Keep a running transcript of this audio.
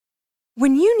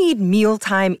When you need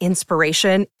mealtime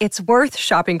inspiration, it's worth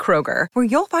shopping Kroger, where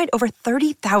you'll find over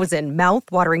 30,000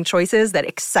 mouth-watering choices that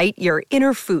excite your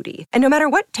inner foodie. And no matter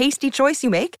what tasty choice you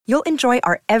make, you'll enjoy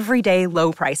our everyday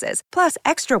low prices, plus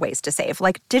extra ways to save,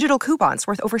 like digital coupons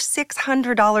worth over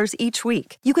 $600 each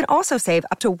week. You can also save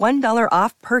up to $1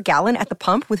 off per gallon at the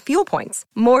pump with fuel points.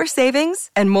 More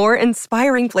savings and more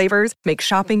inspiring flavors make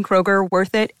shopping Kroger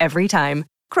worth it every time.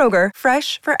 Kroger,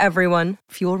 fresh for everyone.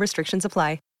 Fuel restrictions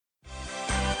apply.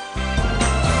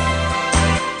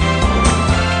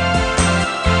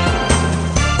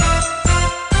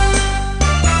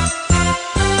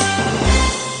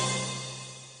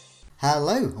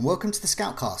 Hello and welcome to the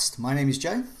Scoutcast. My name is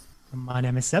Joe. My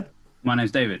name is Seb. My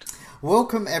name's David.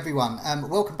 Welcome everyone.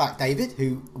 Welcome back David,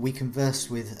 who we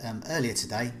conversed with earlier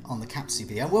today on the Captaincy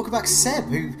video. And welcome back Seb,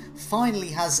 who finally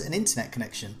has an internet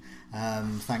connection,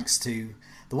 thanks to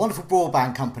the wonderful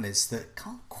broadband companies that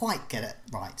can't quite get it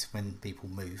right when people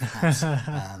move house.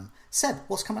 Seb,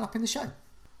 what's coming up in the show?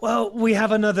 Well, we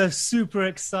have another super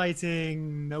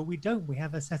exciting... No, we don't. We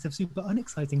have a set of super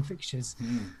unexciting fixtures.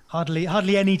 Hardly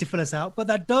any to fill us out. But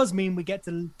that does mean we get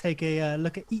to take a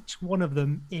look at each one of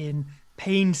them in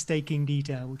painstaking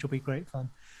detail, which will be great fun.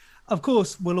 Of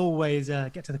course, we'll always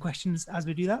get to the questions as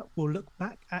we do that. We'll look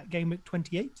back at Game Week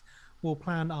 28. We'll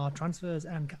plan our transfers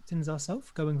and captains ourselves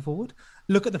going forward.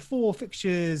 Look at the 4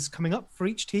 fixtures coming up for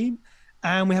each team.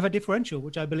 And we have a differential,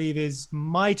 which I believe is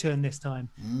my turn this time.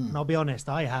 And I'll be honest,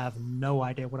 I have no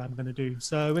idea what I'm going to do.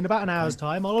 So in about an hour's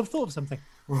time, I'll have thought of something.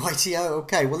 Rightio.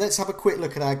 Okay. Well, let's have a quick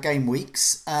look at our game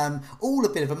weeks. All a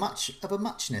bit of a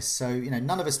muchness. So,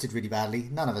 none of us did really badly.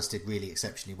 None of us did really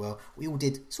exceptionally well. We all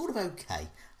did sort of okay.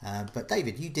 But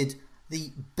David, you did the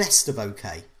best of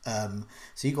okay.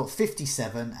 So you got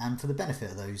 57. And for the benefit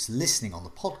of those listening on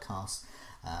the podcast,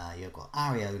 you've got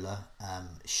Areola,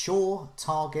 Shaw,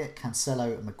 Target,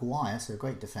 Cancelo and Maguire, so a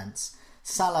great defence.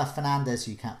 Salah, Fernandes,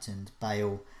 you captained,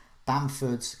 Bale,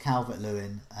 Bamford,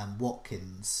 Calvert-Lewin and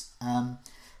Watkins.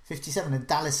 57 and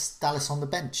Dallas on the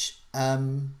bench.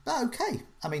 But okay.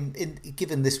 I mean,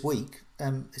 given this week,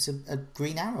 it's a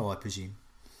green arrow, I presume.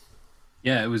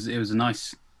 Yeah, it was a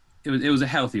nice... It was a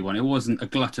healthy one. It wasn't a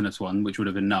gluttonous one, which would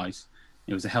have been nice.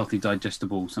 It was a healthy,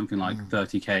 digestible, something like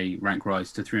 30k rank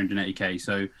rise to 380k.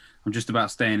 So I'm just about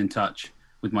staying in touch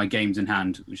with my games in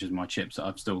hand, which is my chips that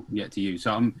I've still yet to use.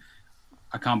 So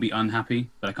I can't be unhappy,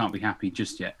 but I can't be happy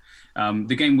just yet.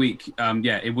 The game week,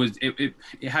 it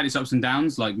had its ups and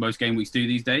downs, like most game weeks do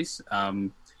these days.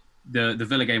 The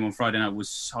Villa game on Friday night was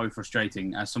so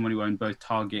frustrating as someone who owned both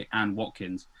Target and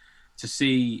Watkins. To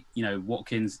see,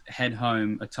 Watkins head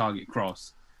home a Target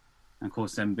cross, and of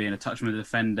course then being a touch from the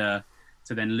defender,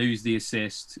 to then lose the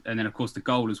assist, and then of course the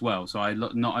goal as well. So I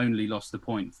not only lost the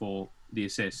point for the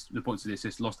assist, the points of the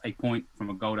assist, lost a point from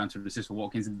a goal down to an assist for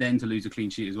Watkins, and then to lose a clean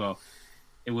sheet as well.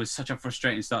 It was such a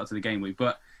frustrating start to the game week,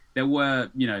 but there were,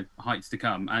 heights to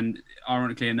come. And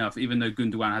ironically enough, even though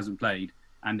Gundogan hasn't played,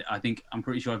 and I'm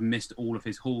pretty sure I've missed all of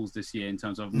his hauls this year in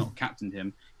terms of not captained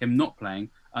him not playing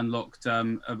unlocked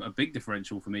a big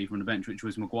differential for me from the bench, which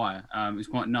was Maguire. It was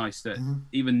quite nice that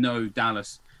even though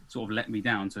Dallas sort of let me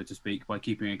down, so to speak, by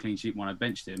keeping a clean sheet when I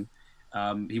benched him,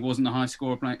 he wasn't the highest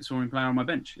scoring player on my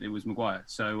bench. It was Maguire.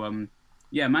 So,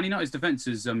 Man United's defence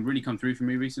has really come through for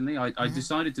me recently. I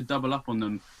decided to double up on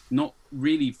them, not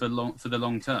really for the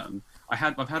long term.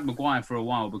 I've had Maguire for a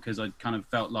while because I kind of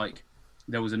felt like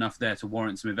there was enough there to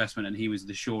warrant some investment, and he was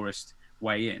the surest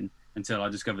way in, until I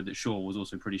discovered that Shaw was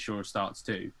also pretty sure of starts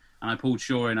too. And I pulled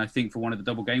Shaw in, I think, for one of the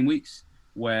double game weeks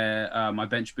where my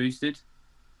bench boosted.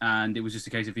 And it was just a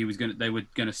case of they were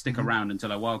going to stick around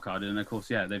until I wildcarded. And of course,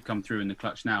 they've come through in the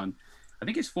clutch now. And I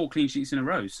think it's 4 clean sheets in a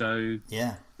row. So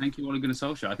thank you, Ole Gunnar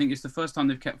Solskjaer. I think it's the first time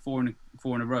they've kept 4 in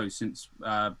a row since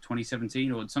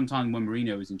 2017 or sometime when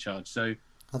Mourinho was in charge. So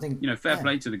I think, fair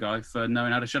play to the guy for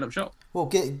knowing how to shut up shop. Well,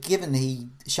 given he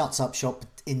shuts up shop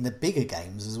in the bigger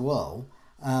games as well,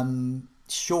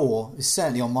 Shaw is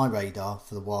certainly on my radar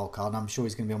for the wild card, and I'm sure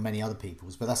he's going to be on many other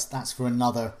people's, but that's for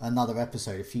another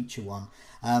episode, a future one.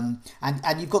 And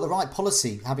you've got the right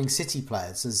policy, having City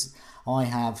players, as I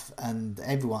have, and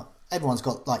everyone's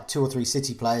got like 2 or 3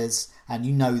 City players, and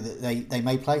that they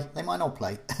may play, they might not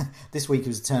play. This week it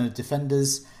was a turn of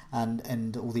defenders,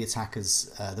 and all the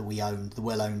attackers that we owned, the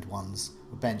well-owned ones,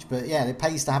 were benched. But yeah, it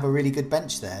pays to have a really good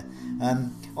bench there.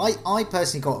 I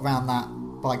personally got around that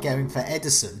by going for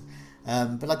Ederson,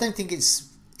 but I don't think it's,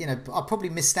 I probably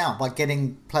missed out by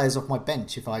getting players off my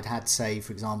bench if I'd had, say,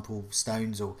 for example,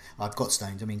 Stones, or I've got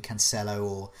Stones, Cancelo,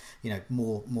 or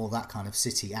more that kind of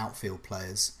City outfield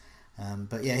players.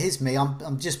 But yeah, here's me.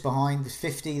 I'm just behind with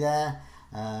 50 there.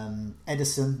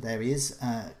 Edison, there he is.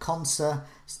 Conser,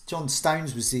 John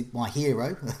Stones was my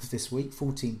hero of this week,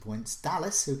 14 points.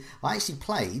 Dallas, who I actually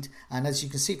played, and as you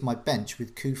can see from my bench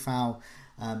with Kufau,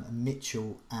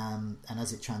 Mitchell, and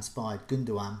as it transpired,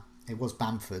 Gundogan, it was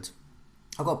Bamford.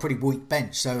 I've got a pretty weak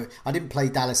bench, so I didn't play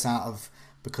Dallas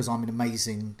because I'm an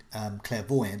amazing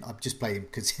clairvoyant. I've just played him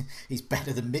because he's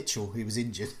better than Mitchell, who was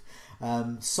injured.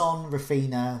 Son,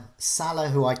 Rafinha, Salah,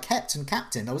 who I kept and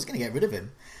captained. I was going to get rid of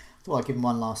him. Thought I'd give him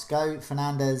one last go.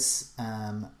 Fernandes,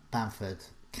 Bamford,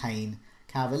 Kane,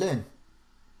 Calvert-Lewin.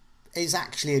 It's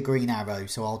actually a green arrow,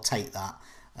 so I'll take that.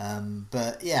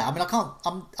 But yeah, I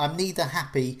mean, I'm neither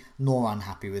happy nor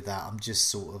unhappy with that. I'm just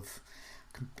sort of,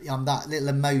 I'm that little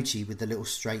emoji with the little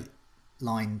straight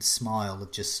lined smile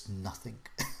of just nothing.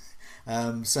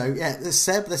 So yeah,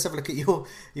 Seb, let's have a look at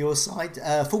your side.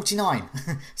 49.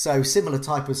 So similar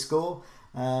type of score.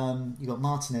 You got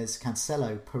Martinez,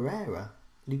 Cancelo, Pereira,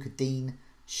 Luca Dean,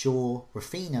 Shaw,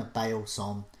 Rafinha, Bale,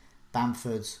 Son,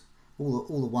 Bamford,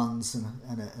 all the ones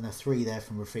and a 3 there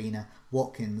from Rafinha,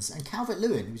 Watkins, and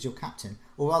Calvert-Lewin, who was your captain,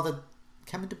 or rather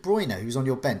Kevin De Bruyne, who was on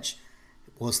your bench,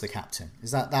 was the captain.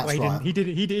 Is that's right? He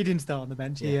didn't start on the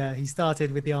bench. Yeah. He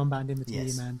started with the armband in the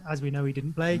team, and as we know, he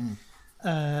didn't play.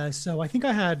 So I think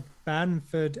I had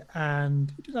Bamford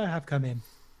and who did I have come in?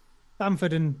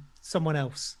 Bamford and someone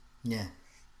else. Yeah.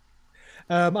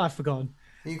 I've forgotten.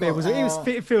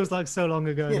 It feels like so long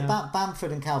ago. Yeah, now.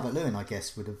 Bamford and Calvert-Lewin, I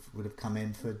guess, would have come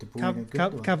in for De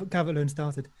Bruyne. Calvert-Lewin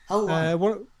started. Oh, right.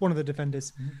 One of the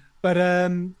defenders. But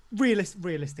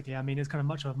realistically, I mean, it's kind of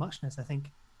much of a muchness. I think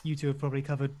you two have probably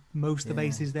covered most of the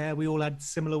bases there. We all had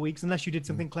similar weeks, unless you did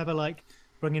something clever like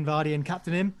bring in Vardy and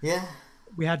captain him. Yeah.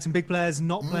 We had some big players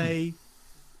not play.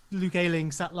 Luke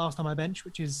Ayling sat last on my bench,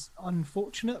 which is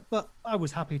unfortunate, but I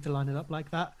was happy to line it up like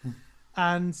that.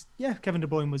 And yeah, Kevin De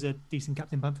Bruyne was a decent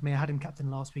captain punt for me. I had him captain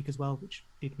last week as well, which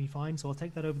did me fine. So I'll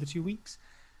take that over the 2 weeks.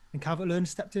 And Calvert-Lewin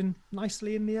stepped in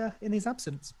nicely in his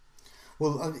absence.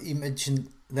 Well, you mentioned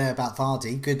there about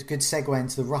Vardy. Good segue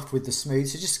into the rough with the smooth.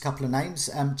 So just a couple of names.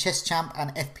 Chess champ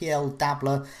and FPL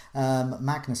dabbler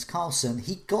Magnus Carlsen.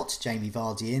 He got Jamie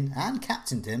Vardy in and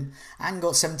captained him and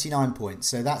got 79 points.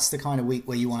 So that's the kind of week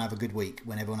where you want to have a good week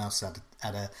when everyone else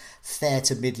had a fair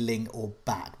to middling or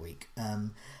bad week.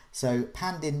 So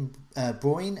Pandin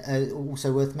Broyne,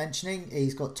 also worth mentioning.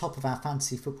 He's got top of our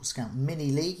Fantasy Football Scout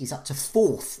mini league. He's up to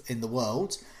 4th in the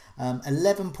world.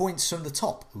 11 points from the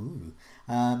top. Ooh.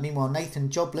 Meanwhile, Nathan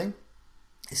Jobling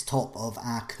is top of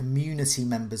our Community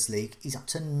Members League. He's up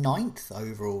to 9th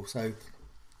overall. So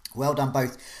well done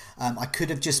both. I could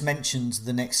have just mentioned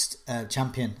the next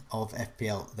champion of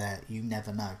FPL there. You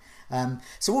never know.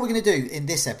 So what we're going to do in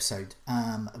this episode,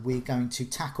 we're going to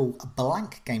tackle a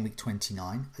blank Game Week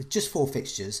 29, just 4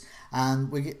 fixtures, and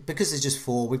because there's just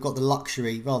 4, we've got the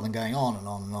luxury, rather than going on and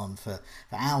on and on for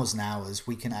hours and hours,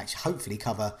 we can actually hopefully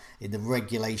cover in the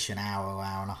regulation hour or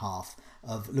hour and a half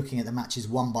of looking at the matches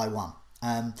one by one.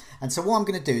 And so what I'm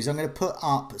going to do is I'm going to put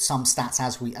up some stats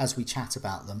as we chat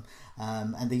about them,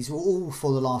 and these are all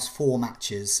for the last 4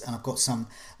 matches, and I've got some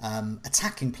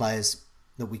attacking players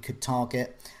that we could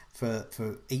target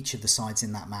for each of the sides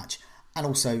in that match, and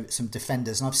also some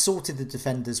defenders. And I've sorted the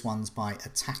defenders ones by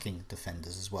attacking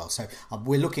defenders as well. So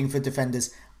we're looking for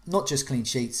defenders, not just clean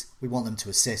sheets. We want them to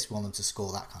assist, we want them to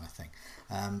score, that kind of thing.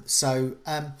 So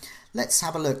let's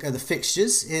have a look at the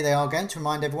fixtures. Here they are again to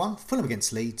remind everyone. Fulham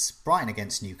against Leeds, Brighton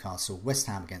against Newcastle, West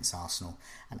Ham against Arsenal,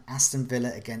 and Aston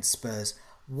Villa against Spurs.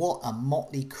 What a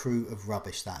motley crew of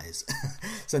rubbish that is.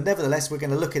 So nevertheless, we're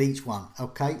going to look at each one.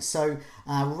 Okay, so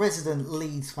our resident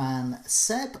Leeds fan,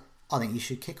 Seb, I think you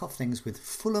should kick off things with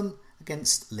Fulham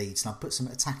against Leeds. And I'll put some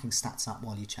attacking stats up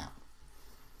while you chat.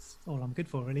 That's all I'm good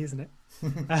for, really, isn't it?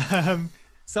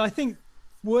 So I think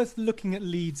worth looking at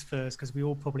Leeds first, because we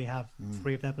all probably have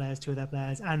 3 of their players, 2 of their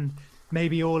players, and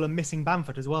maybe all are missing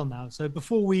Bamford as well now. So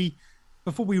before we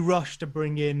rush to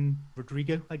bring in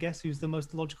Rodrigo, I guess, who's the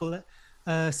most logical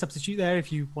substitute there,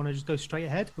 if you want to just go straight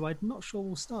ahead, who I'm not sure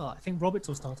will start. I think Roberts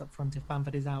will start up front if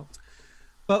Bamford is out.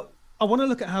 But I want to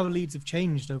look at how the Leeds have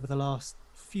changed over the last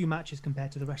few matches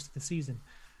compared to the rest of the season,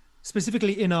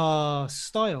 specifically in our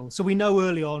style. So we know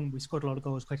early on we scored a lot of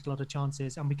goals, created a lot of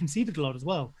chances, and we conceded a lot as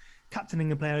well.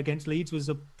 Captaining a player against Leeds was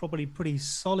a probably pretty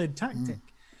solid tactic.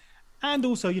 And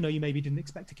also, you maybe didn't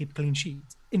expect to keep a clean sheet.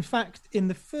 In fact, in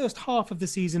the first half of the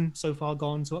season so far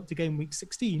gone, so up to game week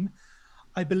 16,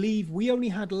 I believe we only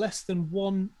had less than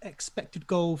 1 expected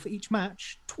goal for each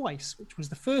match twice, which was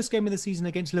the first game of the season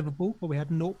against Liverpool, where we had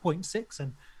 0.6,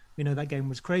 and we know that game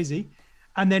was crazy.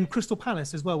 And then Crystal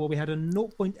Palace as well, where we had a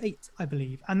 0.8, I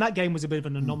believe. And that game was a bit of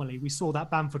an anomaly. We saw that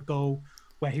Bamford goal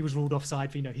where he was ruled offside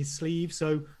for, his sleeve.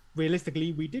 So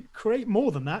realistically, we did create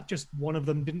more than that. Just one of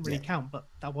them didn't really Yeah. count, but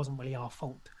that wasn't really our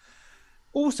fault.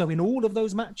 Also, in all of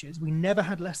those matches, we never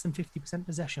had less than 50%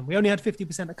 possession. We only had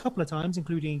 50% a couple of times,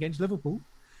 including against Liverpool,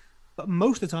 but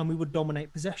most of the time we would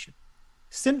dominate possession.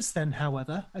 Since then,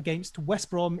 however, against West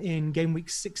Brom in game week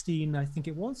 16, I think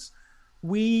it was,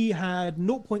 we had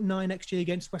 0.9 XG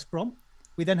against West Brom.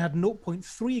 We then had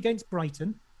 0.3 against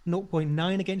Brighton,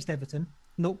 0.9 against Everton,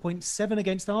 0.7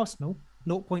 against Arsenal,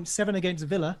 0.7 against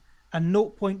Villa, and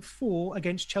 0.4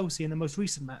 against Chelsea in the most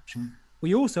recent match.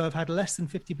 We also have had less than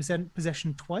 50%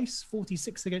 possession twice,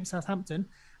 46 against Southampton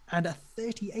and a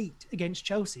 38 against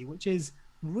Chelsea, which is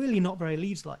really not very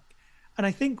Leeds-like. And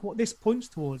I think what this points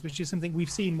towards, which is something we've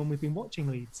seen when we've been watching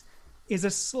Leeds, is a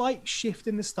slight shift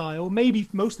in the style, maybe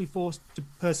mostly forced to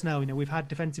personnel. We've had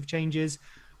defensive changes.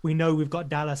 We know we've got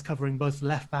Dallas covering both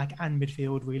left back and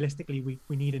midfield. Realistically,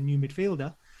 we need a new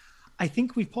midfielder. I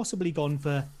think we've possibly gone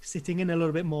for sitting in a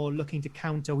little bit more, looking to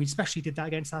counter. We especially did that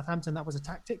against Southampton. That was a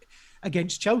tactic.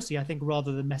 Against Chelsea, I think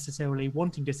rather than necessarily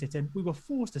wanting to sit in, we were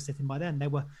forced to sit in by then. They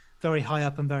were very high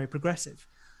up and very progressive.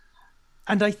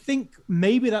 And I think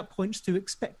maybe that points to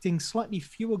expecting slightly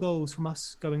fewer goals from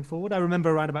us going forward. I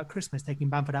remember around about Christmas taking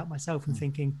Bamford out myself and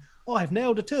thinking, I've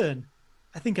nailed a turn.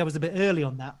 I think I was a bit early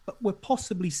on that, but we're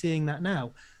possibly seeing that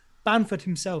now. Bamford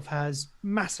himself has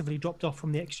massively dropped off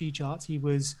from the XG charts.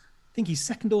 I think he's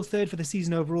second or third for the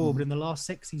season overall, but in the last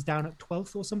 6, he's down at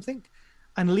 12th or something.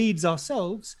 And Leeds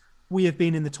ourselves, we have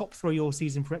been in the top 3 all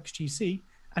season for XGC,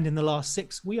 and in the last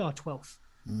 6, we are 12th.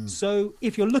 So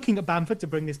if you're looking at Bamford, to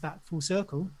bring this back full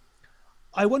circle,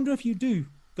 I wonder if you do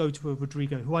go to a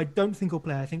Rodrigo, who I don't think will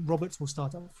play. I think Roberts will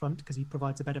start up front because he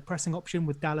provides a better pressing option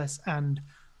with Dallas and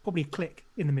probably Click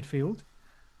in the midfield.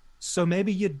 So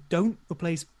maybe you don't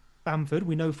replace Bamford.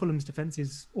 We know Fulham's defence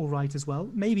is all right as well.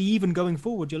 Maybe even going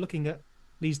forward, you're looking at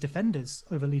Leeds defenders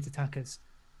over Leeds attackers,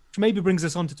 which maybe brings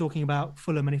us on to talking about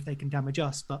Fulham and if they can damage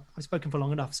us. But I've spoken for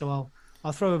long enough, so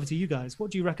I'll throw over to you guys.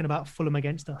 What do you reckon about Fulham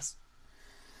against us?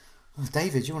 Well,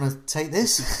 David, you want to take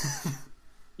this?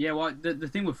 Yeah, well, the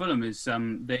thing with Fulham is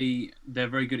they're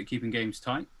very good at keeping games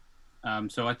tight.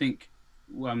 So I think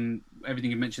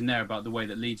everything you mentioned there about the way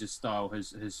that Leeds' style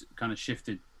has kind of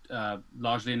shifted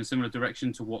largely in a similar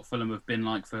direction to what Fulham have been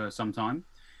like for some time.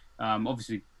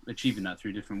 Obviously achieving that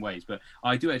through different ways, but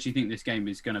I do actually think this game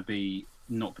is going to be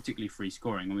not particularly free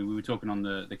scoring. I mean, we were talking on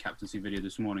the captaincy video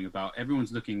this morning about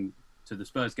everyone's looking to the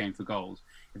Spurs game for goals.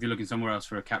 If you're looking somewhere else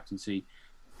for a captaincy,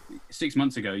 6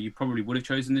 months ago, you probably would have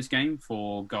chosen this game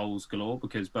for goals galore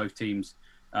because both teams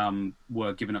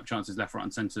were giving up chances left, right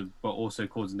and centre, but also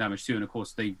causing damage too. And of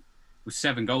course, there was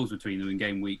 7 goals between them in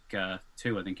game week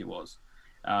 2, I think it was.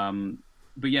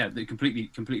 But yeah, they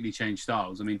completely changed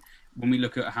styles. I mean, when we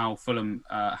look at how Fulham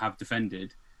have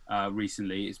defended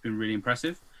recently, it's been really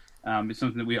impressive. It's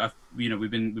something that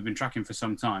we've been tracking for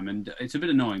some time, and it's a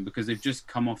bit annoying because they've just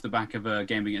come off the back of a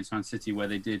game against Man City where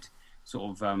they did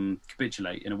sort of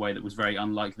capitulate in a way that was very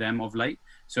unlike them of late.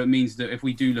 So it means that if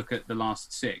we do look at the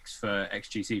last 6 for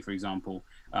XGC, for example,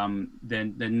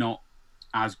 then they're not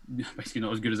basically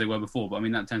not as good as they were before. But I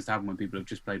mean, that tends to happen when people have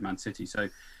just played Man City. So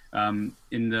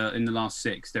in the last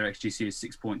 6, their XGC is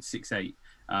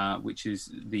 6.68, which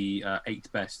is the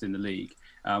 8th best in the league.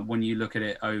 When you look at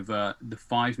it over the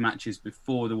 5 matches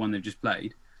before the one they've just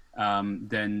played,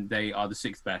 then they are the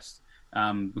 6th best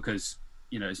because,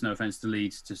 it's no offence to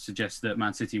Leeds to suggest that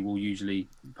Man City will usually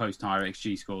post higher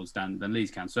XG scores than Leeds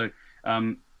can. So, I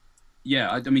mean,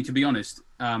 to be honest,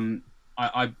 so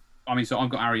I've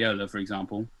got Areola, for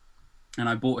example, and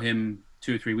I bought him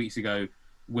 2 or 3 weeks ago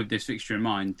with this fixture in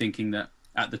mind, thinking that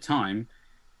at the time,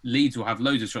 Leeds will have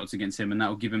loads of shots against him and that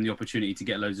will give him the opportunity to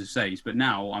get loads of saves. But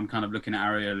now I'm kind of looking at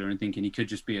Areola and thinking he could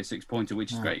just be a 6-pointer,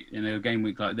 which is great. In a game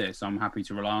week like this, I'm happy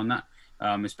to rely on that,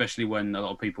 especially when a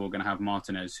lot of people are going to have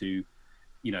Martinez, who,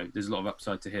 there's a lot of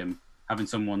upside to him. Having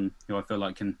someone who I feel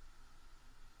like can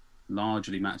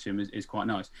largely match him is quite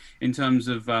nice. In terms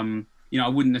of, I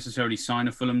wouldn't necessarily sign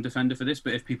a Fulham defender for this,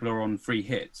 but if people are on free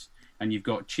hits and you've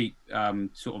got cheap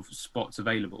sort of spots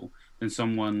available, then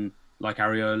someone like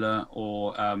Areola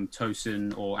or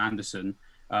Tosin or Anderson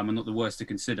are not the worst to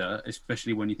consider,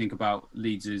 especially when you think about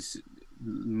Leeds'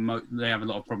 they have a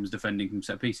lot of problems defending from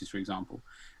set pieces, for example.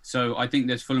 So I think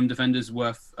there's Fulham defenders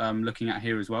worth looking at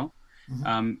here as well.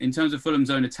 In terms of Fulham's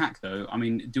own attack, though, I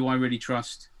mean, do I really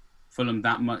trust Fulham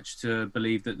that much to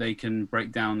believe that they can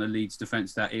break down the Leeds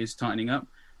defence that is tightening up?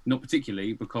 Not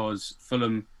particularly, because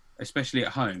Fulham, especially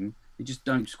at home, they just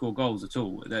don't score goals at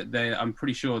all. I'm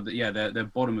pretty sure that they're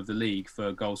bottom of the league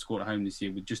for goals scored at home this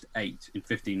year with just 8 in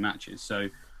 15 matches. So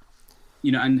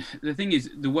and the thing is,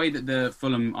 the way that the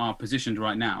Fulham are positioned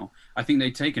right now, I think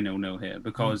they take a 0-0 here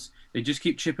because they just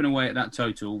keep chipping away at that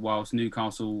total, whilst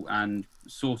Newcastle and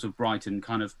sort of Brighton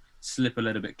kind of slip a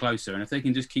little bit closer. And if they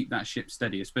can just keep that ship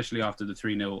steady, especially after the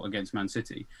 3-0 against Man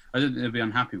City, I don't think they'll be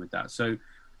unhappy with that. So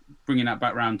bringing that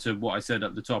back round to what I said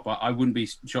at the top, I wouldn't be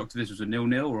shocked if this was a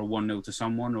 0-0 or a 1-0 to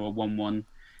someone or a 1-1.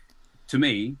 To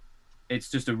me, it's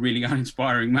just a really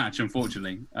uninspiring match,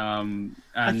 unfortunately. And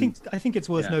I think it's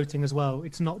worth noting as well.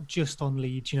 It's not just on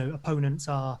Leeds. Opponents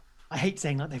are. I hate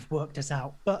saying that they've worked us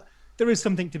out, but there is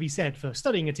something to be said for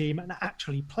studying a team and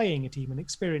actually playing a team and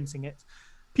experiencing it.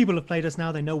 People have played us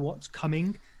now; they know what's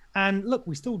coming. And look,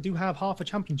 we still do have half a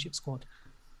championship squad.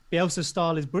 Bielsa's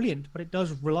style is brilliant, but it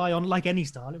does rely on, like any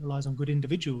style, it relies on good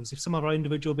individuals. If some of our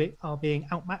individuals are being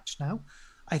outmatched now,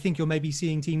 I think you're maybe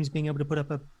seeing teams being able to put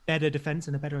up a better defence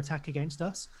and a better attack against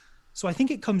us. So I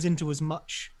think it comes into as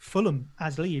much Fulham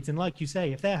as Leeds. And like you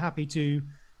say, if they're happy to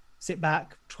sit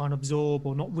back, try and absorb,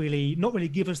 or not really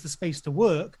give us the space to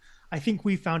work, I think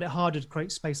we found it harder to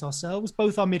create space ourselves.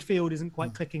 Both our midfield isn't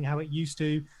quite clicking how it used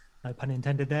to. No pun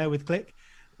intended there with click.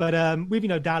 But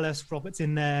with, Dallas, Roberts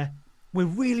in there, we're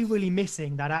really, really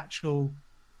missing that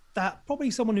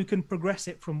probably someone who can progress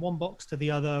it from one box to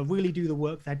the other, really do the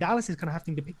work there. Dallas is kind of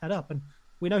having to pick that up. And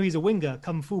we know he's a winger,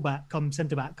 come fullback, come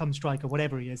centre-back, come striker,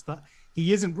 whatever he is, but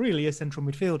he isn't really a central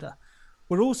midfielder.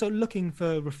 We're also looking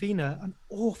for Raphinha an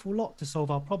awful lot to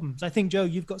solve our problems. I think, Joe,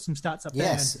 you've got some stats up there.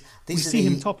 Yes. We see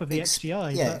him top of the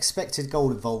XGI. Yeah, expected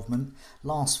goal involvement,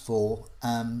 last four.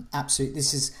 Absolutely.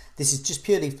 This is just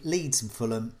purely Leeds and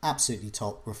Fulham, absolutely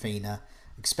top. Raphinha.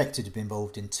 Expected to be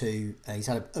involved in 2. He's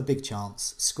had a big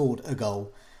chance, scored a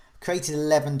goal, created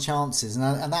 11 chances,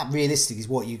 and that realistic is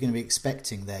what you're going to be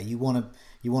expecting there. You want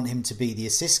him to be the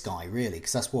assist guy, really,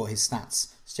 because that's what his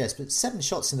stats suggest. But 7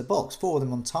 shots in the box, 4 of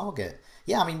them on target.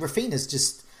 Yeah, I mean, Raphinha's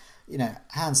just,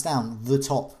 hands down the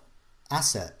top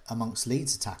asset amongst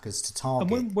Leeds attackers to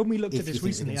target. And when we looked at this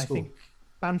recently, I think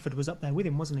Bamford was up there with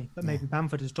him, wasn't he? But maybe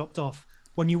Bamford has dropped off.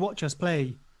 When you watch us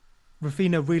play,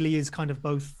 Raphinha really is kind of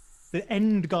both the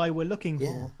end guy we're looking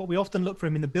for, but we often look for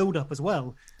him in the build-up as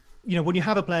well. When you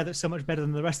have a player that's so much better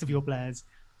than the rest of your players,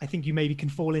 I think you maybe can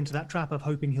fall into that trap of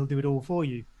hoping he'll do it all for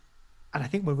you. And I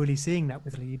think we're really seeing that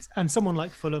with Leeds. And someone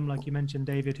like Fulham, like you mentioned,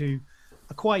 David, who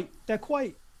are they're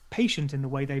quite patient in the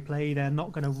way they play. They're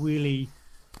not going to really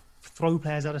throw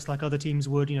players at us like other teams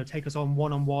would, take us on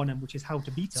one-on-one, and which is how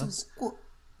to beat us.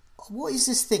 What is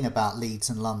this thing about Leeds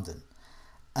and London?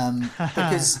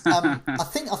 Because I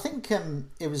think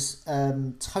it was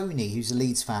Tony, who's a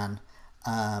Leeds fan,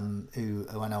 who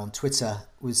I know on Twitter,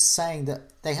 was saying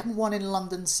that they haven't won in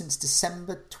London since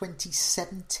December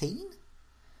 2017.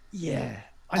 Yeah,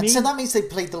 so that means they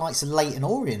played the likes of Leyton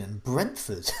Orient and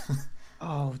Brentford.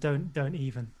 Oh, don't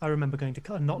even. I remember going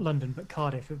to not London, but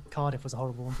Cardiff. Cardiff was a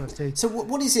horrible one for us too. So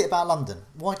what is it about London?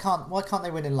 Why can't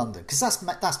they win in London? Because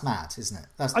that's mad, isn't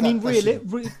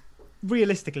it?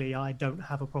 Realistically, I don't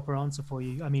have a proper answer for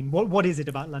you. I mean, what is it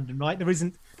about London, right? There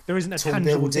isn't a Tall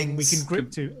tangible buildings. thing we can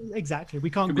grip to. Exactly, we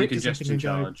can't grip to something and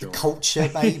go. The culture,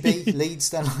 maybe.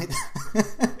 Leeds don't like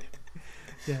that.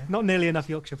 Yeah, not nearly enough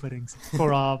Yorkshire puddings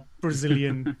for our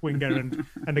Brazilian winger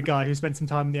and a guy who spent some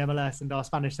time in the MLS and our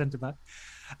Spanish centre-back.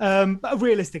 But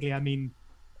realistically, I mean,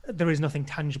 there is nothing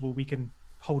tangible we can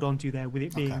hold on to there with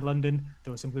it being London.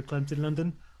 There were some good clubs in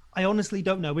London. I honestly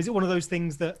don't know. Is it one of those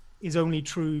things that is only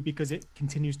true because it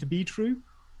continues to be true?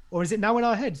 Or is it now in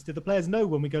our heads? Do the players know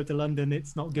when we go to London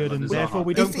it's not good and therefore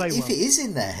we don't play well? If it is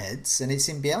in their heads and it's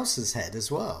in Bielsa's head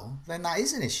as well, then that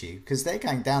is an issue because they're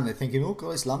going down there thinking, oh,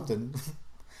 God, it's London.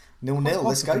 0-0,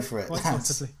 let's go for it.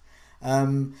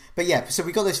 But yeah, so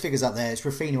we got those figures up there. It's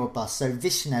Raphinha or bust. So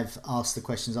Vishnev asked the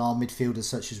questions, are midfielders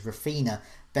such as Raphinha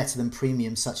better than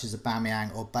premiums such as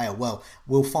Aubameyang or Bale? Well,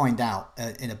 we'll find out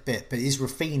in a bit. But is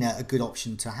Raphinha a good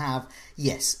option to have?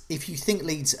 Yes. If you think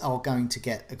Leeds are going to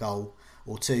get a goal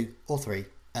or 2 or 3,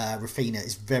 Raphinha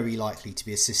is very likely to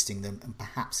be assisting them and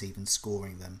perhaps even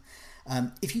scoring them.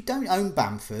 If you don't own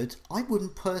Bamford, I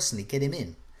wouldn't personally get him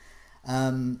in.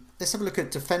 Let's have a look at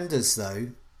defenders though.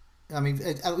 I mean,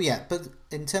 but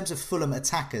in terms of Fulham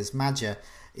attackers, Maja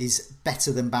is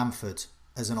better than Bamford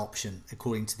as an option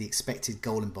according to the expected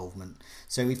goal involvement.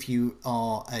 So if you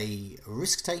are a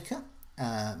risk taker,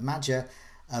 Maja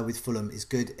with Fulham is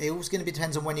good. It always going to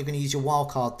depends on when you're going to use your wild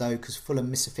card though, because Fulham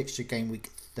miss a fixture game week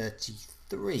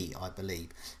 33, I believe.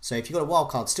 So if you've got a wild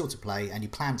card still to play and you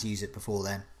plan to use it before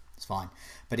then, it's fine.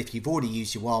 But if you've already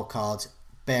used your wild card,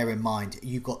 bear in mind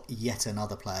you've got yet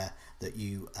another player that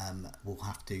you will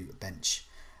have to bench.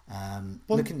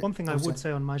 One thing I would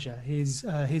say on Maja, his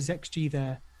XG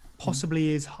there,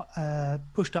 possibly is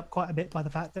pushed up quite a bit by the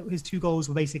fact that his 2 goals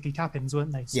were basically tap-ins,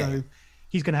 weren't they? So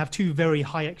he's going to have 2 very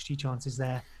high XG chances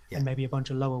there and maybe a bunch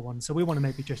of lower ones. So we want to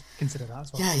maybe just consider that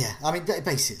as well. Yeah. I mean,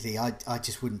 basically, I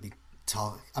just wouldn't be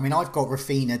I mean, I've got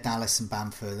Rafinha, Dallas and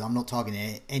Bamford. I'm not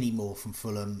targeting any more from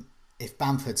Fulham. If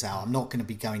Bamford's out, I'm not going to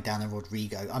be going down a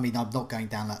Rodrigo. I mean, I'm not going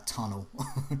down that tunnel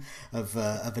of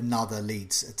another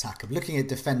Leeds attacker. Looking at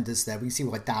defenders there, we can see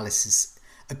why Dallas is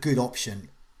a good option.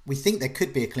 We think there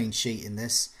could be a clean sheet in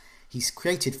this. He's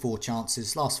created 4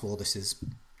 chances. Last 4, this is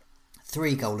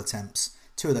 3 goal attempts,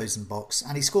 2 of those in box,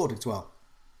 and he scored as well.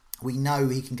 We know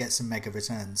he can get some mega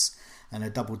returns and a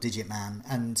double-digit man,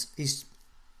 and he's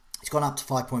gone up to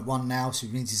 5.1 now, so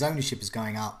it means his ownership is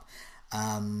going up.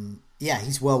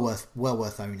 He's well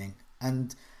worth owning,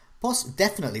 and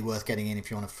definitely worth getting in if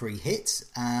you want a free hit.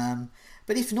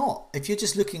 But if not, if you're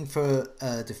just looking for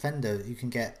a defender, you can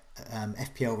get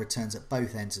FPL returns at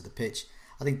both ends of the pitch.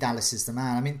 I think Dallas is the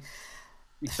man. I mean,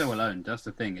 he's so well owned. That's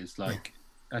the thing. Is like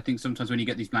I think sometimes when you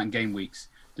get these blank game weeks,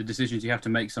 the decisions you have to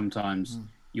make sometimes.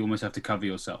 You almost have to cover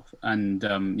yourself. And,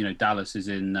 Dallas is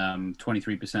in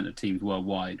 23% of teams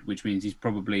worldwide, which means he's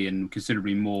probably in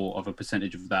considerably more of a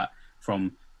percentage of that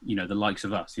from, the likes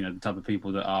of us, the type of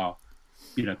people that are,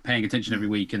 paying attention every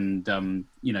week and,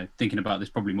 thinking about this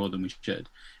probably more than we should.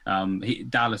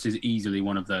 Dallas is easily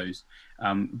one of those.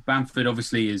 Bamford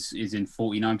obviously is in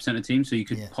 49% of teams, so you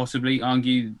could possibly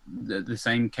argue the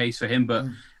same case for him. But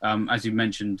as you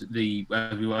mentioned,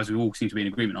 as we all seem to be in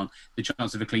agreement on, the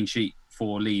chance of a clean sheet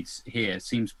for Leeds here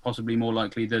seems possibly more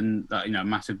likely than that.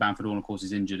 Massive Bamford, all of course,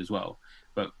 is injured as well.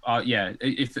 But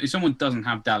if someone doesn't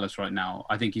have Dallas right now,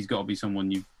 I think he's got to be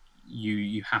someone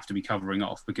you have to be covering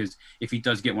off, because if he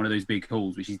does get one of those big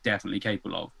hauls, which he's definitely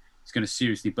capable of, it's going to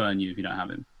seriously burn you if you don't have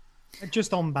him.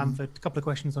 Just on Bamford, a couple of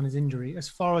questions on his injury. As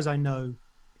far as I know,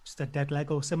 just a dead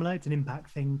leg or similar. It's an impact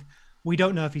thing. We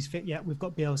don't know if he's fit yet. We've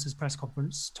got Bielsa's press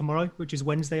conference tomorrow, which is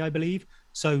Wednesday, I believe.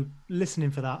 So listening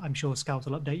for that, I'm sure Scout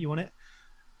will update you on it.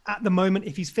 At the moment,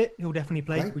 if he's fit, he'll definitely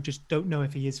play. Right. We just don't know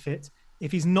if he is fit.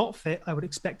 If he's not fit, I would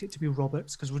expect it to be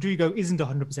Roberts, because Rodrigo isn't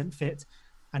 100% fit.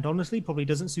 And honestly, probably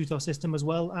doesn't suit our system as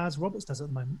well as Roberts does at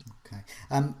the moment.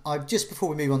 Okay. Just before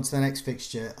we move on to the next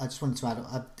fixture, I just wanted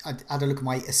to add a look at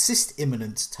my assist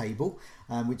imminent table,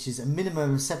 which is a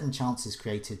minimum of 7 chances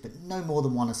created, but no more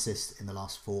than 1 assist in the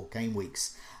last 4 game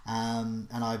weeks. And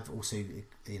I've also,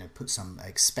 put some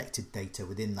expected data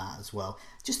within that as well.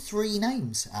 Just 3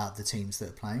 names out of the teams that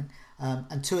are playing,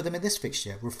 and 2 of them in this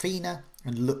fixture, Rafinha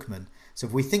and Lookman. So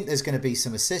if we think there's going to be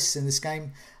some assists in this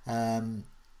game,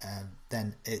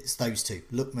 then it's those 2,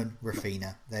 Lookman,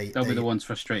 Rafinha. They'll be the ones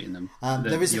frustrating them.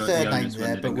 There is a third name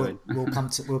there, but we'll come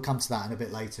to that in a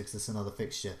bit later, because it's another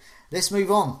fixture. Let's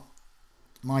move on.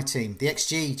 My team, the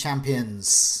XG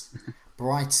champions,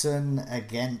 Brighton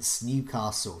against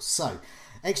Newcastle. So,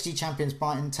 XG champions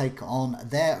Brighton take on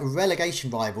their relegation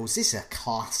rivals. This is a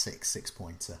classic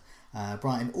 6-pointer.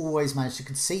 Brighton always manage to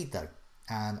concede though,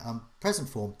 and present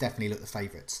form definitely look the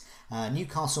favourites.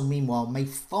 Newcastle, meanwhile, may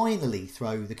finally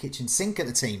throw the kitchen sink at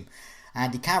the team.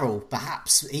 Andy Carroll,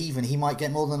 perhaps even he might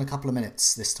get more than a couple of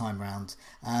minutes this time round.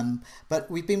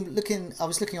 But we've been looking. I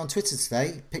was looking on Twitter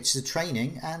today, pictures of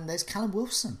training, and there's Callum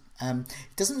Wilson. It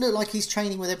doesn't look like he's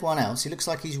training with everyone else. He looks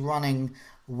like he's running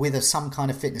with some kind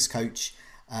of fitness coach.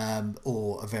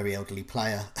 Or a very elderly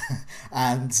player,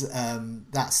 and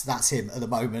that's him at the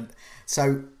moment.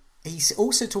 So he's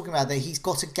also talking about that he's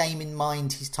got a game in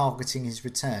mind. He's targeting his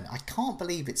return. I can't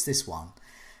believe it's this one,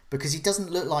 because he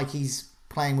doesn't look like he's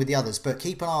playing with the others. But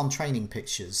keep an eye on training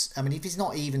pictures. I mean, if he's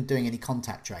not even doing any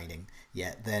contact training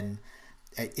yet, then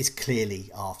it's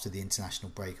clearly after the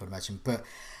international break, I'd imagine. But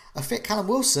a fit Callum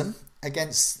Wilson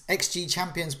against XG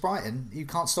champions Brighton, you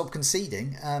can't stop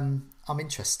conceding. I'm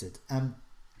interested.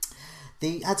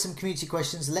 They had some community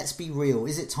questions. Let's be real.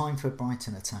 Is it time for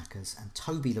Brighton attackers and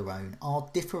Toby Larone? Are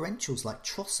differentials like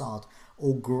Trossard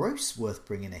or Gross worth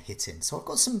bringing a hit in? So I've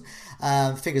got some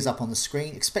figures up on the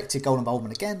screen. Expected goal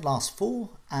involvement again, last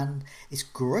 4. And it's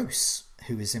Gross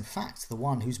who is in fact the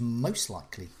one who's most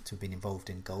likely to have been involved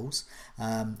in goals.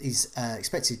 His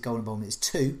expected goal involvement is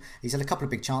 2. He's had a couple of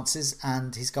big chances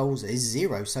and his goals is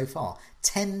 0 so far.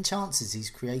 10 chances he's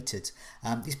created.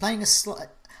 He's playing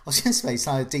I was going to say he's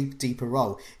playing a deeper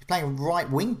role. He's playing a right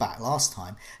wing back last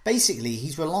time. Basically,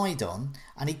 he's relied on,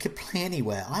 and he could play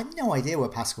anywhere. I have no idea where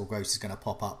Pascal Gross is going to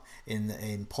pop up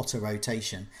in Potter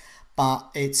rotation, but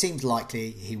it seems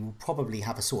likely he will probably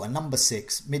have a sort of number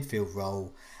 6 midfield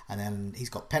role. And then he's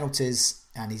got penalties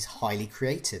and he's highly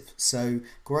creative. So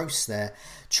Gross there.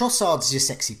 Trossard's your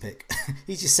sexy pick.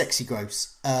 He's your sexy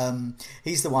Gross.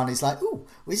 He's the one who's like, ooh,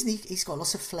 isn't he? He's got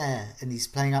lots of flair and he's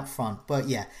playing up front. But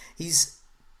yeah, he's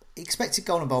expected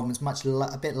goal involvement's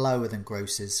a bit lower than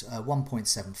Gross's,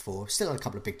 1.74. Still had a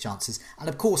couple of big chances, and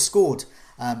of course scored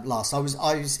last.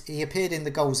 He appeared in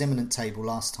the goals imminent table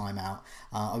last time out.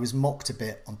 I was mocked a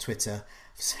bit on Twitter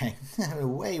for saying, "No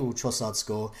way will Trossard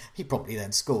score." He probably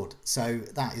then scored. So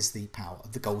that is the power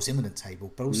of the goals imminent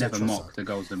table. But also never Trossard. mock the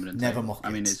goals imminent Never table. mock it.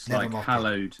 I mean, it's Never like mock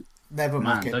hallowed. Never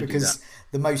mock it, don't do because that.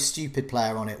 the most stupid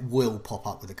player on it will pop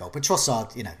up with a goal. But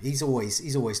Trossard, he's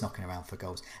always knocking around for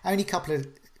goals.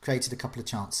 Created a couple of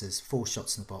chances, 4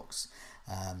 shots in the box,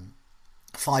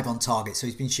 5 on target, so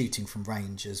he's been shooting from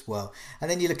range as well.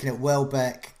 And then you're looking at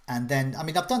Welbeck, and then, I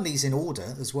mean, I've done these in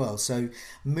order as well. So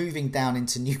moving down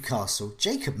into Newcastle,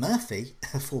 Jacob Murphy,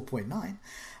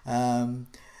 4.9.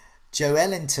 Joe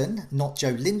Ellington, not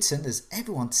Joe Linton, as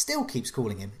everyone still keeps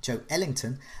calling him. Joe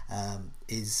Ellington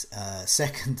is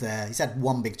second there. He's had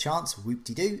 1 big chance,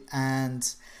 whoop-de-doo.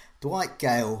 And Dwight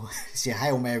Gale is your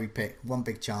Hail Mary pick, 1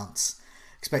 big chance.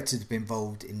 Expected to be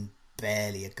involved in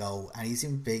barely a goal, and he's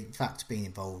in fact been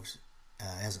involved.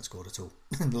 He hasn't scored at all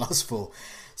in the last 4.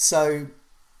 So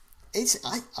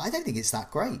I don't think it's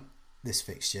that great, this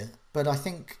fixture. But I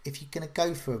think if you're going to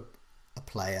go for a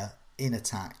player in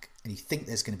attack and you think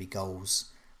there's going to be goals,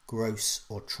 Gross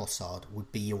or Trossard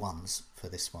would be your ones for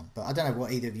this one. But I don't know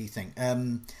what either of you think.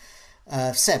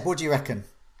 Seb, what do you reckon?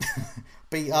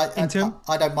 I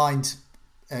don't mind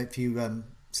if you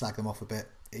slag them off a bit.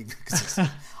 Because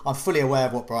I'm fully aware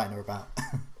of what Brighton are about.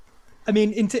 I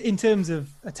mean, in terms of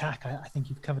attack, I think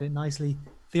you've covered it nicely.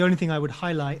 The only thing I would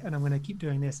highlight, and I'm going to keep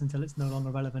doing this until it's no longer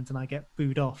relevant and I get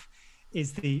booed off,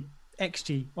 is the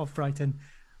XG of Brighton.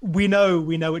 We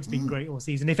know it's been great all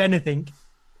season. If anything,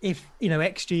 if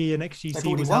XG and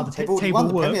XGC was how the table works, won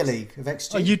the Premier League of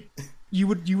XG. You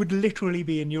would literally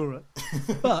be in Europe.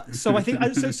 But so I think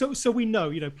so we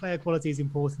know, player quality is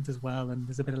important as well, and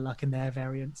there's a bit of luck in their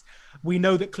variants. We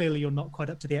know that clearly you're not quite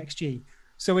up to the XG.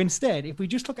 So instead, if we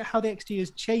just look at how the XG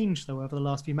has changed though over the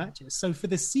last few matches. So for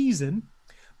the season,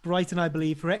 Brighton, I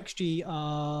believe, for XG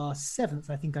are 7th.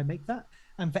 I think I make that.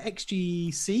 And for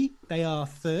XGC, they are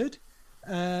 3rd.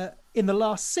 In the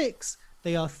last 6,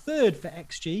 they are 3rd for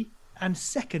XG and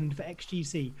 2nd for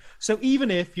XGC. So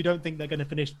even if you don't think they're going to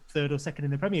finish 3rd or 2nd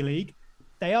in the Premier League,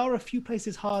 they are a few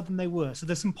places higher than they were. So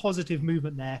there's some positive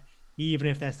movement there, even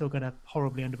if they're still going to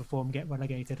horribly underperform, get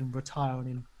relegated and retire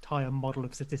an entire model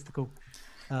of statistical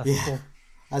football.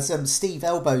 As Steve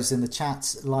Elbows in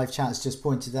the live chat has just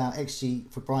pointed out, XG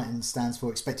for Brighton stands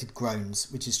for expected groans,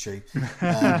 which is true. So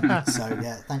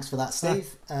yeah, thanks for that,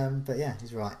 Steve. But yeah,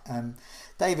 he's right.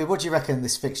 David, what do you reckon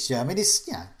this fixture? I mean,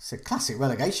 it's a classic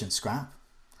relegation scrap.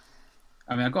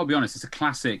 I mean, I've got to be honest, it's a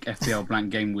classic FPL blank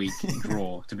game week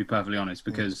draw, to be perfectly honest,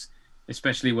 because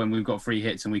especially when we've got free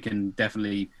hits and we can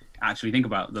definitely actually think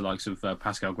about the likes of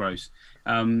Pascal Gross.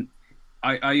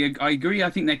 I agree. I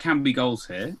think there can be goals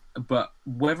here, but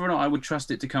whether or not I would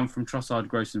trust it to come from Trossard,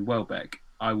 Gross and Welbeck,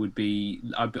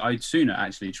 I'd sooner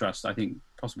actually trust, I think,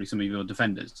 possibly some of your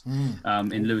defenders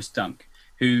in Lewis Dunk,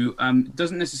 who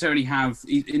doesn't necessarily have,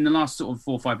 in the last sort of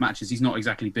 4 or 5 matches, he's not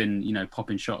exactly been,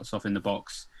 popping shots off in the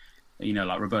box,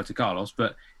 like Roberto Carlos,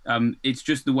 but it's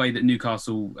just the way that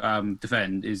Newcastle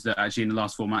defend is that actually in the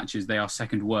last 4 matches, they are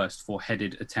 2nd worst for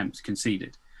headed attempts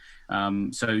conceded.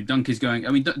 So Dunk is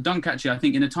going, Dunk actually, I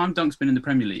think in the time Dunk's been in the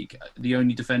Premier League, the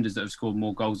only defenders that have scored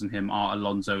more goals than him are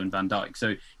Alonso and Van Dijk.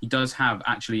 So he does have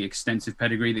actually extensive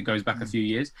pedigree that goes back a few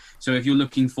years. So if you're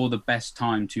looking for the best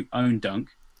time to own Dunk,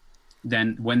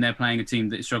 then when they're playing a team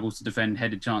that struggles to defend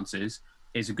headed chances,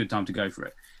 it's a good time to go for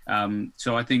it.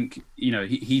 So I think,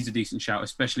 he's a decent shout,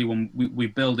 especially when we're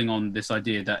building on this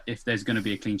idea that if there's going to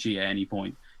be a clean sheet at any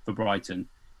point for Brighton,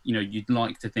 you'd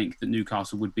like to think that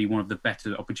Newcastle would be one of the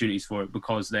better opportunities for it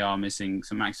because they are missing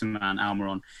some Maximin,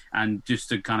 Almiron. And just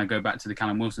to kind of go back to the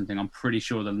Callum Wilson thing, I'm pretty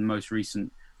sure the most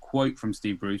recent quote from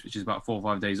Steve Bruce, which is about 4 or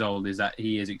 5 days old, is that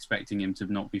he is expecting him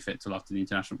to not be fit till after the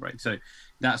international break. So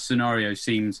that scenario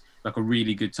seems like a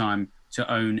really good time to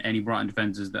own any Brighton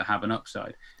defenders that have an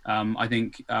upside. I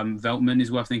think Veltman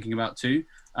is worth thinking about too.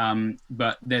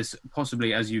 But there's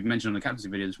possibly, as you mentioned on the captaincy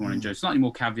video this morning, Joe, slightly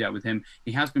more caveat with him.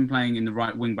 He has been playing in the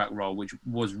right wing-back role, which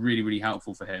was really, really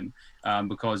helpful for him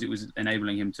because it was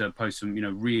enabling him to post some,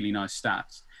 really nice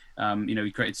stats.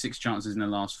 He created 6 chances in the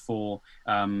last 4.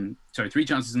 3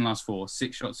 chances in the last 4,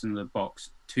 6 shots in the box,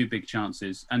 2 big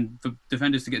chances. And for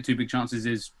defenders to get 2 big chances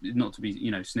is not to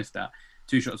be, sniffed at.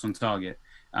 2 shots on target.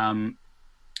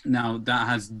 Now, that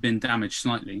has been damaged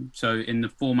slightly. So in the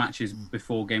 4 matches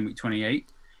before game week 28,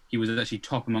 he was actually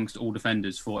top amongst all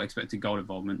defenders for expected goal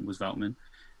involvement, was Veltman.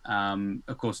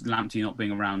 Of course, Lamptey not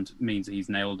being around means that he's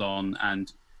nailed on,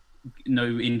 and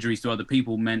no injuries to other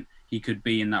people meant he could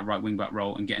be in that right wing-back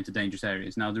role and get into dangerous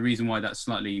areas. Now, the reason why that's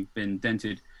slightly been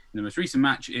dented in the most recent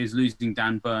match is losing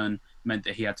Dan Burn meant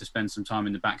that he had to spend some time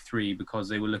in the back three because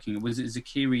they were looking at, was it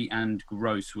Zakiri and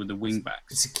Gross were the wing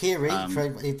backs?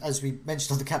 Zakiri, as we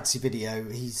mentioned on the captaincy video,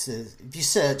 he's if you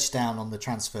search down on the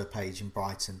transfer page in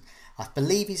Brighton, I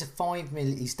believe he's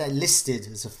he's listed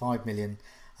as a 5 million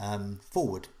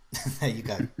forward. There you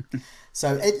go.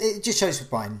 So it just shows for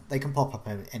Brighton, they can pop up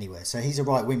anywhere. So he's a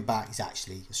right wing back, he's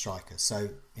actually a striker. So,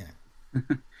 you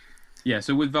know. Yeah,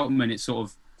 so with Veltman, it's sort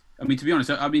of, I mean, to be honest,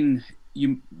 I mean,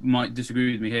 you might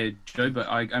disagree with me here, Joe, but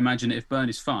I imagine that if Burn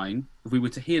is fine, if we were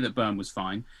to hear that Burn was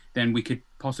fine, then we could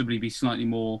possibly be slightly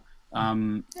more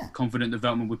confident that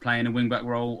Veltman would play in a wing-back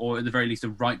role, or at the very least a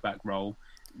right-back role,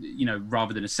 you know,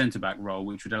 rather than a centre-back role,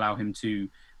 which would allow him to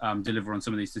deliver on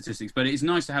some of these statistics. But it's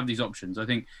nice to have these options. I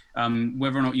think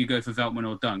whether or not you go for Veltman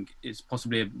or Dunk, it's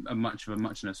possibly a much of a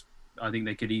muchness. I think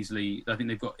they could easily. I think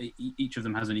they've got, each of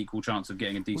them has an equal chance of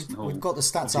getting a decent haul. We've got the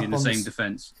stats up in the same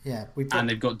defence. Yeah, and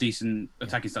they've got decent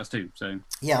attacking stats too. So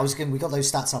yeah, we got those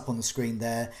stats up on the screen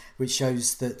there, which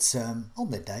shows that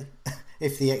on their day,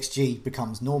 if the XG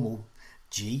becomes normal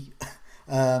G,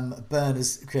 Burn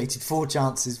has created 4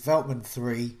 chances, Veltman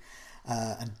 3,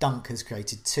 and Dunk has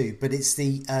created 2. But it's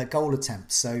the goal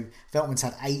attempts. So Veltman's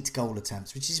had 8 goal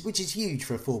attempts, which is huge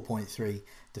for a 4.3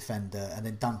 defender, and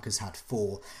then Dunk has had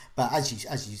 4. But as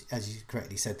you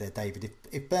correctly said there, David,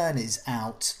 if Burn is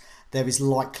out, there is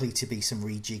likely to be some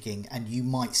rejigging, and you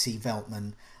might see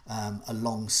Veltman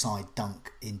alongside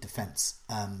Dunk in defence,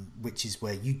 which is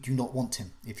where you do not want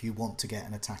him if you want to get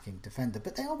an attacking defender.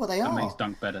 But they are what they are. That makes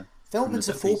Dunk better. Veltman's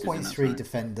a 4.3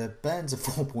 defender, Burn's a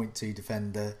 4.2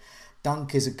 defender,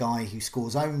 Dunk is a guy who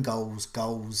scores own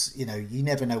goals, you know, you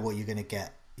never know what you're going to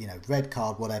get, you know, red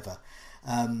card, whatever.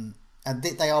 And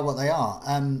they are what they are.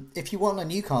 If you want a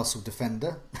Newcastle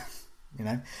defender, you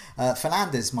know,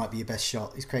 Fernandes might be your best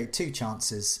shot. He's created 2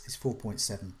 chances. He's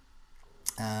 4.7.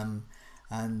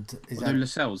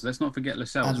 Lascelles. Let's not forget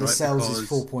Lascelles. And Lascelles is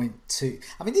 4.2.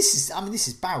 I mean, this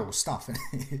is barrel stuff,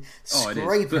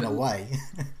 scraping away.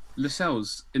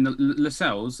 Lascelles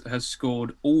has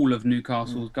scored all of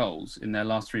Newcastle's goals in their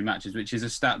last 3 matches, which is a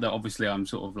stat that obviously I'm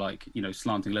sort of like, you know,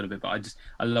 slanting a little bit, but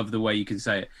I love the way you can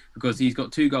say it, because he's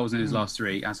got 2 goals in his last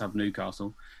 3, as have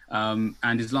Newcastle,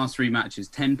 and his last 3 matches,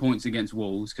 10 points against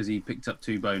Wolves because he picked up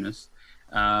 2 bonus,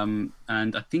 and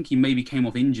I think he maybe came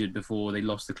off injured before they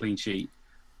lost the clean sheet.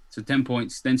 So 10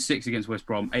 points, then 6 against West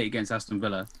Brom, 8 against Aston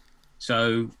Villa.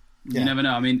 So you never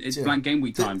know. I mean, it's blank game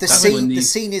week time. The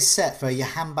scene is set for your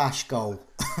Hambash goal.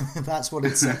 That's what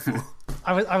it's set for.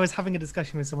 I was having a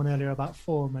discussion with someone earlier about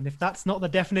form, and if that's not the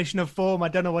definition of form, I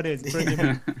don't know what is.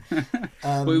 Brilliant.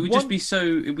 Well, it would be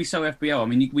so FBL. I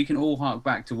mean, we can all hark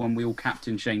back to when we all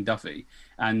captained Shane Duffy.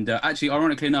 And actually,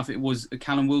 ironically enough, it was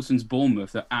Callum Wilson's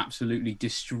Bournemouth that absolutely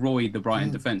destroyed the Brighton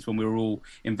defence when we were all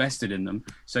invested in them.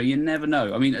 So you never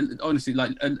know. I mean, honestly,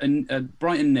 like a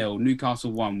Brighton 0,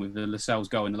 Newcastle 1 with the Lascelles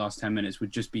goal in the last 10 minutes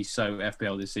would just be so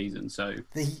FPL this season. So,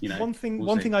 you know, one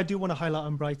thing I do want to highlight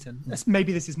on Brighton,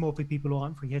 maybe this is more for people who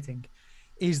aren't free hitting,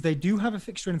 is they do have a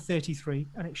fixture in 33,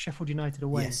 and it's Sheffield United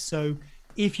away. Yes. So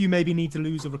if you maybe need to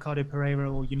lose a Ricardo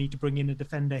Pereira, or you need to bring in a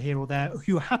defender here or there,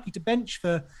 who are happy to bench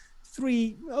for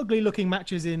 3 ugly-looking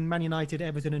matches in Man United,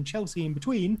 Everton and Chelsea in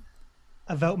between,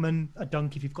 a Veltman, a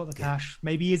Dunk if you've got the cash,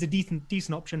 maybe he is a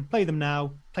decent option. Play them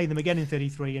now, play them again in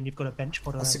 33, and you've got a bench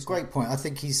fodder. That's a great point. I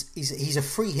think he's a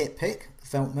free hit pick,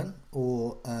 Veltman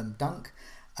or Dunk.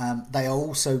 They are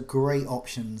also great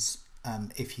options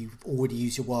if you've already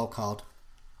used your wild card,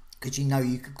 because you know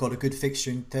you've got a good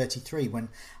fixture in 33 when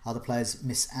other players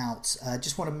miss out.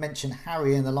 Just want to mention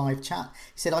Harry in the live chat.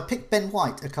 He said, I picked Ben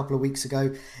White a couple of weeks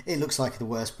ago. It looks like the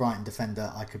worst Brighton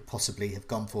defender I could possibly have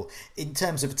gone for. In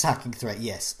terms of attacking threat,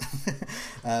 yes,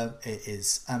 it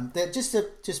is.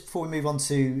 Just before we move on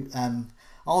to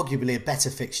arguably a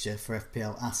better fixture for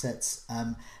FPL assets,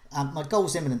 my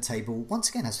goals imminent table once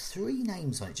again has 3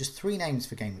 names on it, just 3 names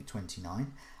for game week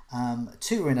 29.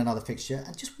 2 are in another fixture,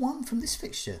 and just 1 from this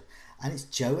fixture, and it's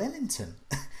Joe Ellington.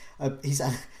 He's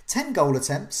had 10 goal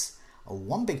attempts,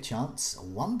 1 big chance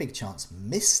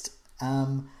missed,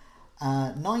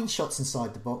 9 shots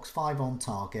inside the box, 5 on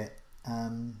target,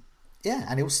 and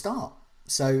he'll start.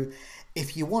 So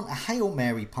if you want a Hail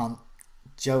Mary punt,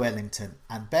 Joe Ellington.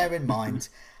 And bear in mind,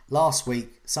 last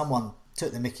week someone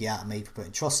took the mickey out of me for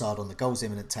putting Trossard on the goals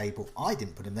imminent table. I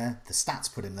didn't put him there, the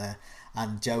stats put him there.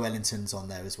 and Joe Ellington's on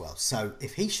there as well. So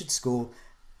if he should score,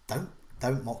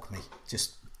 don't mock me.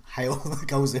 Just hail the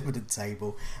goals evident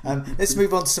table. Let's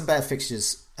move on to some better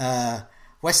fixtures.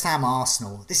 West Ham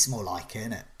Arsenal. This is more like it,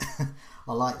 isn't it?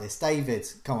 I like this. David,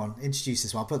 come on, introduce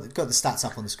this one. I've got the stats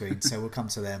up on the screen, so we'll come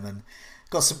to them. And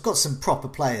got some proper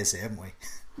players here, haven't we?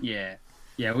 Yeah,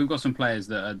 we've got some players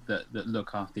that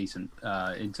look half decent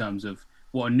in terms of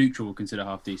what a neutral would consider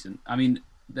half decent. I mean,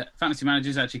 the fantasy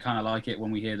managers actually kind of like it when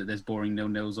we hear that there's boring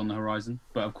 0-0s on the horizon.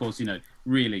 But of course,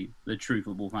 really, the true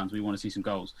football fans, we want to see some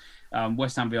goals.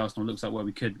 West Ham v Arsenal looks like where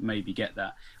we could maybe get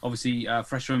that. Obviously,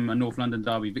 fresh from a North London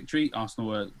derby victory,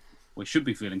 Arsenal we should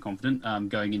be feeling confident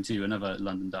going into another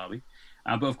London derby.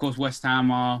 But of course, West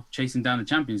Ham are chasing down the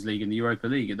Champions League and the Europa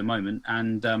League at the moment,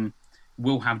 and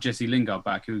will have Jesse Lingard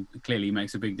back, who clearly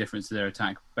makes a big difference to their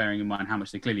attack, bearing in mind how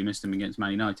much they clearly missed him against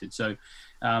Man United. So,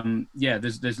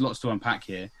 there's lots to unpack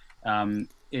here. I'm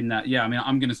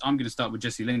going to start with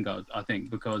Jesse Lingard, I think,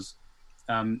 because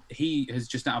he has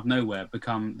just out of nowhere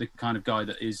become the kind of guy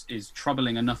that is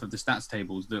troubling enough of the stats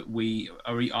tables that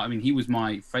he was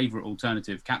my favourite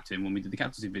alternative captain when we did the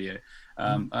captaincy video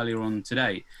earlier on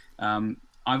today.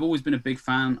 I've always been a big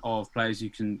fan of players who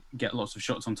can get lots of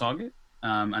shots on target.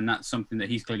 And that's something that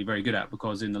he's clearly very good at,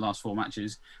 because in the last 4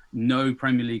 matches, no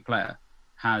Premier League player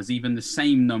has even the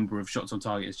same number of shots on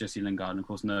target as Jesse Lingard. And of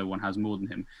course, no one has more than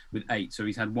him with 8. So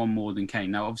he's had 1 more than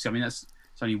Kane. Now, obviously, it's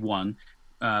only 1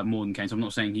 more than Kane. So I'm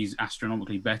not saying he's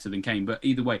astronomically better than Kane, but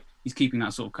either way, he's keeping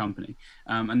that sort of company.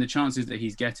 And the chances that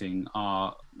he's getting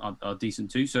are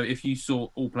decent too. So if you saw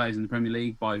all players in the Premier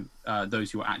League by those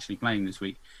who are actually playing this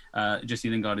week, Jesse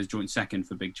Lingard is joint second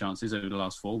for big chances over the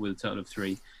last 4 with a total of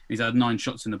 3. He's had 9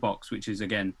 shots in the box, which is,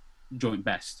 again, joint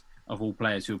best of all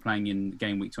players who are playing in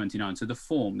game week 29. So the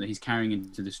form that he's carrying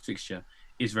into this fixture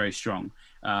is very strong.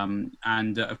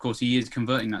 Of course, he is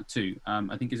converting that too.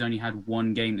 I think he's only had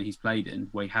 1 game that he's played in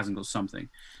where he hasn't got something.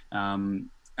 And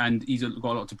he's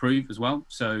got a lot to prove as well.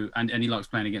 So, and he likes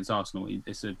playing against Arsenal.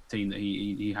 It's a team that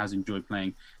he has enjoyed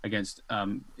playing against,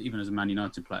 even as a Man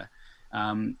United player.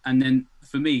 And then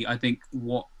for me, I think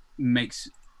what makes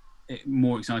it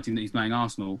more exciting that he's playing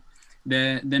Arsenal,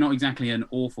 they're not exactly an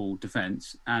awful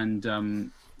defence, and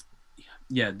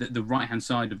the right hand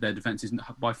side of their defence is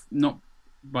not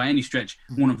by any stretch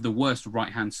one of the worst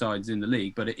right hand sides in the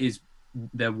league, but it is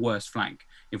their worst flank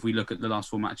if we look at the last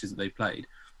 4 matches that they've played.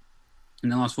 In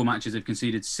the last 4 matches, they've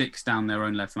conceded 6 down their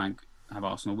own left flank, have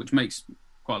Arsenal, which makes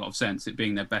quite a lot of sense, it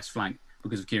being their best flank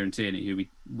because of Kieran Tierney, who we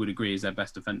would agree is their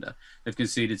best defender. They've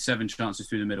conceded 7 chances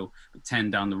through the middle, but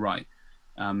 10 down the right.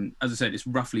 As I said, it's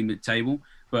roughly mid-table,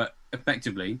 but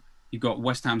effectively, you've got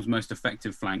West Ham's most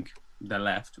effective flank, their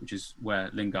left, which is where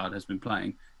Lingard has been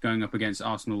playing, going up against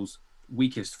Arsenal's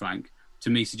weakest flank. To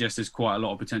me, suggests there's quite a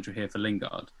lot of potential here for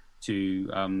Lingard to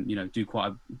do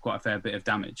quite a fair bit of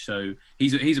damage. So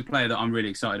he's a player that I'm really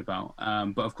excited about.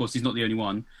 But of course, he's not the only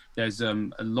one. There's a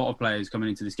lot of players coming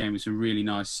into this game with some really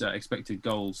nice expected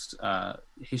goals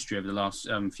history over the last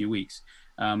few weeks.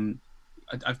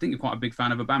 I think you're quite a big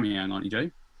fan of Aubameyang, aren't you,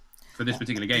 Joe? For this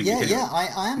particular game. Yeah,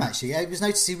 I am actually. It was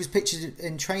noticed he was pictured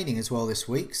in training as well this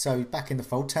week, so back in the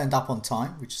fold, turned up on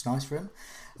time, which is nice for him.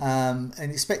 And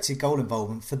expected goal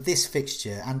involvement for this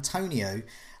fixture, Antonio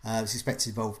was expected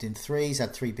involved in 3. He's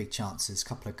had 3 big chances, a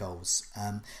couple of goals.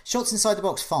 Shots inside the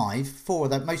box 5, 4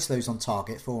 of that, most of those on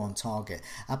target, 4 on target.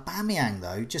 Aubameyang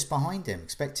though, just behind him,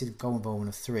 expected goal involvement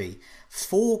of 3,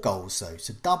 4 goals though,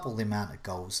 so double the amount of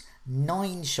goals.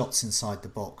 9 shots inside the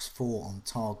box, 4 on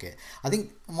target. I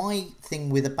think my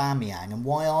thing with Aubameyang and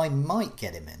why I might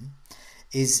get him in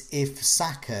is if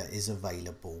Saka is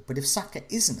available. But if Saka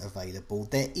isn't available,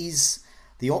 there is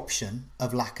the option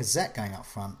of Lacazette going up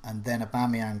front and then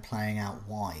Aubameyang playing out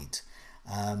wide.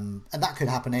 And that could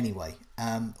happen anyway.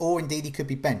 Or indeed he could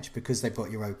be benched because they've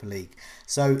got Europa League.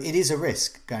 So it is a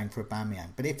risk going for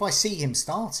Aubameyang. But if I see him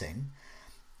starting,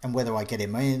 and whether I get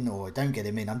him in or I don't get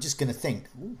him in, I'm just going to think,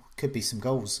 could be some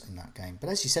goals in that game. But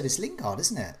as you said, it's Lingard,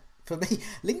 isn't it? For me,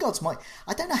 Lingard's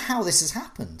I don't know how this has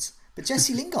happened, but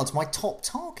Jesse Lingard's my top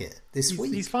target this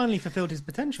week. He's finally fulfilled his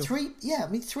potential. 3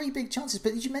 big chances.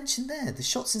 But as you mentioned there, the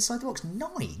shots inside the box, 9.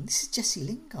 This is Jesse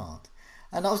Lingard.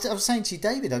 And I was saying to you,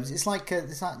 David, it's like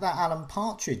that Alan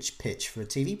Partridge pitch for a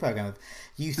TV programme of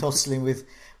youth hustling with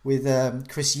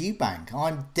Chris Eubank.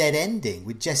 I'm dead ending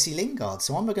with Jesse Lingard,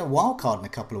 so I'm going to wildcard in a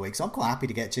couple of weeks. I'm quite happy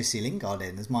to get Jesse Lingard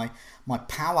in as my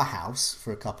powerhouse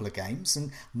for a couple of games,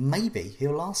 and maybe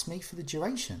he'll last me for the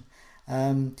duration.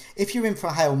 If you're in for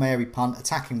a Hail Mary punt,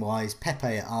 attacking wise,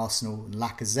 Pepe at Arsenal and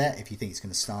Lacazette if you think he's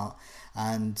going to start,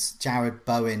 and Jared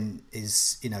Bowen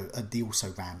is the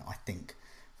also ran, I think,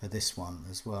 for this one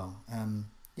as well.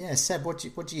 Yeah, Seb, what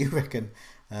do you reckon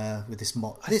with this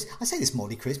mod? I say this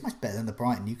motley crew is much better than the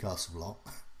Brighton Newcastle lot.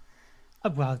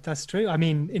 Well, that's true. I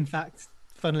mean, in fact,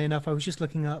 funnily enough, I was just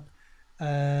looking up.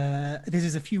 This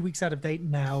is a few weeks out of date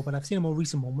now, but I've seen a more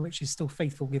recent one, which is still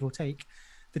faithful, give or take.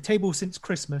 The table since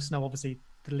Christmas. Now, obviously,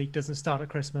 the league doesn't start at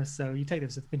Christmas, so you take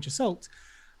this with a pinch of salt.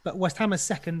 But West Ham are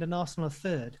second and Arsenal are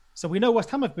third. So we know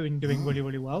West Ham have been doing really,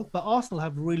 really well, but Arsenal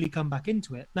have really come back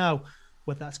into it. Now,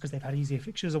 whether that's because they've had easier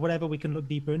fixtures or whatever, we can look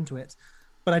deeper into it.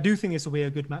 But I do think this will be a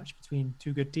good match between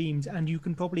two good teams, and you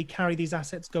can probably carry these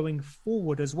assets going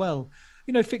forward as well.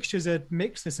 You know, fixtures are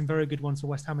mixed. There's some very good ones for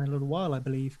West Ham in a little while, I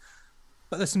believe.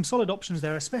 But there's some solid options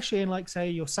there, especially in, like, say,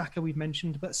 your Saka we've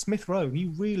mentioned. But Smith Rowe, he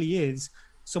really is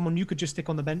someone you could just stick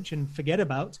on the bench and forget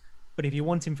about. But if you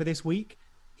want him for this week,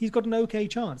 he's got an okay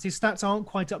chance. His stats aren't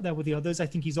quite up there with the others. I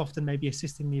think he's often maybe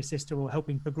assisting the assister or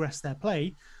helping progress their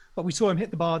play. But we saw him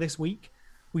hit the bar this week.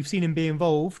 We've seen him be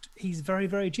involved. He's very,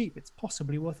 very cheap. It's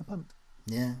possibly worth a punt.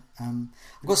 Yeah.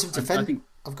 I've got some defender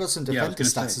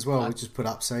stats as well, which is put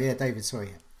up. So, yeah, David, sorry.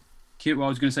 Well, I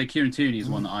was going to say Kieran Tierney is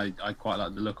one that I quite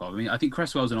like the look of. I mean, I think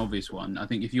Cresswell's an obvious one. I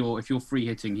think if you're free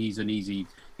hitting, he's an easy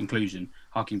inclusion.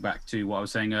 Harking back to what I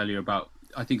was saying earlier about,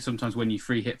 I think sometimes when you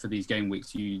free hit for these game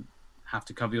weeks, you have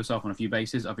to cover yourself on a few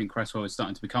bases. I think Cresswell is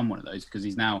starting to become one of those because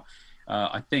he's now,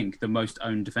 I think, the most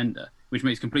owned defender, which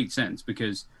makes complete sense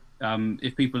because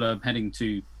if people are heading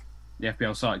to the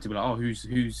FPL site to be like, oh,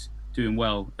 who's doing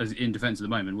well as in defence at the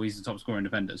moment? Well, he's the top scoring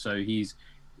defender, so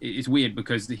it's weird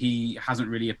because he hasn't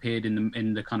really appeared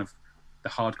in the kind of the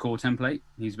hardcore template.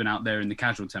 He's been out there in the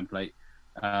casual template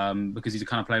because he's the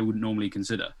kind of player I wouldn't normally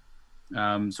consider.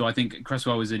 So I think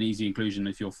Cresswell is an easy inclusion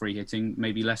if you're free hitting,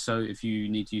 maybe less so if you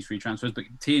need to use free transfers. But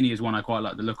Tierney is one I quite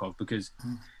like the look of because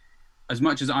as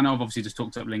much as I know I've obviously just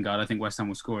talked up Lingard, I think West Ham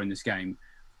will score in this game.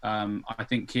 I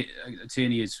think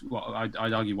Tierney is,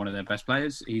 I'd argue, one of their best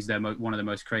players. He's one of their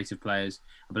most creative players.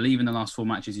 I believe in the last 4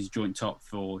 matches, he's joint top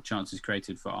for chances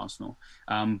created for Arsenal.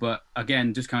 But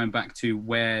again, just coming back to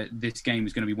where this game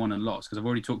is going to be won and lost, because I've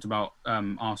already talked about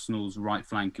Arsenal's right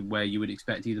flank, where you would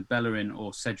expect either Bellerin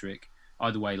or Cedric.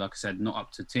 Either way, like I said, not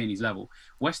up to Tierney's level.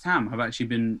 West Ham have actually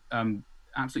been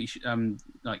absolutely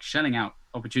shelling out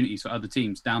opportunities for other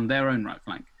teams down their own right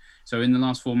flank. So in the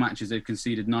last 4 matches, they've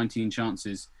conceded 19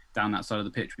 chances down that side of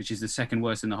the pitch, which is the second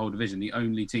worst in the whole division. The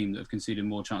only team that have conceded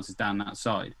more chances down that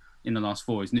side in the last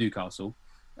 4 is Newcastle.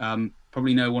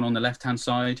 Probably no one on the left-hand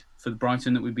side for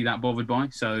Brighton that would be that bothered by.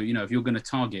 So, you know, if you're going to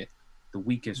target the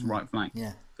weakest right flank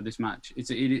for this match,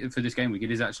 for this game week,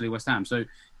 it is actually West Ham. So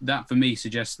that, for me,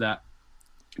 suggests that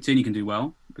Tierney can do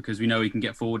well because we know he can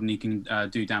get forward and he can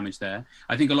do damage there.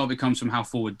 I think a lot of it comes from how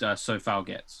forward Sofal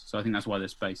gets. So I think that's why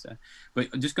there's space there.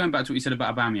 But just going back to what you said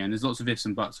about Aubameyang, there's lots of ifs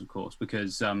and buts, of course,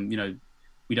 because, you know,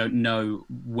 we don't know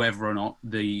whether or not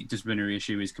the disciplinary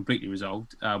issue is completely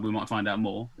resolved. We might find out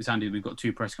more. It's handy we've got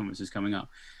 2 press conferences coming up.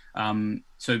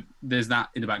 So there's that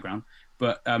in the background.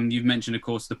 But you've mentioned, of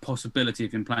course, the possibility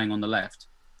of him playing on the left.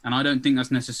 And I don't think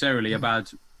that's necessarily a bad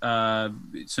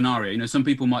scenario. You know, some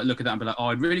people might look at that and be like, oh,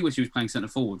 I really wish he was playing centre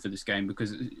forward for this game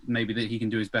because maybe that he can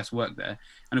do his best work there.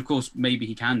 And of course, maybe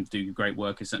he can do great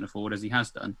work as centre forward as he has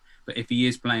done. But if he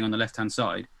is playing on the left-hand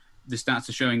side, the stats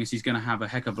are showing us he's going to have a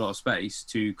heck of a lot of space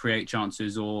to create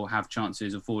chances or have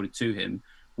chances afforded to him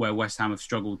where West Ham have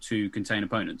struggled to contain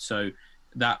opponents. So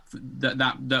that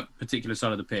particular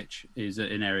side of the pitch is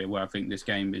an area where I think this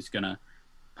game is going to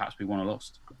perhaps be won or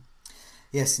lost.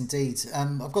 Yes, indeed.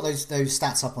 I've got those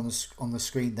stats up on the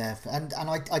screen there, and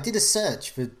I did a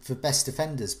search for best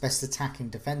defenders, best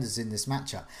attacking defenders in this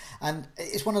matchup, and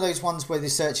it's one of those ones where the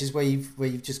search is where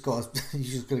you've just got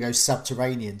to go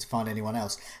subterranean to find anyone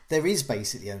else. There is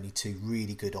basically only 2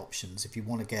 really good options if you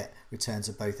want to get returns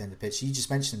at both ends of the pitch. You just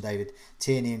mentioned them, David,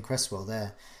 Tierney and Cresswell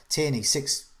there. Tierney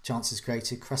 6 chances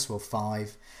created, Cresswell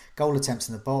 5, goal attempts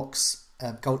in the box.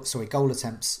 Goal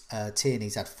attempts.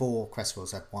 Tierney's had 4,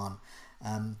 Cresswell's had 1.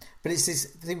 But it's this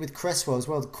thing with Cresswell as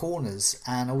well, the corners,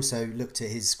 and also looked at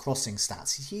his crossing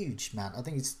stats. He's huge, man. I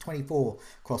think it's 24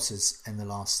 crosses in the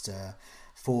last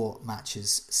 4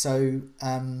 matches. So,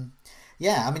 I mean,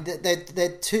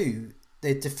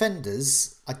 they're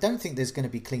defenders. I don't think there's going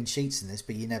to be clean sheets in this,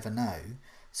 but you never know.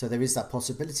 So there is that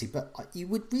possibility. But you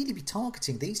would really be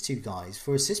targeting these 2 guys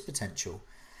for assist potential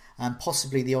and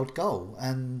possibly the odd goal.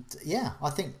 And yeah, I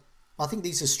think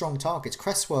these are strong targets.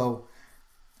 Cresswell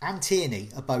and Tierney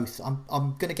are both. I'm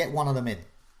going to get one of them in,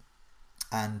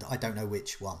 and I don't know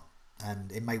which one,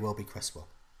 and it may well be Cresswell.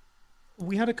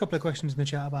 We had a couple of questions in the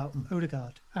chat about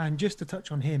Odegaard, and just to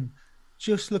touch on him,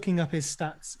 just looking up his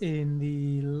stats in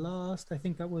the last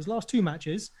 2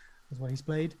 matches, is what he's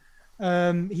played.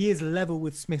 He is level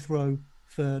with Smith Rowe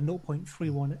for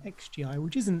 0.31 XGI,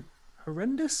 which isn't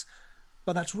horrendous,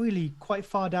 but that's really quite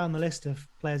far down the list of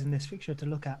players in this fixture to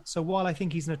look at. So while I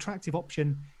think he's an attractive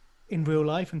option in real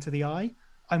life and to the eye,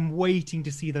 I'm waiting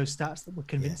to see those stats that would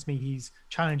convince me he's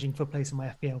challenging for a place in my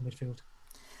FPL midfield.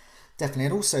 Definitely,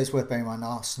 and also it's worth bearing in mind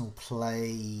Arsenal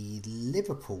play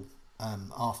Liverpool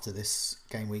after this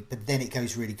game week, but then it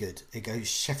goes really good. It goes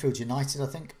Sheffield United, I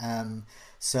think.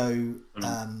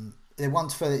 They're one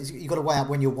for you've got to weigh out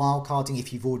when you're wildcarding,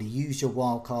 if you've already used your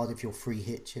wildcard, if you're free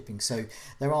hit chipping. So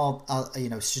there are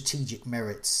strategic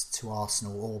merits to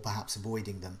Arsenal, or perhaps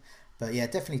avoiding them. But yeah,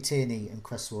 definitely Tierney and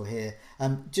Cresswell here.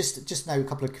 Just note a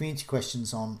couple of community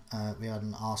questions on we had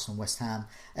an Arsenal West Ham.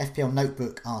 FPL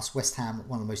Notebook asked West Ham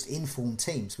one of the most informed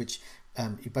teams, which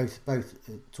you both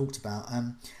talked about,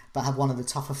 but have one of the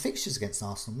tougher fixtures against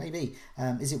Arsenal. Maybe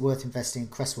is it worth investing in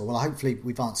Cresswell? Well, hopefully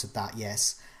we've answered that.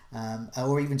 Yes.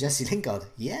 Or even Jesse Lingard,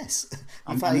 yes.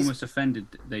 I'm almost offended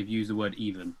they've used the word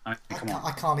even. I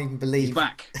can't even believe he's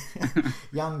back.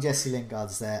 Young Jesse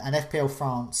Lingard's there. And FPL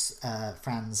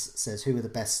Franz says, who are the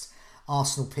best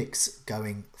Arsenal picks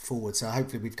going forward? So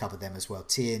hopefully we've covered them as well.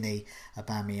 Tierney,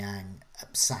 Aubameyang,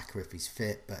 Saka if he's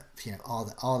fit. But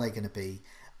are they going to be?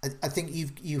 I think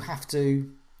you have to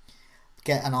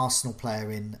get an Arsenal player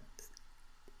in,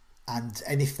 and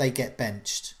if they get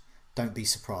benched, don't be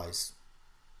surprised.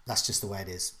 That's just the way it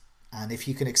is. And if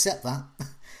you can accept that,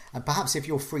 and perhaps if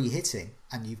you're free hitting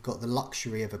and you've got the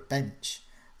luxury of a bench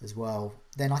as well,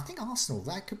 then I think Arsenal,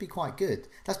 that could be quite good.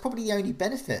 That's probably the only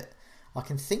benefit I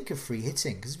can think of free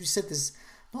hitting, because as we said, there's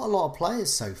not a lot of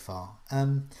players so far.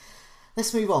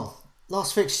 Let's move on.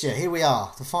 Last fixture, here we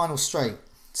are, the final straight.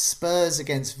 Spurs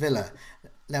against Villa.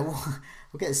 Now,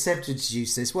 we'll get Seb to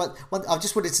introduce this. I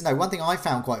just wanted to know, one thing I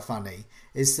found quite funny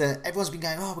is that everyone's been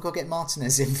going, we've got to get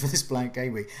Martinez in for this blank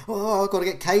game week. I've got to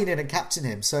get Kane in and captain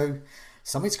him. So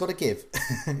something's got to give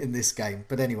in this game.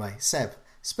 But anyway, Seb,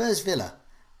 Spurs Villa.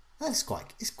 It's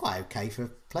quite okay for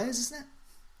players, isn't it?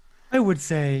 I would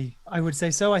say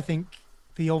so. I think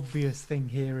the obvious thing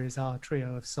here is our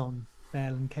trio of Son,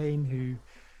 Bale and Kane, who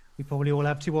we probably all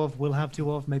have two of, will have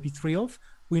two of, maybe three of.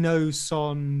 We know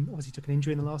Son obviously took an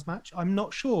injury in the last match. I'm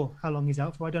not sure how long he's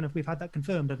out for. I don't know if we've had that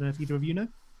confirmed. I don't know if either of you know.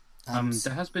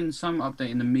 There has been some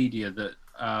update in the media that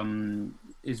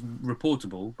is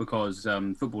reportable, because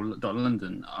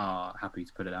Football.London are happy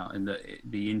to put it out, and that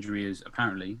the injury is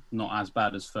apparently not as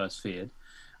bad as first feared.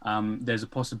 There's a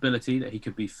possibility that he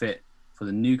could be fit for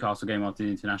the Newcastle game after the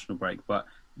international break, but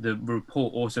the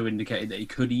report also indicated that he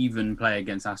could even play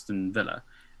against Aston Villa,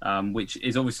 which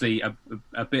is obviously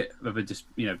a bit of a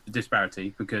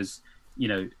disparity, because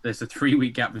there's a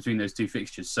 3-week gap between those two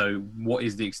fixtures. So what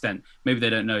is the extent? Maybe they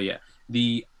don't know yet.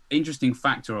 The interesting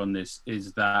factor on this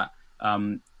is that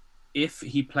if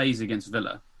he plays against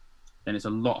Villa, then it's a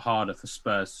lot harder for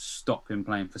Spurs to stop him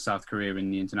playing for South Korea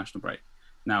in the international break.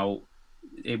 Now,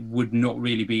 it would not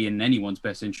really be in anyone's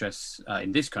best interests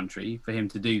in this country for him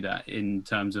to do that, in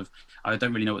terms of, I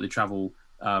don't really know what the travel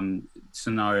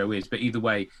scenario is, but either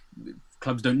way,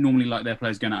 clubs don't normally like their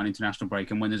players going out on international break,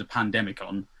 and when there's a pandemic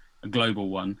on, a global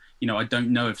one, I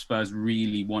don't know if Spurs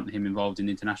really want him involved in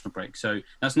the international break. So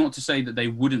that's not to say that they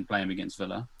wouldn't play him against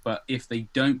Villa, but if they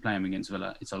don't play him against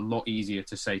Villa, it's a lot easier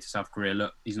to say to South Korea,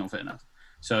 look, he's not fit enough.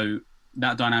 So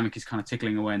that dynamic is kind of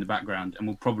tickling away in the background, and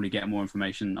we'll probably get more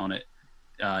information on it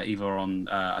either on,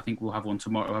 I think we'll have one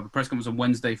tomorrow. We'll have a press conference on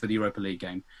Wednesday for the Europa League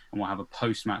game, and we'll have a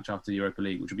post-match after the Europa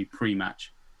League, which will be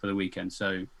pre-match for the weekend.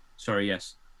 So, sorry,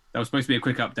 yes. That was supposed to be a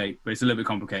quick update, but it's a little bit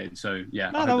complicated. So,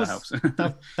 yeah, I hope that helps.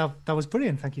 that was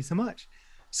brilliant. Thank you so much.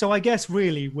 So I guess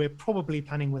really we're probably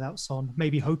planning without Son,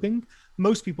 maybe hoping.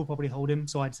 Most people probably hold him.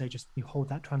 So I'd say just you hold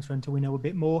that transfer until we know a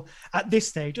bit more. At this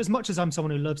stage, as much as I'm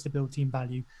someone who loves to build team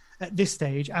value, at this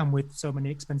stage, and with so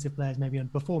many expensive players maybe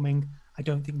underperforming, I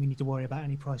don't think we need to worry about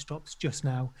any price drops just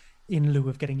now, in lieu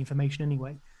of getting information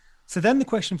anyway. So then the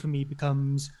question for me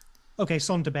becomes, okay,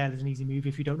 Son to Bale is an easy move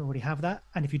if you don't already have that.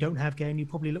 And if you don't have Kane, you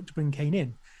probably look to bring Kane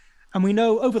in. And we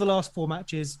know over the last 4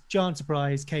 matches, giant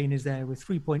surprise, Kane is there with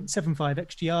 3.75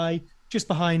 XGI, just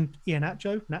behind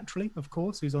Iheanacho, naturally, of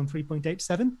course, who's on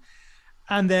 3.87.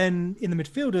 And then in the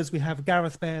midfielders, we have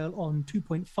Gareth Bale on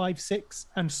 2.56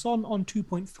 and Son on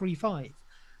 2.35.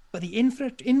 But the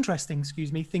interesting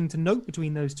thing to note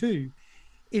between those two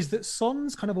is that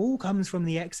Son's kind of all comes from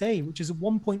the XA, which is a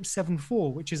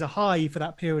 1.74, which is a high for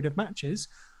that period of matches,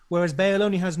 whereas Bale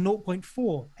only has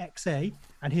 0.4 XA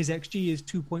and his XG is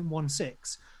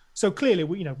 2.16. So clearly,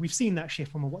 we've seen that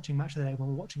shift when we're watching Match of the Day, when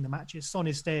we're watching the matches. Son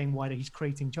is staying wider, he's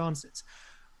creating chances.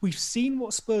 We've seen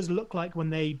what Spurs look like when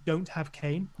they don't have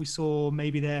Kane. We saw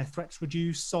maybe their threats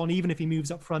reduce. Son, even if he moves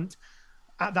up front,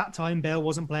 At that time, Bale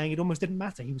wasn't playing. It almost didn't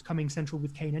matter. He was coming central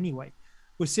with Kane anyway.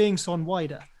 We're seeing Son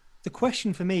wider. The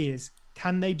question for me is,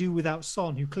 can they do without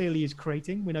Son, who clearly is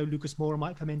creating? We know Lucas Moura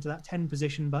might come into that 10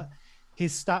 position, but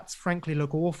his stats frankly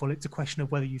look awful. It's a question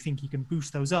of whether you think he can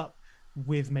boost those up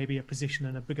with maybe a position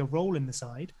and a bigger role in the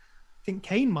side. I think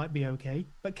Kane might be okay,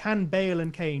 but can Bale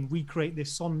and Kane recreate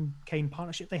this Son-Kane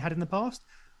partnership they had in the past?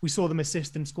 We saw them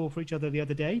assist and score for each other the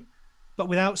other day. But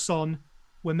without Son,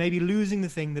 we're maybe losing the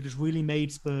thing that has really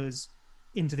made Spurs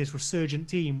into this resurgent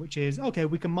team, which is, okay,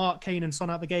 we can mark Kane and Son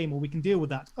out the game, or we can deal with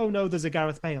that. Oh no, there's a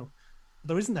Gareth Bale.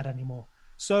 There isn't that anymore.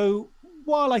 So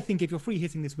while I think if you're free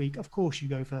hitting this week, of course you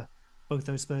go for both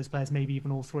those Spurs players, maybe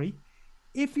even all three.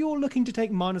 If you're looking to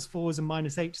take -4s and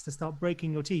 -8s to start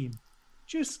breaking your team,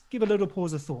 just give a little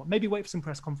pause of thought. Maybe wait for some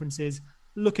press conferences,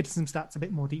 look at some stats a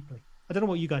bit more deeply. I don't know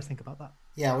what you guys think about that.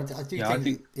 Yeah, I do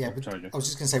think. Sorry, I was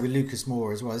just going to say with Lucas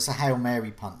Moura as well. It's a Hail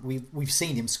Mary punt. We've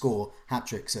seen him score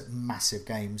hat-tricks at massive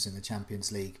games in the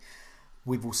Champions League.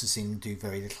 We've also seen him do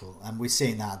very little, and we're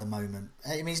seeing that at the moment.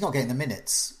 I mean, he's not getting the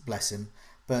minutes, bless him,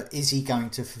 but is he going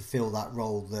to fulfil that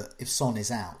role that if Son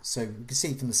is out? So we can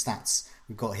see from the stats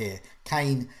we've got here,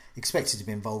 Kane expected to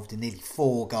be involved in nearly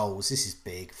 4 goals. This is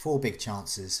big. 4 big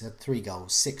chances, had 3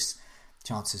 goals, 6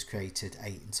 chances created,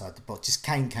 8 inside the box. Just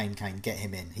Kane, get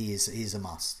him in. He is a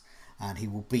must, and he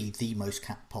will be the most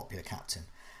popular captain.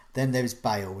 Then there is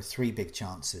Bale with 3 big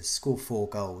chances, scored 4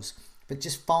 goals, but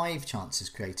just 5 chances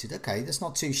created. Okay, that's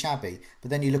not too shabby. But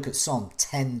then you look at Son,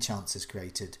 10 chances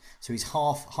created. So he's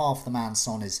half the man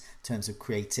Son is in terms of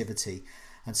creativity.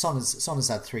 And Son has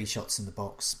had 3 shots in the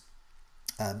box.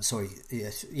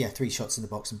 3 shots in the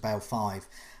box, and Bale 5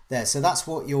 there. So that's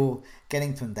what you're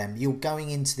getting from them. You're going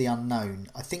into the unknown.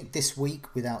 I think this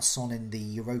week without Son in the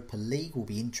Europa League will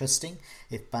be interesting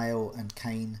if Bale and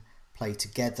Kane play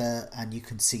together, and you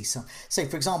can see some. Say,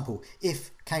 for example,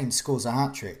 if Kane scores a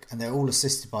hat-trick and they're all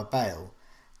assisted by Bale,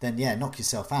 then yeah, knock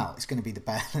yourself out. It's going to be the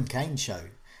Bale and Kane show,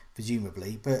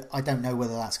 presumably, but I don't know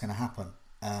whether that's going to happen.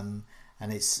 And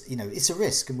it's a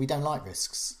risk, and we don't like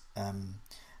risks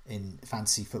in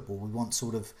fantasy football. We want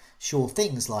sort of sure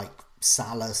things like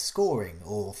Salah scoring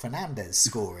or Fernandes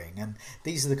scoring, and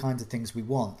these are the kinds of things we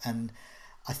want. And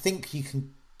I think you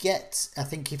can I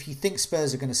think if you think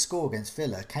Spurs are going to score against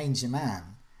Villa, Kane's your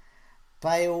man.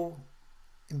 Bale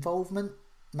involvement,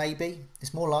 maybe.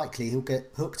 It's more likely he'll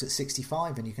get hooked at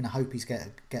 65 and you can hope he's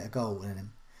get a goal in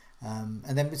him.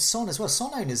 And then with Son as well, Son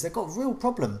owners, they've got a real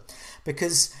problem,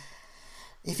 because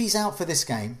if he's out for this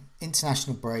game,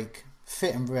 international break,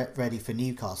 fit and ready for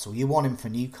Newcastle, you want him for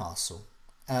Newcastle.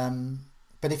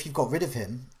 But if you've got rid of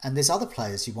him, and there's other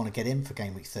players you want to get in for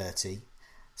game week 30,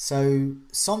 so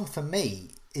Son for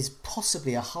me is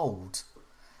possibly a hold,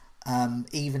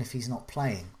 even if he's not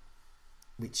playing,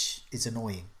 which is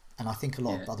annoying. And I think a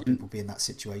lot of other people will be in that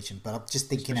situation. But I'm just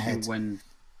thinking ahead. In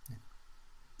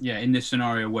this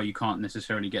scenario where you can't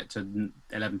necessarily get to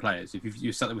 11 players, if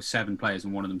you're stuck with 7 players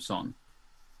and one of them Son,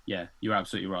 yeah, you're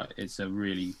absolutely right. It's a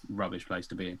really rubbish place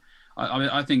to be in.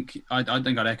 I think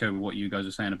I'd echo what you guys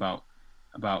are saying about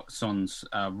Son's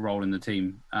role in the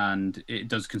team, and it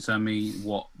does concern me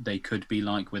what they could be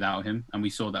like without him. And we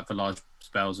saw that for large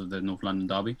spells of the North London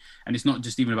derby. And it's not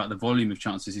just even about the volume of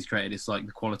chances he's created; it's like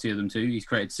the quality of them too. He's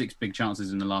created 6 big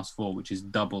chances in the last 4, which is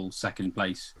double second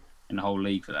place in the whole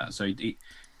league for that. So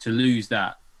to lose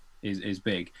that is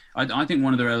big. I think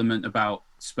one other element about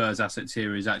Spurs assets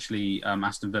here is actually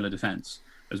Aston Villa defence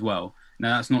as well.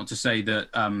 Now that's not to say that.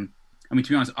 I mean, to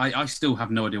be honest, I still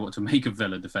have no idea what to make of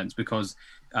Villa defence, because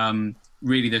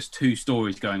really there's 2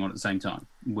 stories going on at the same time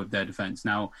with their defence.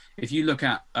 Now, if you look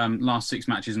at last 6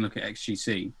 matches and look at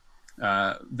XGC,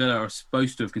 Villa are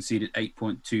supposed to have conceded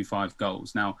 8.25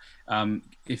 goals. Now,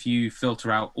 if you filter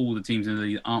out all the teams in the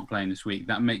league that aren't playing this week,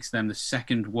 that makes them the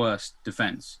 2nd worst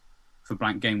defence for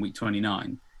blank game week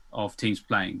 29 of teams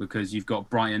playing, because you've got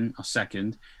Brighton are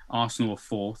 2nd, Arsenal are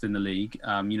 4th in the league.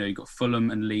 You've got Fulham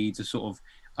and Leeds are sort of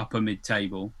upper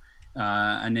mid-table,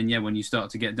 and then when you start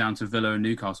to get down to Villa and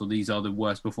Newcastle, these are the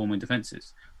worst performing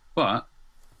defences. But,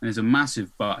 and there's a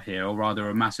massive but here, or rather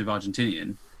a massive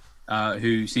Argentinian,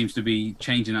 who seems to be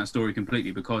changing that story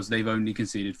completely, because they've only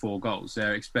conceded 4 goals.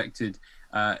 Their expected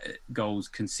goals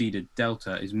conceded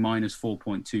delta is minus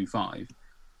 4.25,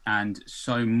 and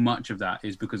so much of that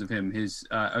is because of him. His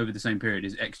over the same period,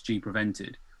 his XG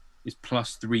prevented is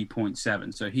plus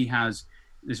 3.7. So he has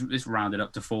this rounded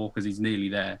up to 4 because he's nearly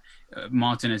there.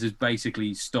 Martinez has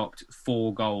basically stopped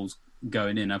 4 goals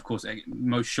going in. Of course,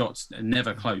 most shots are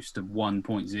never close to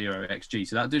 1.0 XG.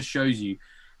 So that just shows you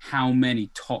how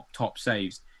many top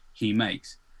saves he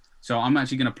makes. So I'm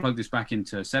actually going to plug this back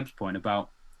into Seb's point about,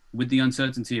 with the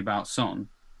uncertainty about Son,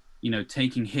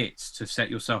 taking hits to set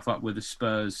yourself up with the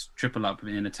Spurs triple up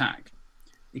in attack,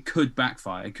 it could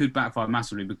backfire. It could backfire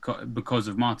massively because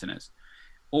of Martinez.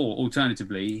 Or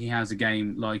alternatively, he has a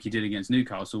game like he did against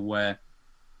Newcastle where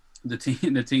the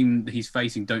team that he's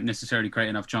facing don't necessarily create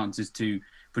enough chances to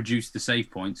produce the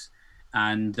save points,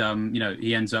 and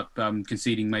he ends up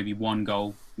conceding maybe one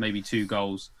goal, maybe two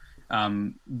goals,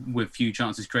 with few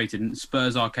chances created. And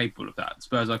Spurs are capable of that.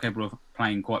 Spurs are capable of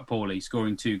playing quite poorly,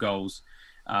 scoring two goals,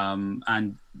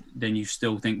 and then you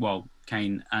still think, well,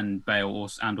 Kane and Bale or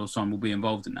Son will be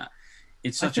involved in that.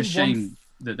 It's such a shame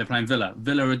that they're playing Villa.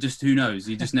 Villa are just, who knows?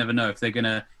 You just never know if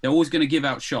they're always going to give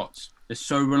out shots. They're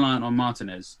so reliant on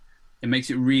Martinez. It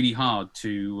makes it really hard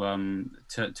to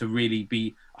really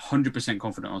be 100%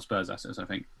 confident on Spurs assets, I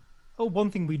think. Oh,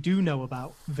 one thing we do know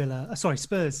about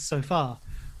Spurs so far,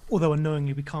 although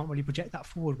unknowingly we can't really project that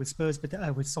forward with Spurs,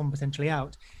 but with Son potentially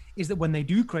out, is that when they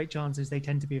do create chances, they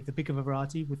tend to be of the bigger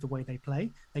variety with the way they play.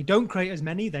 They don't create as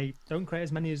many. They don't create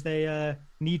as many as they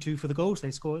need to for the goals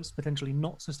they score. It's potentially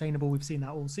not sustainable. We've seen that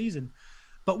all season.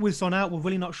 But with Son out, we're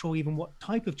really not sure even what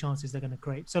type of chances they're going to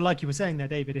create. So like you were saying there,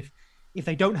 David, if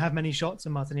they don't have many shots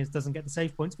and Martinez doesn't get the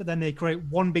save points, but then they create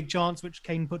one big chance which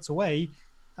Kane puts away,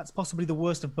 that's possibly the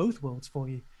worst of both worlds for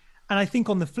you. And I think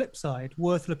on the flip side,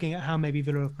 worth looking at how maybe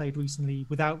Villa have played recently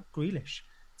without Grealish.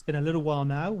 It's been a little while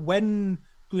now. When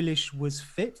Grealish was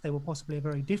fit, they were possibly a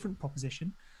very different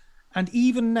proposition. And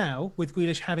even now, with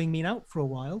Grealish having been out for a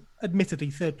while, admittedly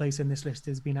third place in this list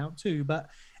has been out too, but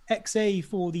XA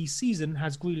for the season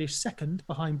has Grealish second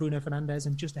behind Bruno Fernandes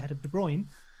and just ahead of De Bruyne.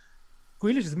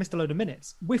 Grealish has missed a load of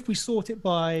minutes. If we sort it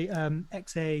by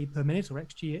XA per minute or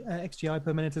XGI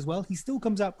per minute as well, he still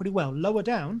comes out pretty well. Lower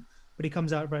down, but he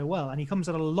comes out very well. And he comes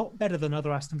out a lot better than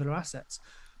other Aston Villa assets,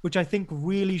 which I think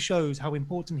really shows how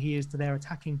important he is to their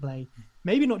attacking play.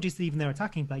 Maybe not just even their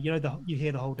attacking play. You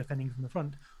hear the whole defending from the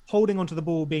front, holding onto the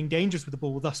ball, being dangerous with the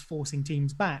ball, thus forcing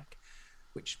teams back,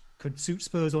 which could suit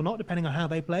Spurs or not, depending on how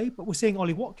they play. But we're seeing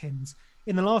Ollie Watkins.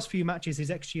 In the last few matches,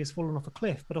 his XG has fallen off a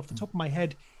cliff. But off the top of my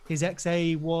head, his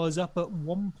XA was up at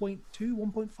 1.2,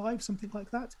 1.5, something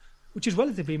like that, which is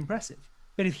relatively impressive.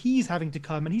 But if he's having to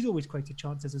come, and he's always created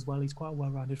chances as well, he's quite a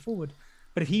well-rounded forward.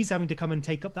 But if he's having to come and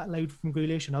take up that load from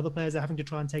Grealish and other players are having to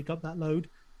try and take up that load,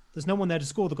 there's no one there to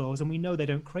score the goals, and we know they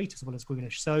don't create as well as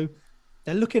Grealish. So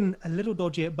they're looking a little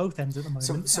dodgy at both ends at the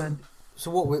moment. So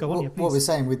what we're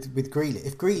saying with Grealish,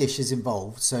 if Grealish is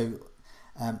involved, so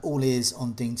all ears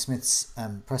on Dean Smith's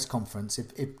press conference,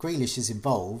 if Grealish is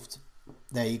involved,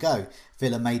 there you go.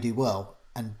 Villa may do well,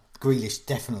 and Grealish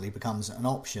definitely becomes an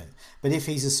option. But if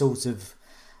he's a sort of,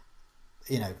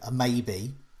 a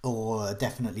maybe or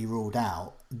definitely ruled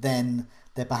out, then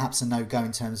they're perhaps a no-go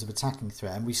in terms of attacking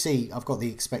threat. And we see, I've got the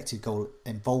expected goal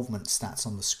involvement stats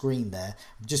on the screen there.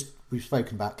 We've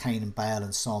spoken about Kane and Bale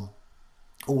and Son,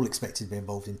 all expected to be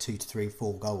involved in 2 to 3,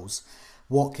 4 goals.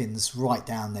 Watkins right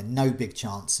down there, no big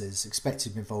chances, expected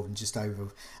to be involved in just over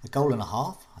a goal and a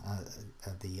half,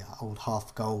 the old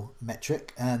half goal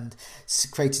metric, and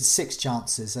created 6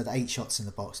 chances, had 8 shots in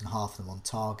the box and half of them on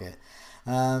target.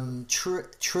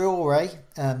 Traore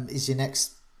is your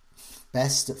next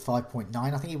best at 5.9. I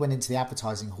think he went into the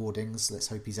advertising hoardings. Let's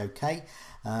hope he's okay.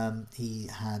 He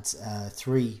had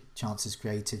 3 chances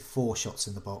created, 4 shots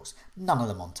in the box, none of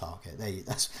them on target.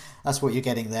 That's what you're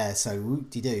getting there. So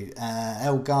whoop-de-doo.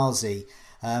 El Ghazi,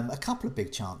 a couple of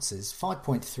big chances,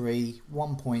 5.3,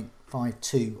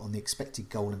 1.52 on the expected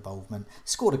goal involvement.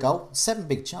 Scored a goal,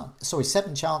 7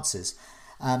 chances.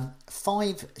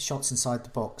 5 shots inside the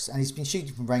box, and he's been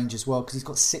shooting from range as well because he's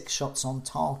got 6 shots on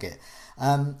target.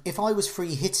 If I was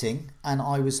free hitting and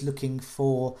I was looking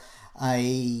for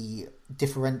a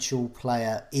differential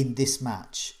player in this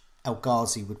match, El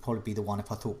Ghazi would probably be the one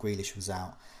if I thought Grealish was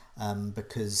out,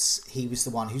 because he was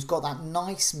the one who's got that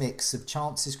nice mix of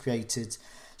chances created,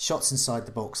 shots inside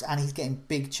the box, and he's getting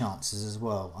big chances as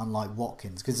well, unlike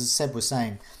Watkins, because as Seb was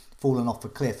saying, fallen off a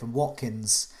cliff. And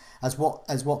Watkins, as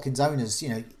Watkins owners,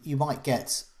 you might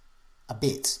get a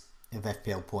bit of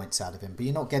FPL points out of him, but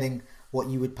you're not getting what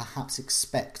you would perhaps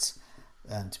expect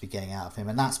to be getting out of him.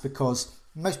 And that's because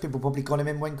most people probably got him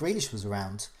in when Grealish was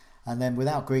around, and then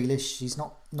without Grealish, he's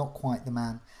not quite the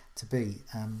man to be.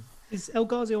 Is El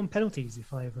Ghazi on penalties,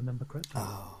 if I remember correctly?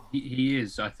 Oh. He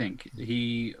is, I think.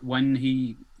 It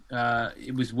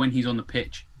was when he's on the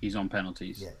pitch, he's on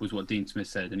penalties, was what Dean Smith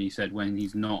said. And he said when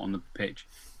he's not on the pitch,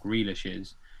 Grealish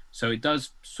is. So it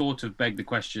does sort of beg the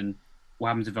question, what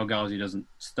happens if El Ghazi doesn't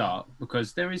start?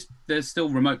 Because there's still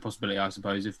remote possibility, I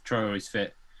suppose, if Traore is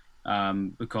fit.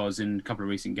 Because in a couple of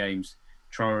recent games,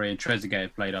 Traore and Trezeguet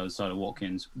have played either side of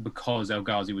Watkins because El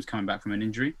Ghazi was coming back from an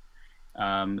injury.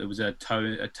 It was a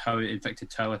infected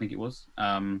toe, I think it was.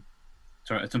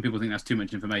 Sorry, some people think that's too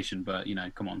much information, but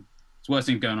come on, it's worse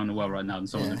thing going on in the world right now than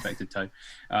someone's infected toe.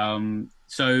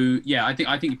 So yeah, I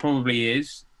think it probably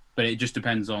is, but it just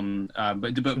depends on.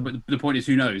 But the point is,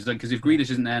 who knows? Because if Grealish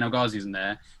isn't there, and El Ghazi isn't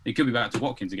there, it could be back to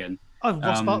Watkins again. Oh,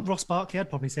 Ross Barkley, I'd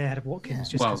probably say ahead of Watkins.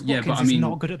 Just because Watkins but I mean, is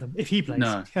not good at them if he plays.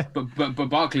 No, but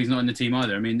Barkley's not in the team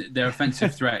either. I mean, their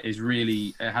offensive threat is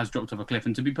really has dropped off a cliff.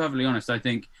 And to be perfectly honest, I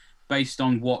think based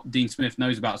on what Dean Smith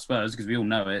knows about Spurs, because we all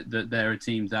know it, that they're a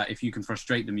team that if you can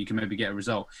frustrate them, you can maybe get a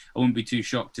result. I wouldn't be too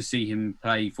shocked to see him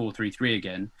play 4-3-3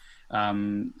 again,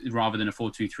 rather than a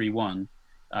 4-2-3-1,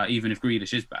 even if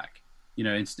Grealish is back.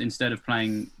 Instead of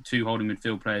playing 2 holding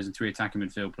midfield players and 3 attacking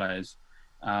midfield players.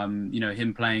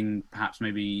 Him playing perhaps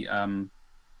maybe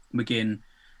McGinn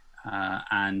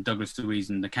and Douglas Luiz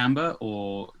and Nakamba,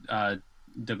 or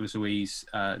Douglas Luiz,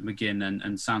 McGinn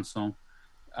and Sanson.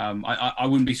 I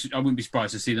wouldn't be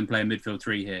surprised to see them play a midfield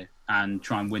 3 here and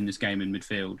try and win this game in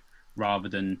midfield rather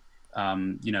than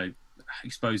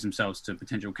expose themselves to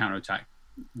potential counter-attack,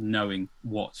 knowing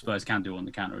what Spurs can do on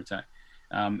the counter-attack.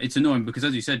 It's annoying because,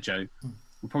 as you said, Joe,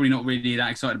 we're probably not really that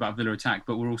excited about Villa attack,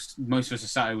 but most of us are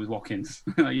sat here with Watkins.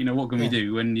 What can we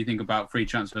do when you think about free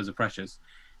transfers of Precious?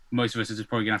 Most of us are just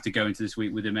probably going to have to go into this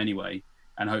week with him anyway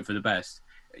and hope for the best.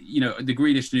 The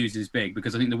Grealish news is big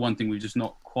because I think the one thing we've just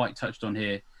not quite touched on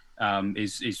here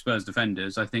is Spurs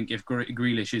defenders. I think if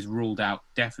Grealish is ruled out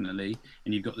definitely,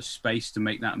 and you've got the space to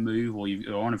make that move, or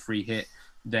you're on a free hit,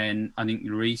 then I think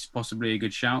Lloris possibly a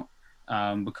good shout.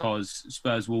 Because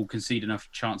Spurs will concede enough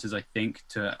chances, I think,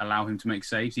 to allow him to make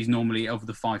saves. He's normally, of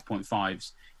the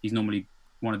 5.5s, he's normally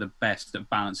one of the best at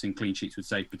balancing clean sheets with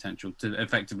save potential to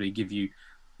effectively give you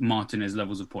Martinez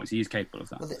levels of points. He is capable of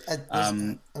that. Well,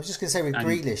 I was just going to say with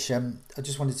Grealish, I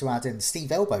just wanted to add in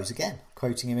Steve Elbows again,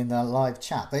 quoting him in the live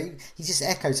chat. But he just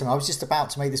echoed something. I was just about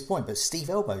to make this point, but Steve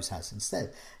Elbows has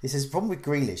instead. He says the problem with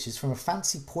Grealish is from a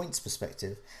fancy points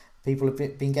perspective, people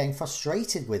have been getting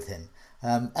frustrated with him.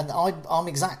 And I'm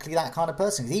exactly that kind of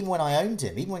person. Even when I owned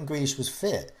him, even when Grealish was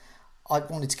fit, I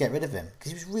wanted to get rid of him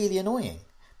because he was really annoying.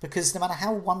 Because no matter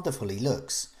how wonderful he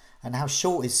looks and how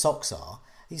short his socks are,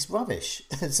 he's rubbish.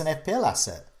 It's an FPL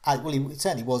asset. Well, he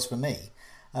certainly was for me.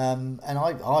 And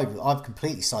I've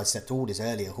completely sidestepped all his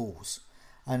earlier hauls.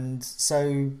 And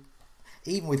so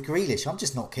even with Grealish, I'm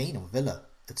just not keen on Villa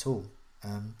at all.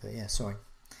 But yeah, sorry.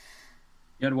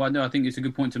 Yeah, well, no, I think it's a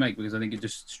good point to make because I think it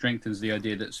just strengthens the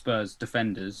idea that Spurs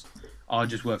defenders are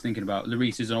just worth thinking about.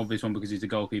 Lloris is an obvious one because he's a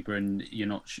goalkeeper, and you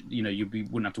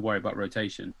wouldn't have to worry about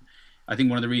rotation. I think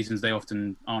one of the reasons they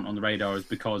often aren't on the radar is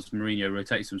because Mourinho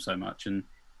rotates them so much, and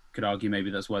could argue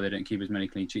maybe that's why they don't keep as many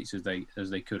clean sheets as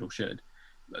they could or should.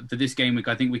 But for this game week,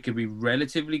 I think we could be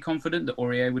relatively confident that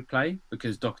Aurier would play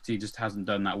because Doherty just hasn't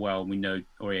done that well, and we know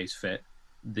Aurier's fit.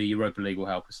 The Europa League will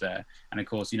help us there. And of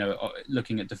course,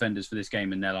 looking at defenders for this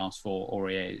game in their last 4,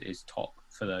 Aurier is top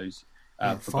for those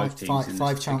for both teams.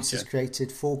 Five chances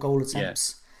created, 4 goal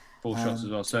attempts. 4 shots as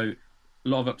well. So a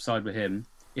lot of upside with him.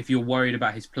 If you're worried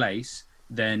about his place,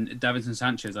 then Davinson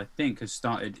Sanchez, I think, has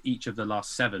started each of the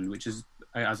last 7, which is,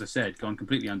 as I said, gone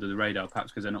completely under the radar,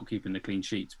 perhaps because they're not keeping the clean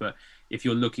sheets. But if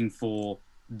you're looking for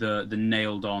the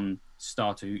nailed-on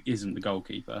starter who isn't the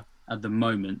goalkeeper, at the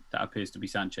moment, that appears to be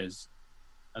Sanchez.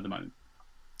 At the moment,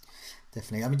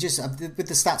 definitely. I mean, just with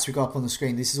the stats we got up on the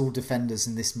screen, this is all defenders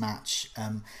in this match.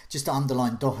 Just to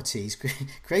underline Doherty's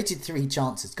created 3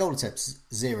 chances, goal attempts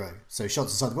 0, so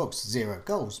shots inside the box 0,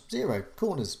 goals 0,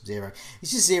 corners 0.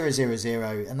 It's just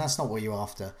 0-0-0, and that's not what you're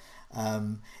after.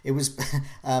 It was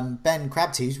Ben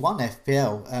Crabtree, who's won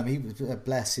FPL. He was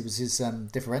blessed. It was his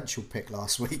differential pick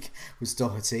last week was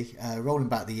Doherty, rolling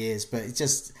back the years, but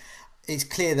it's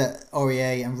clear that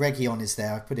Aurier and Reguilon is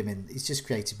there. I put him in. He's just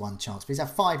created 1 chance, but he's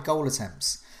had 5 goal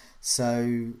attempts.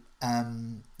 So,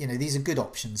 these are good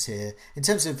options here. In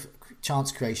terms of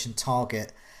chance creation,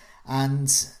 target, and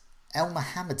El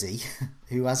Mohammadi,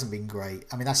 who hasn't been great.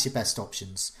 I mean, that's your best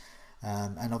options.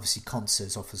 And obviously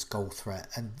Concerts offers goal threat.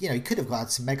 And, he could have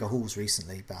had some mega hauls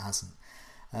recently, but hasn't.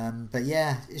 But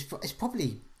yeah, it's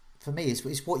probably, for me,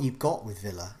 it's what you've got with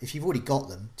Villa. If you've already got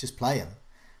them, just play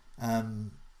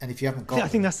them. And if you haven't got I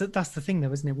think that's the thing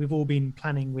though, isn't it? We've all been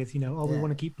planning with, we want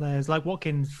to keep players like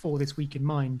Watkins for this week in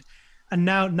mind. And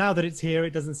now that it's here, it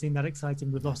doesn't seem that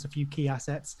exciting. We've lost a few key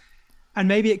assets. And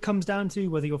maybe it comes down to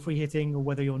whether you're free hitting or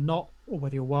whether you're not, or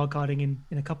whether you're wildcarding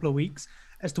in a couple of weeks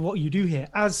as to what you do here.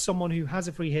 As someone who has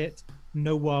a free hit,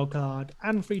 no wildcard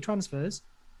and free transfers,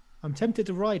 I'm tempted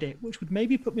to ride it, which would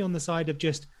maybe put me on the side of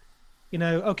just,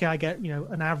 okay, I get,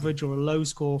 an average or a low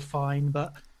score, fine,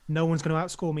 but no one's going to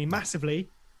outscore me massively.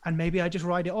 and maybe I just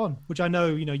ride it on, which I know,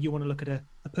 you want to look at a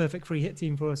perfect free hit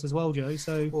team for us as well, Joe.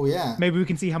 So maybe we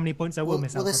can see how many points I will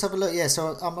miss out. Well, let's have a look. Yeah,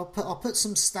 so I'll put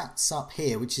some stats up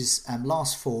here, which is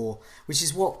last four, which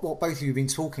is what both of you have been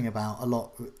talking about a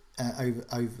lot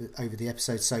over the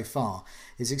episode so far.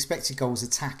 Is expected goals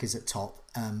attack is at top,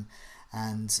 and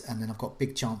then I've got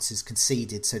big chances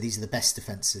conceded. So these are the best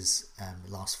defences,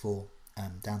 last four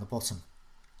down the bottom.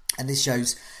 And this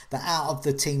shows that out of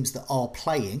the teams that are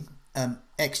playing,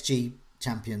 XG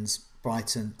champions,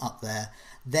 Brighton up there,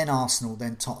 then Arsenal,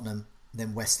 then Tottenham,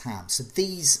 then West Ham. So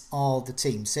these are the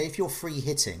teams. So if you're free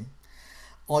hitting,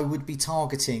 I would be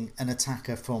targeting an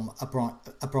attacker from a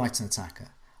Brighton attacker,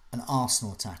 an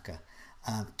Arsenal attacker,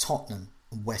 Tottenham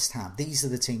and West Ham. These are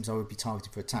the teams I would be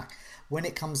targeting for attack. When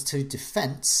it comes to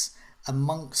defence,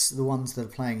 amongst the ones that are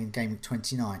playing in game week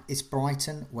 29, it's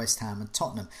Brighton, West Ham and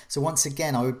Tottenham. So once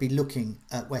again, I would be looking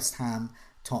at West Ham,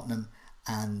 Tottenham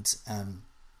and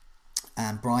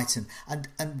Brighton.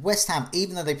 And West Ham,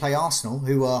 even though they play Arsenal,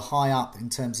 who are high up in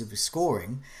terms of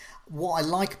scoring, what I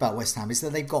like about West Ham is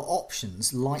that they've got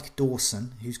options like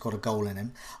Dawson, who's got a goal in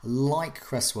him, like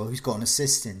Cresswell, who's got an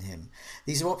assist in him.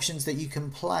 These are options that you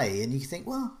can play and you think,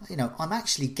 well, I'm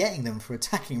actually getting them for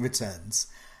attacking returns,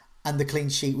 and the clean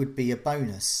sheet would be a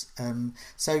bonus.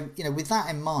 So, with that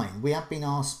in mind, we have been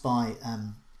asked by,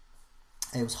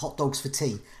 it was Hot Dogs for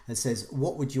Tea, that says,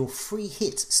 what would your free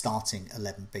hit starting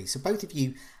 11 be? So both of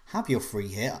you have your free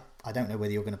hit. I don't know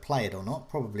whether you're going to play it or not.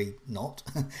 Probably not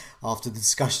after the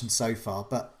discussion so far.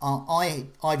 But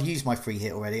I've used my free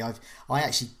hit already. I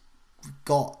actually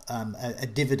got a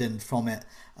dividend from it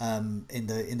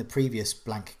in the previous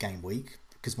blank game week,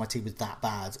 because my team was that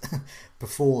bad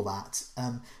before that.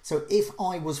 So if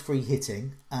I was free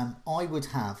hitting, I would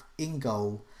have in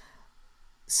goal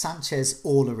Sanchez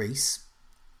or Lloris.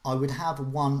 I would have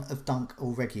one of Dunk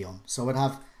or Reguilon. So I would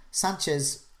have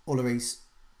Sanchez or Lloris,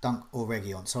 Dunk or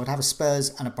Reguilon. So I'd have a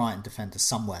Spurs and a Brighton defender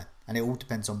somewhere, and it all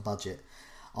depends on budget.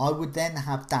 I would then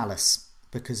have Dallas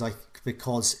because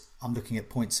I'm looking at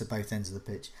points at both ends of the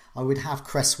pitch. I would have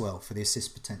Cresswell for the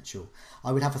assist potential.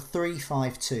 I would have a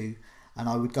 3-5-2, and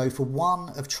I would go for one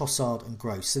of Trossard and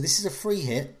Gross. So this is a free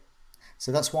hit.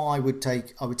 So that's why I would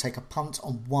take a punt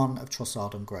on one of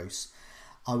Trossard and Gross.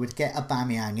 I would get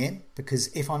Aubameyang in,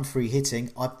 because if I'm free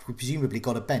hitting, I've presumably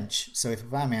got a bench. So if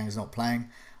Aubameyang is not playing,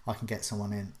 I can get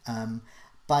someone in.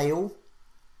 Bale,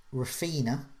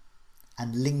 Rafinha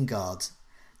and Lingard.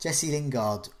 Jesse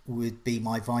Lingard would be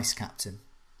my vice captain.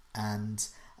 And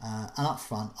up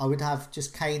front, I would have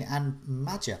just Kane and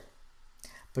Maja,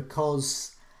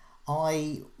 because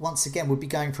I, once again, would be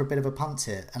going for a bit of a punt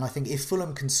here. And I think if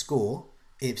Fulham can score,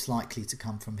 it's likely to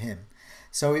come from him.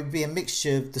 So it would be a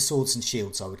mixture of the swords and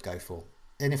shields I would go for.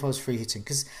 And if I was free hitting,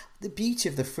 because the beauty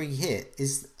of the free hit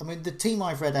is, the team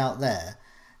I've read out there,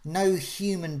 no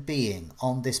human being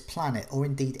on this planet, or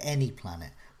indeed any planet,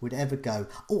 would ever go,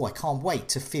 oh, I can't wait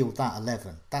to field that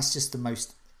 11. That's just the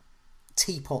most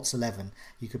teapots 11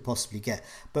 you could possibly get.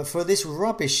 But for this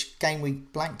rubbish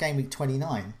blank game week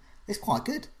 29, it's quite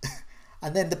good.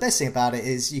 And then the best thing about it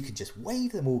is you can just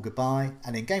wave them all goodbye,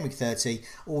 and in game week 30,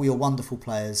 all your wonderful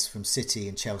players from City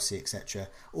and Chelsea, etc.,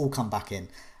 all come back in,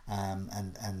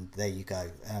 and there you go.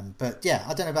 But yeah,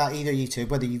 I don't know about either of you two,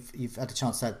 whether you've had a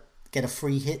chance to get a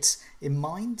free hit in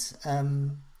mind,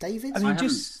 David.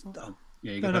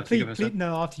 Yeah, you no, please,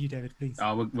 no, after you, David, please.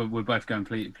 Oh, we're both going.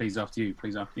 Please after you.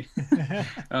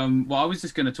 Well, I was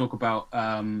just going to talk about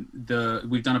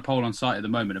we've done a poll on site at the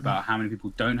moment about how many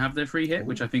people don't have their free hit,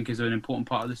 which I think is an important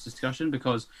part of this discussion,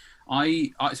 because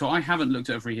I haven't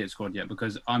looked at a free hit squad yet,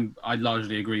 because I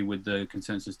largely agree with the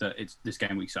consensus that this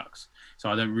game week sucks. So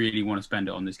I don't really want to spend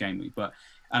it on this game week,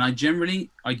 and I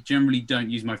generally don't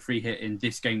use my free hit in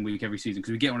this game week every season,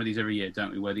 because we get one of these every year,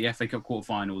 don't we? Where the FA Cup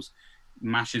quarterfinals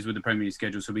matches with the Premier League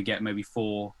schedule, so we get maybe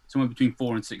somewhere between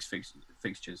 4 and 6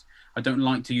 fixtures. I don't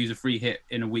like to use a free hit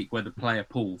in a week where the player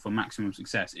pool for maximum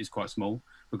success is quite small,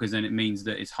 because then it means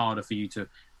that it's harder for you to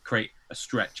create a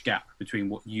stretch gap between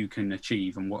what you can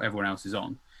achieve and what everyone else is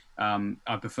on.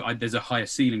 There's a higher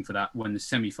ceiling for that when the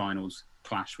semi-finals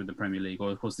clash with the Premier League, or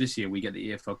of course this year we get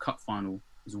the EFL Cup final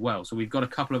as well. So we've got a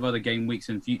couple of other game weeks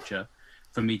in the future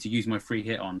for me to use my free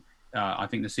hit on. I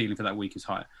think the ceiling for that week is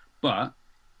higher, but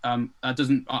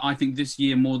I think this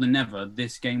year more than ever,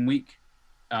 this game week,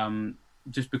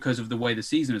 just because of the way the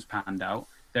season has panned out,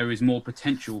 there is more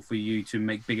potential for you to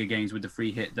make bigger gains with the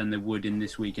free hit than there would in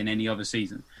this week in any other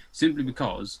season. Simply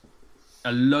because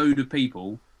a load of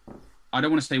people, I don't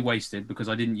want to say wasted because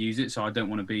I didn't use it, so I don't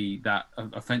want to be that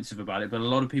offensive about it, but a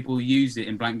lot of people used it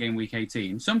in blank game week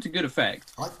 18, some to good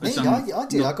effect. I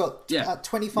did. I got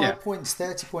 25 points,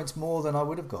 30 points more than I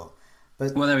would have got.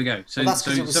 But well, there we go. So, well, that's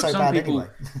because it was so some bad people,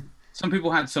 anyway. some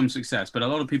people had some success, but a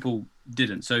lot of people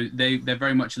didn't. So they're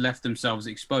very much left themselves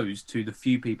exposed to the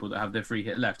few people that have their free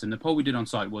hit left. And the poll we did on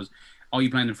site was, are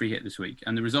you playing the free hit this week?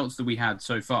 And the results that we had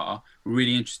so far were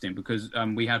really interesting because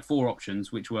we had 4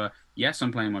 options, which were, yes,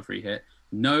 I'm playing my free hit.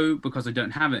 No, because I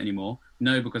don't have it anymore.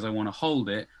 No, because I want to hold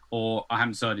it. Or I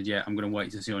haven't decided yet. I'm going to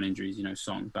wait to see on injuries,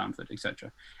 Son, Bamford,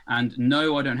 etc. And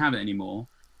no, I don't have it anymore.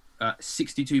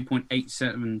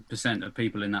 62.87% of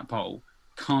people in that poll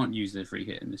can't use their free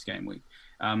hit in this game week.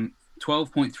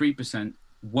 12.3%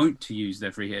 won't to use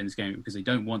their free hit in this game because they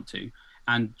don't want to.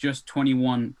 And just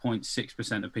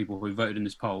 21.6% of people who voted in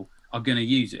this poll are going to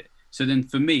use it. So then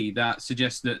for me, that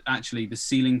suggests that actually the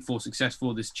ceiling for success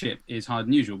for this chip is higher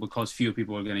than usual because fewer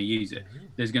people are going to use it.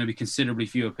 There's going to be considerably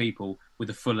fewer people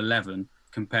with a full 11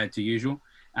 compared to usual.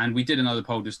 And we did another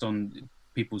poll just on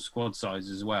people's squad size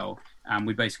as well. And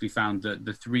we basically found that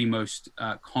the 3 most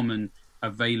common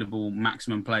available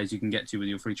maximum players you can get to with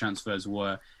your free transfers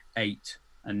were 8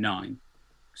 and 9.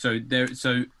 So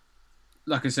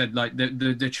like I said, like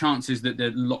the chances that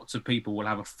there lots of people will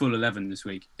have a full 11 this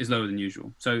week is lower than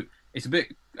usual. So it's a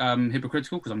bit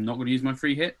hypocritical because I'm not going to use my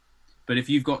free hit. But if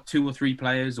you've got 2 or 3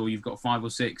 players, or you've got 5 or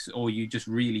 6, or you just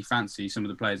really fancy some of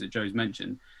the players that Joe's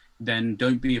mentioned, then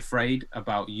don't be afraid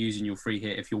about using your free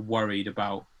hit if you're worried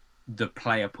about the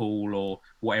player pool or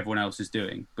what everyone else is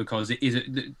doing, because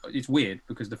it's weird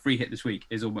because the free hit this week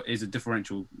is a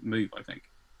differential move, I think.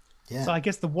 Yeah. So I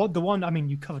guess the one, I mean,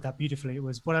 you covered that beautifully. It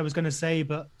was what I was going to say,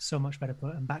 but so much better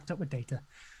put and backed up with data.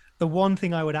 The one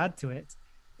thing I would add to it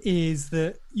is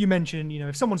that you mentioned,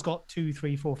 if someone's got 2,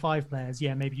 3, 4, 5 players,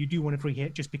 yeah, maybe you do want a free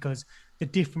hit just because the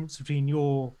difference between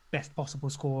your best possible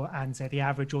score and say the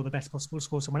average or the best possible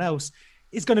score of someone else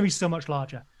is going to be so much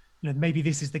larger. Maybe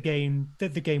this is the game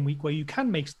week where you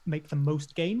can make the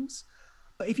most gains.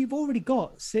 But if you've already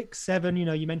got 6, 7,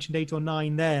 you mentioned 8 or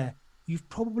 9 there, you've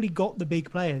probably got the big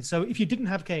players. So if you didn't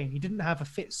have Kane, you didn't have a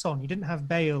fit Son, you didn't have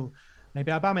Bale,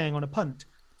 maybe Aubameyang on a punt,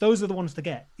 those are the ones to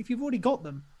get. If you've already got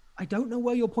them, I don't know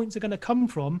where your points are going to come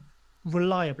from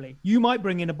reliably. You might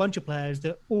bring in a bunch of players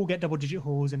that all get double-digit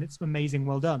hauls and it's amazing,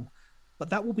 well done. But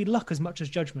that will be luck as much as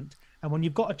judgment. And when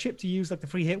you've got a chip to use like the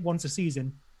free hit once a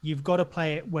season, you've got to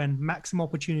play it when maximum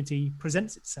opportunity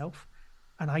presents itself.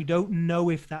 And I don't know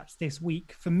if that's this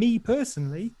week. For me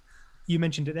personally, you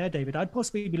mentioned it there, David, I'd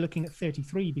possibly be looking at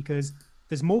 33 because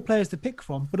there's more players to pick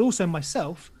from, but also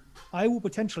myself, I will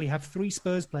potentially have 3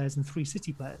 Spurs players and 3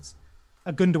 City players.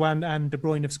 Gundogan and De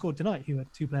Bruyne have scored tonight, who are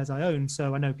 2 players I own.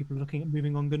 So I know people are looking at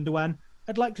moving on Gundogan.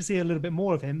 I'd like to see a little bit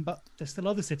more of him, but there's still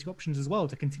other City options as well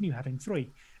to continue having 3.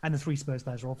 And the 3 Spurs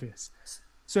players are obvious.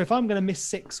 So if I'm going to miss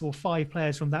 6 or 5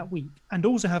 players from that week and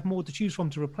also have more to choose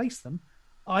from to replace them,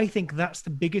 I think that's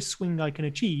the biggest swing I can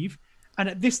achieve. And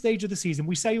at this stage of the season,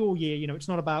 we say all year, it's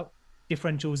not about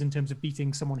differentials in terms of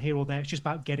beating someone here or there. It's just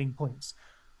about getting points.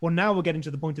 Well, now we're getting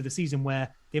to the point of the season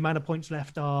where the amount of points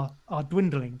left are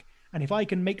dwindling. And if I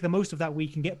can make the most of that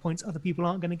week and get points other people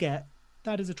aren't going to get,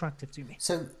 that is attractive to me.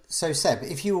 So Seb,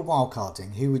 if you were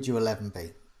wildcarding, who would your 11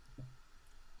 be?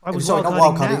 I was not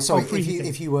wildcarding. Sorry, hitting.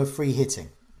 If you were free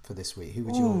hitting for this week, who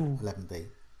would your 11 be?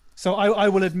 So I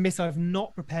will admit I've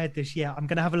not prepared this yet. I'm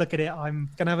going to have a look at it. I'm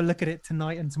going to have a look at it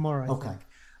tonight and tomorrow. I think.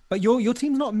 But your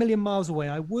team's not a million miles away.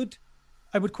 I would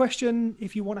question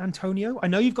if you want Antonio. I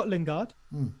know you've got Lingard.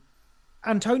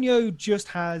 Antonio just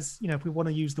has, if we want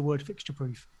to use the word fixture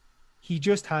proof, he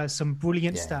just has some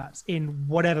brilliant stats in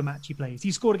whatever match he plays.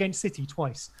 He scored against City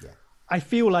twice. Yeah. I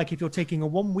feel like if you're taking a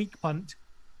 1-week punt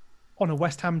on a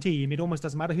West Ham team, it almost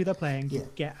doesn't matter who they're playing. You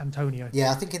get Antonio.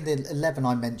 Yeah, I think in the 11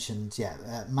 I mentioned,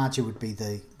 Maja would be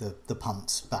the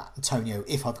punt, but Antonio,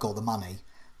 if I've got the money,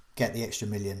 get the extra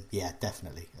million. Yeah,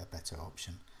 definitely a better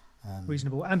option.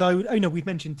 Reasonable. And I know we've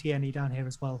mentioned Tierney down here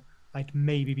as well. I'd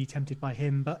maybe be tempted by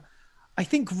him, but I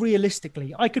think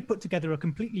realistically, I could put together a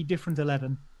completely different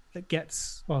 11 that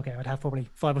gets, I'd have probably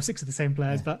 5 or 6 of the same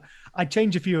players, but I'd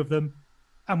change a few of them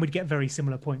and we'd get very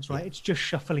similar points, right? It's just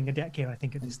shuffling a deck here, I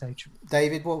think, at this stage.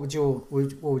 David, what would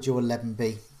your 11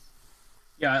 be?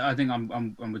 Yeah, I think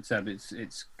I'm with Seb.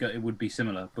 It would be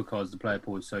similar because the player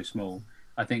pool is so small.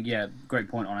 I think, great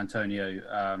point on Antonio.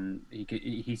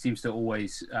 He seems to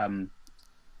always, when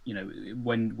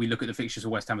we look at the fixtures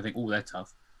of West Ham, I think, they're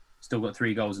tough. Still got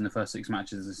 3 goals in the first 6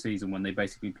 matches of the season when they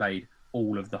basically played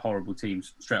all of the horrible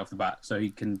teams straight off the bat. So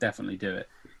he can definitely do it.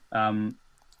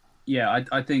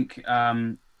 I think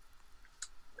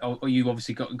you've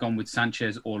obviously gone with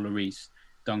Sanchez or Lloris,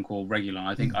 Dunk or Reguilon.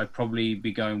 I think I'd probably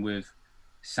be going with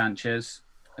Sanchez,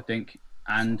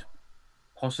 and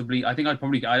possibly, I'd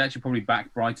actually probably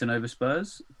back Brighton over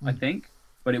Spurs, I think.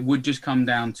 But it would just come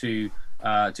down to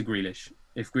to Grealish.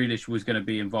 If Grealish was going to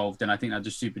be involved, then I think that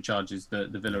just supercharges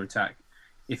the Villa attack.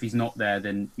 If he's not there,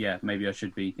 then yeah, maybe I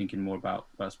should be thinking more about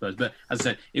Spurs. But as I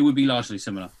said, it would be largely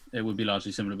similar. It would be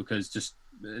largely similar because just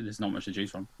there's not much to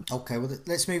choose from. Okay, well,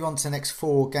 let's move on to the next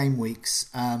 4 game weeks.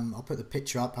 I'll put the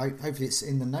picture up. Hopefully it's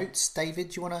in the notes. David,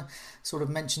 do you want to sort of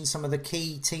mention some of the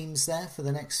key teams there for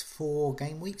the next 4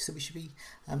 game weeks that we should be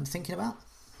thinking about?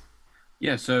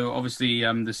 Yeah, so obviously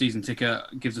the season ticker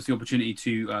gives us the opportunity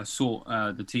to sort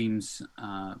the teams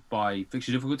by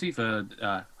fixture difficulty for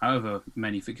however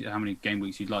many how many game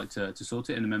weeks you'd like to sort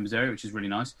it in the members area, which is really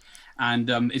nice. And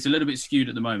it's a little bit skewed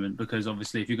at the moment because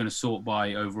obviously if you're going to sort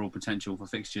by overall potential for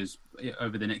fixtures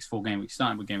over the next 4 game weeks,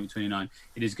 starting with game week 29,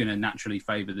 it is going to naturally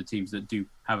favour the teams that do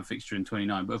have a fixture in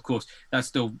 29. But of course, that's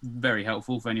still very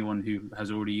helpful for anyone who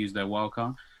has already used their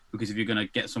wildcard, because if you're going to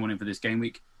get someone in for this game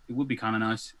week, it would be kind of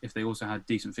nice if they also had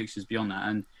decent fixtures beyond that.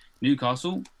 And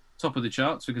Newcastle, top of the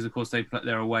charts, because of course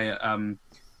they're away at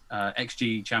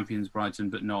XG champions Brighton,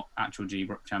 but not actual G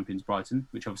champions Brighton,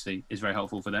 which obviously is very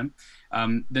helpful for them.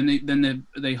 Then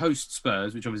they host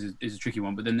Spurs, which obviously is a tricky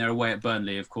one, but then they're away at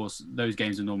Burnley. Of course, those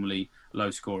games are normally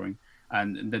low scoring,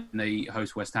 and then they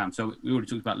host West Ham. So we already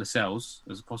talked about Lascelles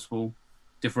as a possible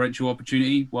differential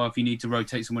opportunity. Well, if you need to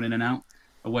rotate someone in and out.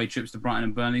 Away trips to Brighton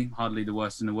and Burnley, hardly the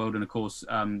worst in the world. And of course,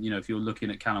 if you're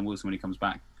looking at Callum Wilson when he comes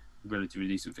back, relatively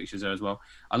decent fixtures there as well.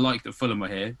 I like that Fulham are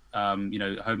here.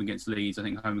 Home against Leeds, I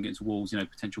think home against Wolves,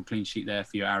 potential clean sheet there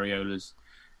for your Areolas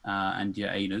and your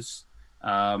Ainas.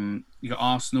 You got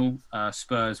Arsenal,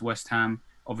 Spurs, West Ham,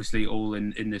 obviously all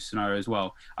in this scenario as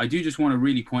well. I do just want to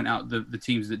really point out the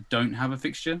teams that don't have a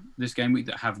fixture this game week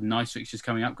that have nice fixtures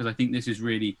coming up, because I think this is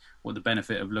really what the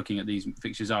benefit of looking at these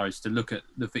fixtures are, is to look at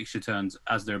the fixture turns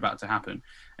as they're about to happen.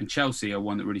 And Chelsea are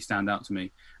one that really stand out to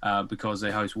me because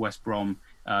they host West Brom.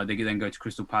 They then go to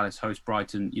Crystal Palace, host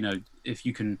Brighton. If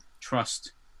you can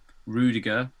trust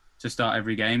Rudiger to start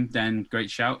every game, then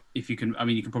great shout. If you can,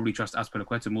 you can probably trust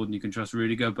Azpilicueta more than you can trust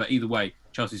Rudiger. But either way,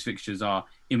 Chelsea's fixtures are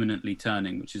imminently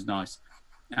turning, which is nice.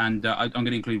 And I'm going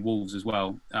to include Wolves as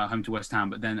well, home to West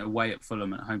Ham, but then away at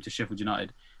Fulham and home to Sheffield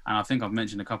United. And I think I've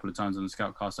mentioned a couple of times on the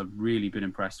Scoutcast, I've really been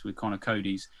impressed with Connor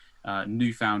Cody's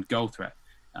newfound goal threat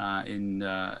in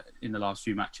the last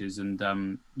few matches. And,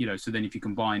 so then if you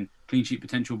combine clean sheet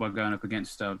potential by going up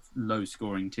against low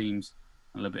scoring teams,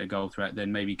 a little bit of goal threat, then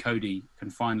maybe Cody can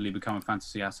finally become a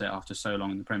fantasy asset after so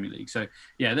long in the Premier League. So,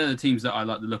 yeah, they're the teams that I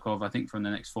like the look of, I think, from the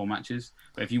next 4 matches.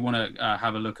 But if you want to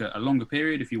have a look at a longer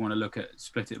period, if you want to look at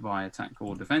split it by attack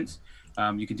or defence,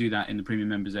 you can do that in the premium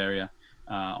members area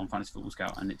on Fantasy Football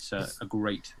Scout, and it's a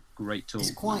great tool.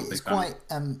 It's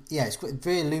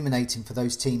very illuminating for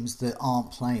those teams that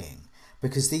aren't playing,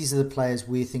 because these are the players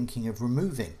we're thinking of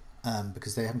removing.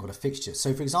 Because they haven't got a fixture.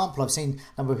 So, for example, I've seen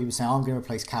a number of people say, I'm going to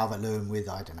replace Calvert-Lewin with,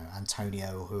 I don't know,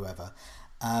 Antonio or whoever.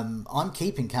 I'm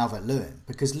keeping Calvert-Lewin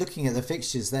because looking at the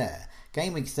fixtures there,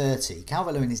 game week 30,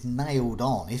 Calvert-Lewin is nailed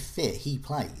on. If fit, he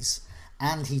plays.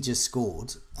 And he just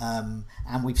scored. And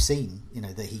we've seen,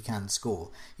 that he can score.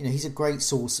 He's a great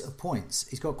source of points.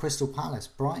 He's got Crystal Palace,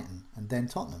 Brighton, and then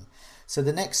Tottenham. So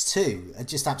the next 2 are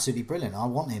just absolutely brilliant. I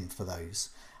want him for those.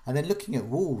 And then looking at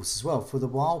Wolves as well for the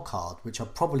wild card, which I'm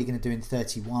probably going to do in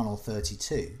 31 or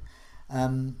 32.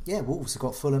 Wolves have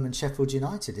got Fulham and Sheffield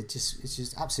United. It's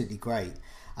just absolutely great,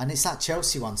 and it's that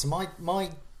Chelsea one. So my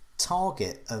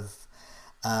target of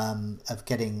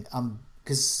getting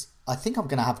because I think I'm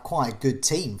going to have quite a good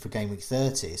team for game week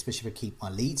 30, especially if I keep my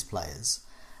Leeds players,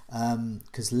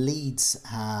 because Leeds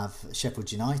have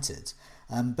Sheffield United.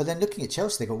 But then looking at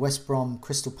Chelsea, they've got West Brom,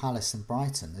 Crystal Palace and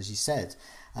Brighton, as you said.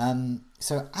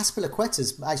 So Azpilicueta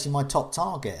is actually my top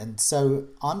target, and so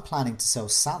I'm planning to sell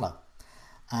Salah,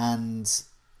 and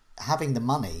having the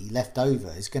money left over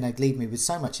is going to leave me with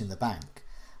so much in the bank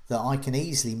that I can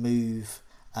easily move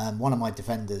one of my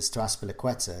defenders to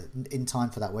Azpilicueta in time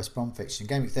for that West Brom fixture.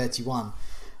 Game week 31,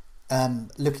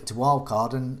 looking to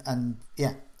wildcard and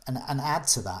add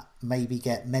to that, maybe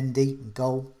get Mendy and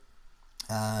goal,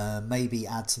 maybe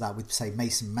add to that with, say,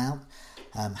 Mason Mount.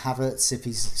 Havertz, if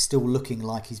he's still looking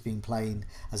like he's been playing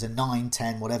as a 9,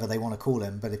 10, whatever they want to call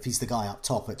him, but if he's the guy up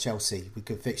top at Chelsea with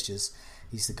good fixtures,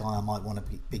 he's the guy I might want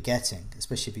to be getting,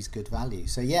 especially if he's good value.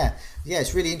 So yeah,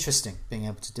 it's really interesting being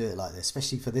able to do it like this,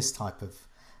 especially for this type of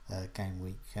game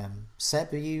week.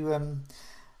 Seb, are you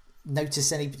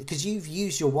notice any, because you've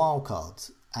used your wild card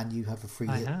and you have a free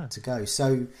hit to go,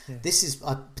 so this is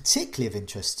particularly of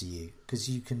interest to you because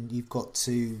you haven't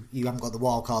got the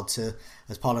wild card to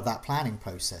as part of that planning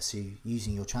process, so you're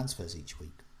using your transfers each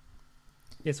week.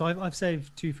 So I've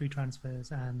saved 2 free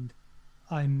transfers and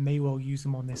I may well use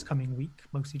them on this coming week,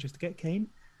 mostly just to get Kane.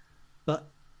 But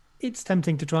It's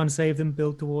tempting to try and save them,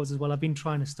 build towards as well. I've been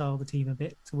trying to style the team a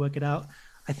bit to work it out.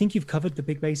 I think you've covered the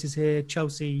big bases here.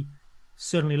 Chelsea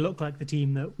certainly look like the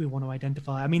team that we want to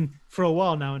identify. I mean, for a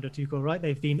while now under Tuchel, right?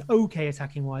 They've been okay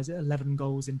attacking wise at 11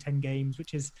 goals in 10 games,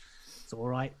 which is it's all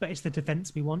right, but it's the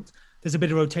defense we want. There's a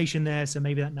bit of rotation there, so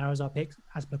maybe that narrows our pick.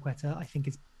 Azpilicueta, I think,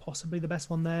 is possibly the best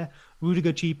one there.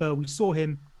 Rudiger cheaper. We saw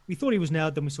him. We thought he was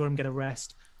nailed, then we saw him get a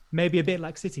rest. Maybe a bit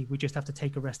like City. We just have to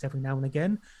take a rest every now and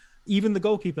again. Even the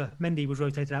goalkeeper, Mendy, was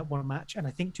rotated out one match, and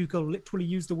I think Tuchel literally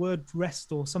used the word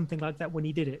rest or something like that when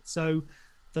he did it. So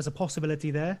there's a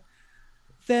possibility there.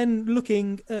 Then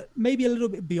looking at maybe a little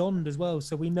bit beyond as well.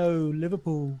 So we know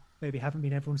Liverpool maybe haven't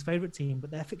been everyone's favourite team,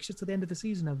 but their fixtures to the end of the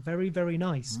season are very, very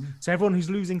nice. So everyone who's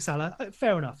losing Salah,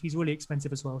 fair enough, he's really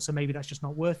expensive as well, so maybe that's just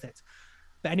not worth it.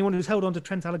 But anyone who's held on to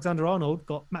Trent Alexander-Arnold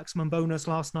got maximum bonus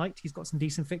last night. He's got some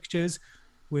decent fixtures.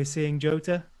 We're seeing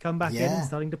Jota come back in and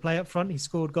starting to play up front. He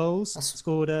scored goals,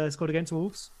 scored against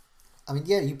Wolves. I mean,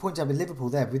 yeah, you pointed out with Liverpool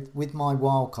there, with my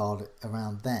wild card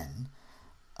around then,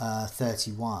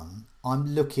 31,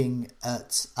 I'm looking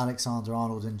at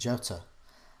Alexander-Arnold and Jota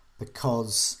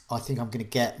because I think I'm going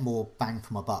to get more bang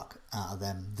for my buck out of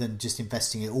them than just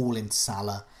investing it all into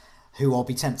Salah, who I'll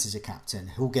be tempted to captain,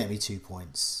 who'll get me 2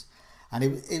 points. And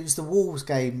it was the Wolves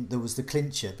game that was the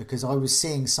clincher because I was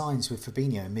seeing signs with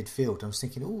Fabinho in midfield. I was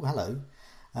thinking, oh, hello.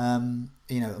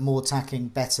 A more attacking,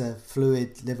 better,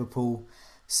 fluid Liverpool.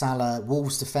 Salah,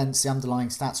 Wolves defence, the underlying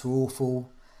stats were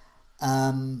awful.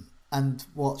 And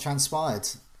what transpired,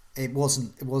 it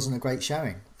wasn't a great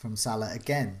showing from Salah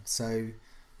again. So,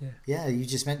 yeah, you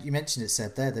mentioned it,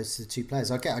 Seb, there. Those are the two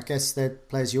players. I guess they're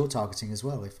players you're targeting as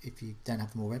well if you don't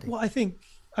have them already. Well,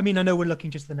 I know we're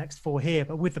looking just at the next four here,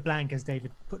 but with the blank, as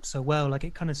David put so well, like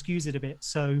it kind of skews it a bit.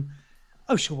 So,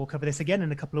 sure, we'll cover this again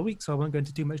in a couple of weeks, so I won't go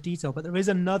into too much detail. But there is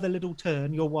another little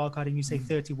turn. You're wildcarding, you say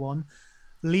 31.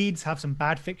 Leeds have some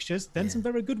bad fixtures, then some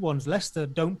very good ones. Leicester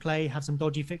don't play, have some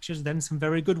dodgy fixtures, then some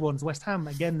very good ones. West Ham,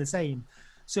 again, the same.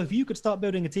 So if you could start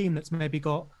building a team that's maybe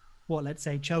got, let's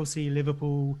say Chelsea,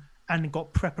 Liverpool, and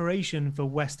got preparation for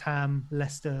West Ham,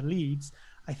 Leicester, Leeds,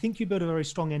 I think you build a very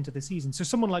strong end to the season. So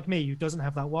someone like me who doesn't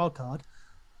have that wild card,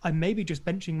 I'm maybe just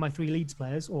benching my 3 Leeds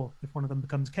players, or if one of them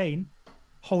becomes Kane,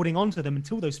 holding on to them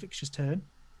until those fixtures turn,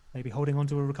 maybe holding on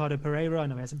to a Ricardo Pereira. I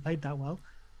know he hasn't played that well,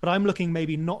 but I'm looking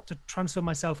maybe not to transfer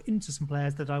myself into some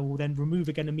players that I will then remove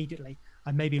again immediately.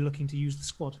 I'm maybe looking to use the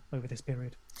squad over this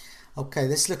period. Okay,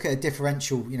 let's look at a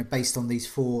differential, based on these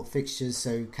 4 fixtures.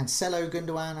 So Cancelo,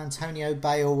 Gundogan, Antonio,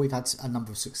 Bale. We've had a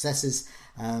number of successes.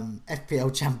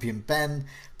 FPL champion Ben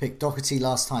picked Doherty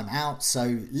last time out,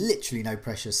 so literally no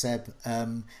pressure. Seb,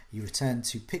 you return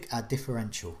to pick our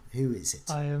differential. Who is it?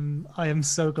 I am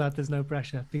so glad there's no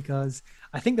pressure because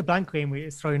I think the blank game week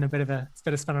is throwing a bit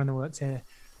of spanner in the works here.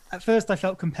 At first, I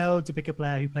felt compelled to pick a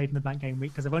player who played in the blank game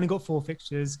week because I've only got 4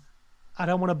 fixtures. I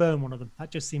don't want to burn one of them.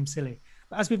 That just seems silly.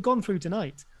 But as we've gone through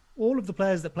tonight, all of the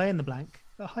players that play in the blank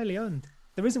are highly owned.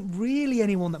 There isn't really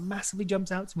anyone that massively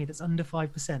jumps out to me that's under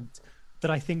 5% that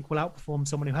I think will outperform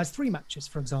someone who has 3 matches,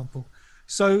 for example.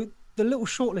 So the little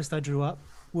shortlist I drew up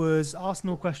was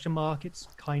Arsenal ? It's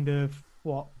kind of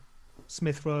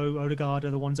Smith Rowe, Odegaard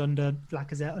are the ones under,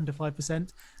 Lacazette under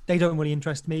 5%. They don't really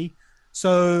interest me.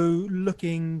 So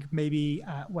looking maybe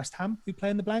at West Ham, who play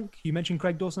in the blank. You mentioned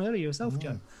Craig Dawson earlier yourself,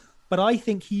 Joe. But I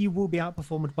think he will be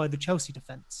outperformed by the Chelsea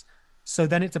defence. So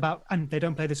then it's about, and they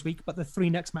don't play this week, but the 3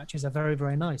 next matches are very,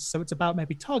 very nice. So it's about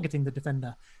maybe targeting the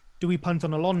defender. Do we punt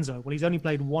on Alonso? Well, he's only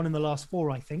played 1 in the last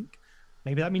 4, I think.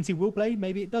 Maybe that means he will play.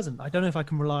 Maybe it doesn't. I don't know if I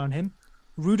can rely on him.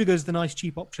 Rudiger's the nice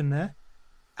cheap option there.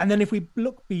 And then if we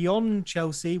look beyond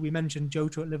Chelsea, we mentioned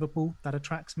Jota at Liverpool. That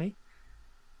attracts me.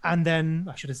 And then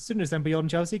I should have sooner said beyond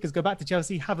Chelsea, because go back to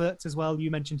Chelsea, Havertz as well. You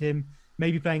mentioned him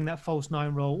maybe playing that false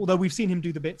 9 role. Although we've seen him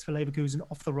do the bits for Leverkusen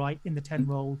off the right in the 10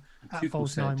 role at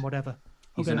false 9, whatever.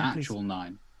 He's an actual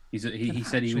 9. He said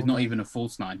he was not even a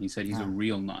false 9. He said he's a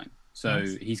real 9. So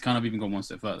he's kind of even gone one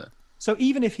step further. So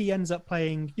even if he ends up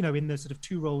playing, in the sort of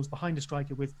 2 roles behind a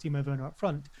striker with Timo Werner up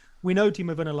front, we know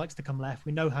Timo Werner likes to come left.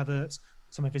 We know Havertz,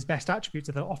 some of his best attributes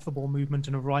are the off-the-ball movement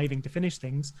and arriving to finish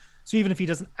things. So even if he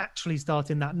doesn't actually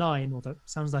start in that 9, although it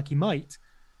sounds like he might,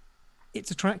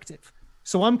 it's attractive.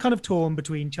 So I'm kind of torn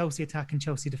between Chelsea attack and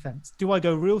Chelsea defence. Do I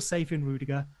go real safe in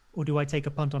Rudiger or do I take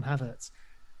a punt on Havertz?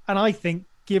 And I think,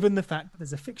 given the fact that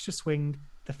there's a fixture swing,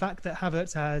 the fact that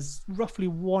Havertz has roughly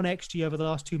 1 XG over the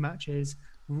last 2 matches,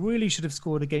 really should have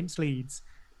scored against Leeds.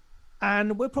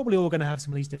 And we're probably all going to have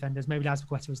some Leeds defenders. Maybe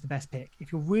Azpilicueta is the best pick.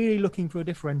 If you're really looking for a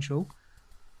differential,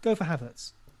 go for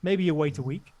Havertz. Maybe you wait a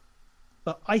week.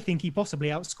 But I think he possibly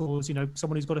outscores,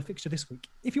 someone who's got a fixture this week.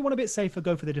 If you want a bit safer,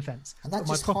 go for the defence. And that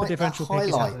just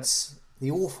highlights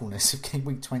the awfulness of Game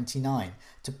Week 29.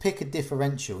 To pick a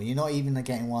differential, you're not even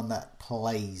getting one that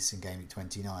plays in Game Week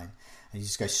 29, and you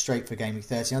just go straight for Game Week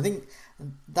 30. I think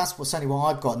that's certainly what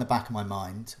I've got in the back of my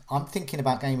mind. I'm thinking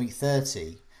about Game Week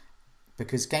 30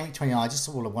 because Game Week 29, I just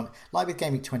all I want, like with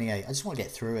Game Week 28, I just want to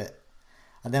get through it.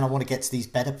 And then I want to get to these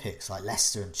better picks like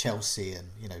Leicester and Chelsea and,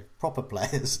 proper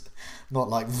players, not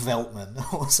like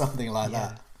Veltman or something like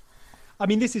that. I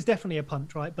mean, this is definitely a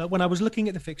punt, right? But when I was looking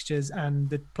at the fixtures and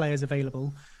the players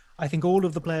available, I think all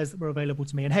of the players that were available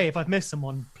to me, and hey, if I've missed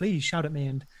someone, please shout at me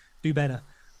and do better.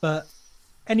 But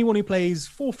anyone who plays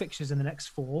 4 fixtures in the next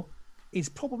 4 is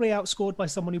probably outscored by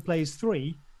someone who plays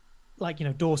 3, like,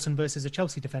 Dawson versus a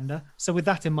Chelsea defender. So with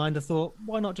that in mind, I thought,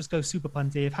 why not just go super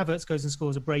punty? If Havertz goes and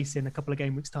scores a brace in a couple of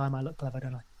game weeks' time, I look clever,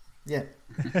 don't I? Yeah.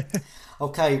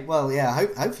 Okay, well, yeah,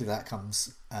 hopefully that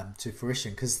comes to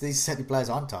fruition because these are certainly players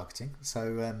I'm targeting.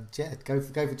 So, go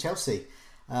for Chelsea.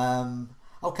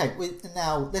 Okay,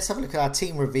 now let's have a look at our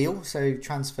team reveal. So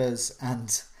transfers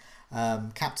and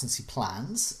captaincy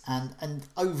plans. And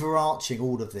overarching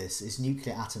all of this is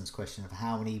Nuclear Atom's question of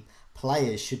how many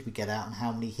players should we get out and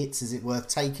how many hits is it worth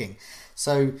taking.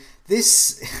 So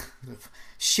this,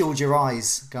 shield your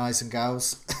eyes, guys and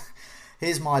girls.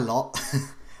 Here's my lot.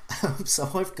 So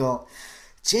I've got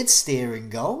Jed Steer in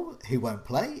goal, who won't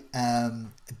play.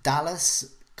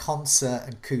 Dallas, Concert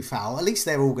and Kufal. At least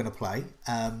they're all going to play.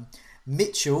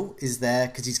 Mitchell is there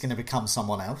because he's going to become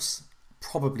someone else.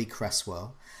 Probably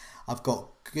Cresswell. I've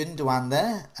got Gundogan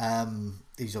there.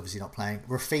 He's obviously not playing.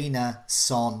 Rafinha,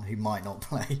 Son, who might not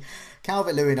play.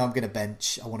 Calvert-Lewin, I'm going to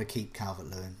bench. I want to keep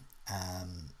Calvert-Lewin.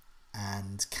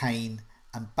 And Kane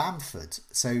and Bamford.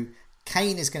 So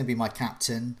Kane is going to be my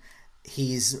captain.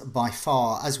 He is by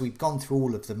far, as we've gone through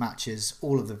all of the matches,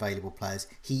 all of the available players,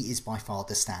 he is by far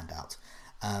the standout.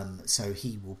 So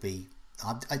he will be,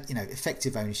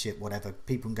 effective ownership, whatever.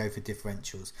 People can go for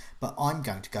differentials, but I'm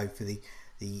going to go for the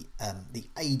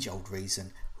age-old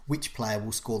reason: which player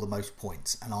will score the most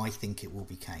points, and I think it will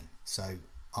be Kane. So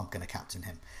I'm going to captain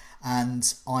him.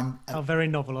 And I'm how very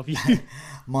novel of you.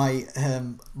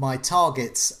 my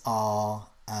targets are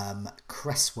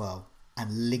Cresswell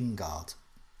and Lingard,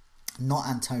 not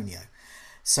Antonio.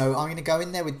 So I'm going to go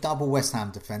in there with double West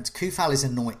Ham defence. Kufal is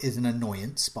an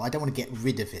annoyance, but I don't want to get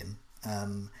rid of him.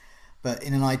 But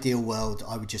in an ideal world,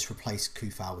 I would just replace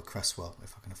Kufal with Cresswell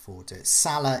if I can afford it.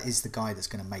 Salah is the guy that's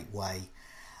going to make way.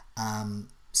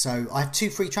 So I have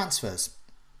 2 free transfers.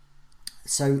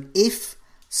 So if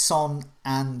Son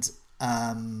and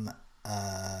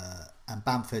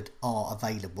Bamford are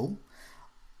available,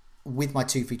 with my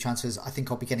 2 free transfers, I think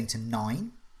I'll be getting to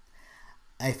 9.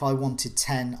 If I wanted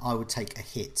 10, I would take a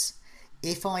hit.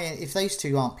 If those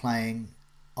 2 aren't playing,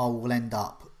 I will end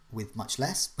up with much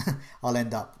less. I'll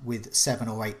end up with 7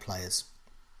 or 8 players.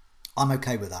 I'm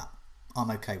okay with that.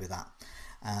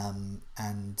 And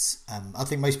I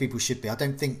think most people should be. I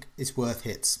don't think it's worth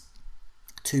hits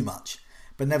too much.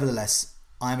 But nevertheless,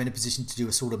 I'm in a position to do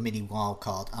a sort of mini wild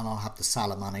card, and I'll have the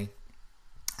Salah money,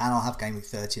 and I'll have Game Week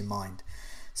 30 in mind.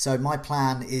 So my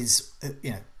plan is,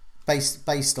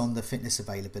 based on the fitness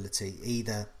availability,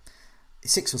 either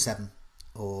 6 or 7,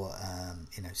 or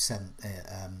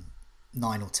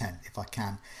 9 or 10 if I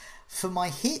can. For my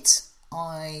hit,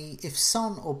 if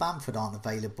Son or Bamford aren't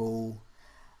available,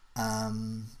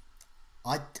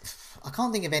 I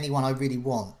can't think of anyone I really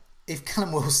want. If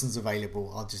Callum Wilson's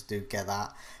available, I'll just get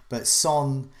that. But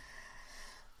Son,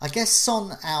 I guess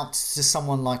Son out to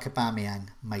someone like Aubameyang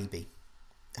maybe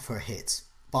for a hit.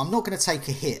 But I'm not going to take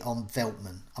a hit on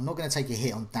Veltman. I'm not going to take a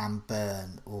hit on Dan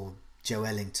Burn or Joe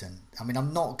Ellington. I mean,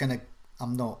 and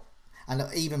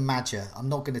even Madger, I'm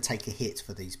not going to take a hit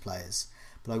for these players.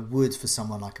 But I would for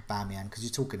someone like Aubameyang, because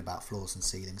you're talking about floors and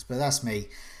ceilings. But that's me.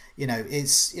 I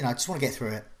just want to get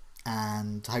through it.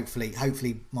 And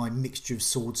hopefully my mixture of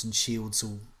swords and shields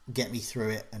will get me through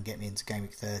it and get me into Game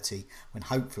Week 30, when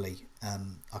hopefully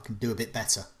I can do a bit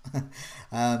better.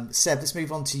 Seb, let's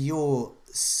move on to your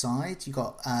side. You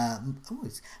got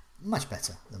it's much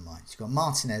better than mine. You've got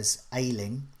Martinez,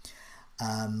 Ayling,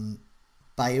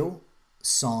 Bale,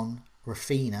 Son,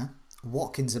 Rafinha,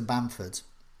 Watkins and Bamford,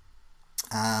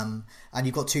 and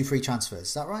you've got 2 free transfers.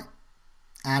 Is that right?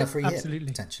 And a free hit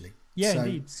potentially. Yeah,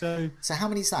 indeed. So how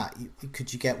many is that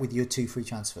could you get with your 2 free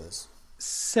transfers?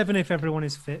 7 if everyone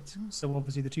is fit. So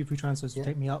obviously the 2 free transfers will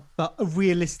take me up. But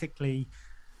realistically,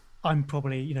 I'm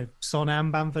probably, Son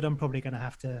and Bamford, I'm probably going to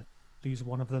have to lose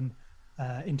one of them.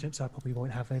 So I probably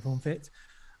won't have everyone fit.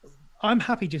 I'm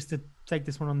happy just to take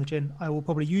this one on the chin. I will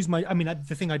probably use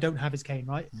the thing I don't have is Kane,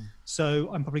 right? So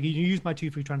I'm probably going to use my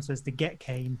 2 free transfers to get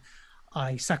Kane.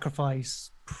 I sacrifice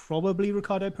probably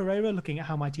Ricardo Pereira, looking at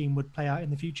how my team would play out in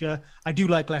the future. I do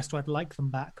like Leicester. I'd like them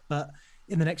back. But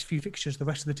in the next few fixtures, the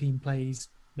rest of the team plays.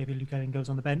 Maybe Luke Ayling goes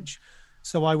on the bench.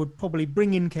 So I would probably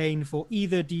bring in Kane for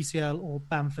either DCL or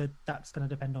Bamford. That's going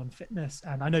to depend on fitness.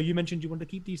 And I know you mentioned you want to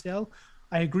keep DCL.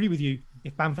 I agree with you.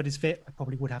 If Bamford is fit, I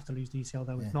probably would have to lose DCL,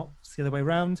 though. If not, it's the other way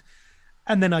around.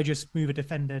 And then I just move a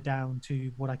defender down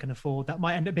to what I can afford. That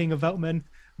might end up being a Veltman.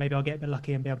 Maybe I'll get a bit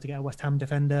lucky and be able to get a West Ham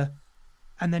defender.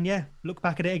 And then, look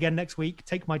back at it again next week,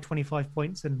 take my 25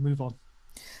 points and move on.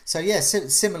 So,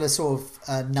 similar sort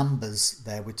of numbers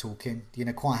there we're talking.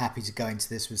 Quite happy to go into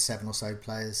this with 7 or so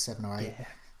players, 7 or 8,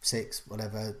 6,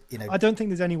 whatever. I don't think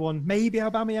there's anyone, maybe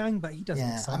Aubameyang, but he doesn't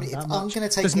excite me that much.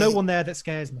 There's no one there that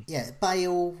scares me. Yeah,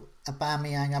 Bale,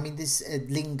 Aubameyang, this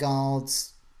Lingard,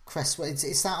 Cresswell.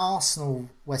 It's that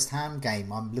Arsenal-West Ham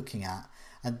game I'm looking at.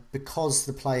 And because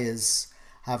the players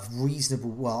have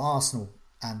Arsenal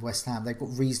and West Ham, they've got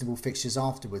reasonable fixtures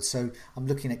afterwards. So I'm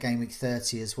looking at game week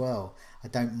 30 as well. I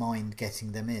don't mind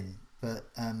getting them in, but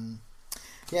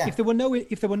If there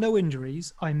were no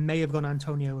injuries, I may have gone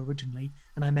Antonio originally,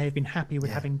 and I may have been happy with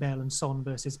having Bale and Son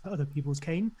versus other people's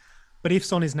Kane. But if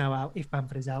Son is now out, if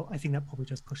Bamford is out, I think that probably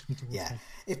just pushed me towards Kane.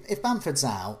 If Bamford's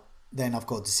out, then I've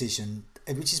got a decision,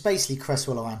 which is basically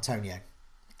Cresswell or Antonio.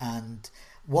 And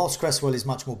whilst Cresswell is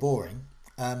much more boring,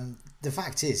 the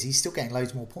fact is he's still getting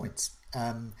loads more points.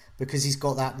 Because he's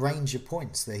got that range of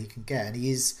points that he can get, and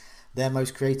he is their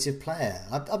most creative player.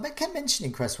 I kept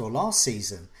mentioning Cresswell last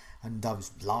season, and I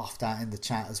was laughed at in the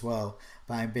chat as well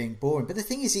about him being boring. But the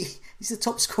thing is, he's the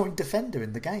top scoring defender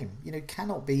in the game.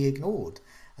 Cannot be ignored.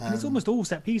 And it's almost all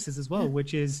set pieces as well,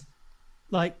 which is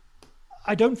like,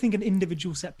 I don't think an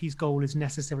individual set piece goal is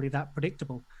necessarily that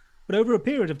predictable, but over a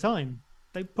period of time,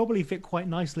 they probably fit quite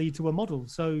nicely to a model.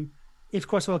 So if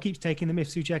Cresswell keeps taking them, if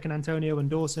Souček and Antonio and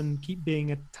Dawson keep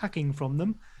being attacking from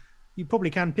them, you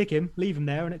probably can pick him, leave him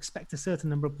there, and expect a certain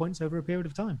number of points over a period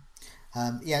of time.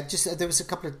 There was a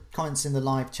couple of comments in the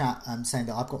live chat saying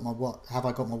that have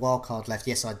I got my wild card left?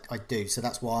 Yes, I do. So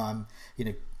that's why I'm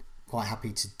quite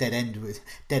happy to dead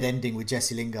ending with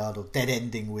Jesse Lingard, or dead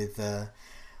ending with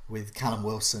Callum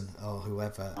Wilson or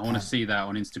whoever. I want to see that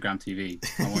on Instagram TV.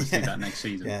 I want to see that next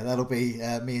season. Yeah, that'll be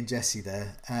me and Jesse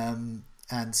there.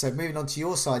 And so moving on to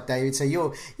your side, David. So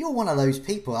you're one of those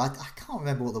people. I can't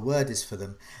remember what the word is for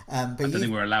them. But I don't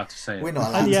think we're allowed to say it. We're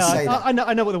not allowed to say that.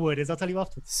 I know what the word is. I'll tell you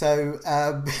afterwards. So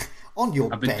on your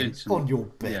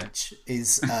bench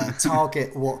is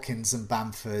Targett, Watkins, and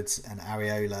Bamford and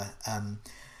Areola.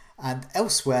 And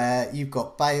elsewhere you've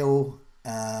got Bale,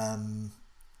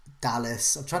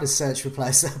 Dallas. I'm trying to search for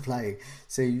players that are playing.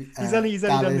 So he's only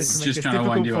done this to make this difficult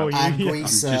for you. I'm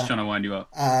just trying to wind you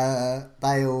up.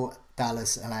 Bale,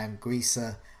 Dallas, and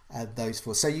Anguissa, those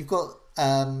 4. So you've got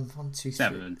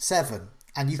 7,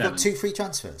 and you've got 2 free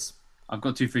transfers. I've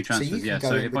got 2 free transfers. So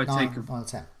so if I take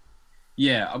 10.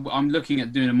 I'm looking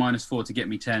at doing a -4 to get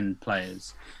me 10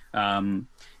 players.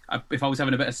 If I was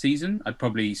having a better season, I'd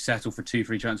probably settle for 2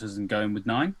 free transfers and go in with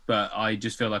 9. But I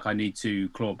just feel like I need to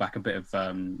claw back a bit of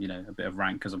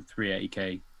rank because I'm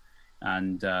 380k,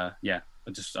 and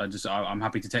I'm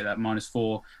happy to take that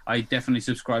 -4. I definitely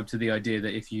subscribe to the idea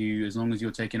that as long as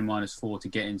you're taking a -4 to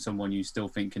get in someone you still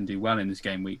think can do well in this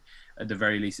game week, at the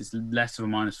very least, it's less of a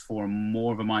 -4 and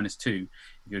more of a -2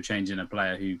 if you're changing a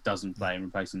player who doesn't play and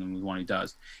replacing them with one who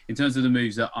does. In terms of the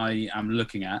moves that I am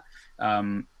looking at,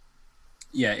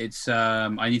 it's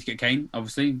I need to get Kane,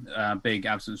 obviously, big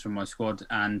absence from my squad,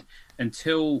 and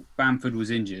until Bamford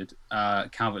was injured,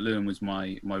 Calvert-Lewin was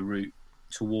my route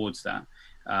towards that.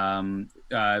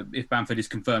 If Bamford is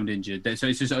confirmed injured, so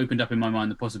it's just opened up in my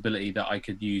mind the possibility that I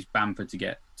could use Bamford to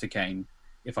get to Kane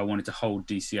if I wanted to hold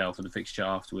DCL for the fixture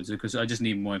afterwards, because I just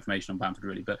need more information on Bamford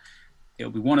really. But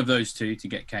it'll be one of those 2 to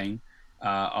get Kane.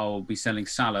 I'll be selling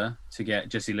Salah to get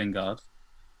Jesse Lingard,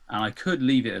 and I could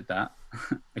leave it at that.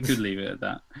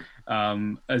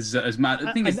 As Matt,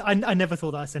 I never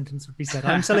thought that sentence would be said.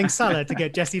 I'm selling Salah to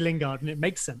get Jesse Lingard, and it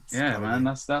makes sense. Yeah, man,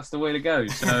 that's the way to go.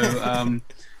 So.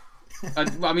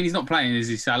 He's not playing, is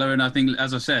he, Salah? And I think,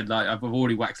 as I said, like I've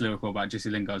already waxed lyrical about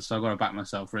Jesse Lingard, so I've got to back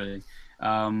myself really.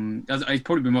 He's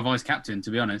probably been my vice captain,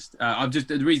 to be honest.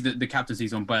 The reason that the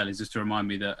captaincy's on Bale is just to remind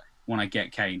me that when I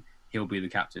get Kane, he'll be the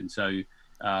captain. So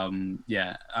and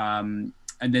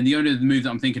then the only move that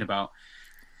I'm thinking about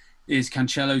is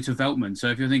Cancelo to Veltman. So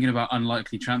if you're thinking about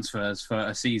unlikely transfers for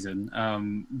a season,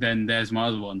 then there's my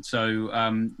other one. So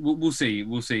we'll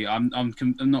see. I'm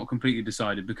not completely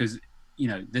decided, because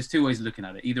there's 2 ways of looking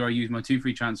at it. Either I use my 2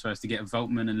 free transfers to get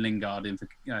Veltman and Lingard in for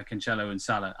Cancelo and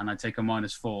Salah, and I take a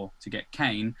 -4 to get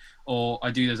Kane, or I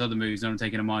do those other moves and I'm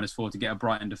taking a -4 to get a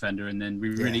Brighton defender, and then we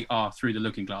really are through the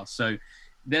looking glass. So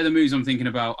they're the moves I'm thinking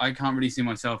about. I can't really see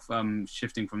myself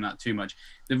shifting from that too much.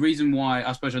 The reason why,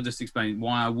 I suppose I'll just explain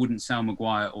why I wouldn't sell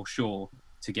Maguire or Shaw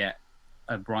to get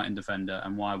a Brighton defender,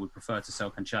 and why I would prefer to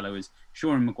sell Cancelo is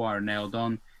Shaw and Maguire are nailed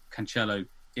on. Cancelo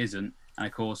isn't. And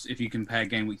of course, if you compare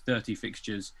game week 30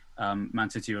 fixtures, Man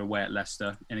City are away at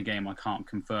Leicester in a game I can't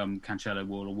confirm Cancelo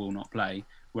will or will not play,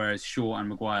 whereas Shaw and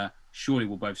Maguire surely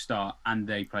will both start, and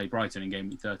they play Brighton in game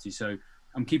week 30. So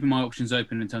I'm keeping my options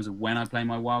open in terms of when I play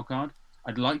my wild card.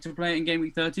 I'd like to play it in game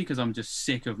week 30 because I'm just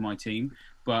sick of my team,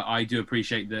 but I do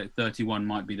appreciate that 31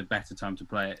 might be the better time to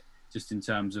play it, just in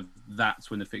terms of that's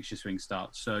when the fixture swing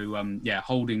starts. So,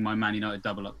 holding my Man United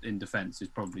double up in defence is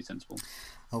probably sensible.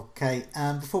 Okay,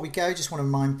 before we go, just want to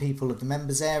remind people of the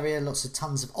members area.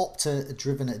 Tons of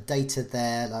Opta-driven data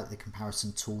there, like the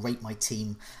comparison tool, Rate My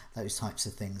Team, those types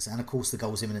of things. And, of course, the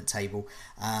goals imminent table.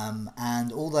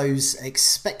 And all those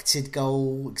expected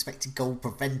goal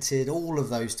prevented, all of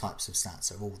those types of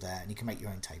stats are all there. And you can make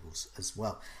your own tables as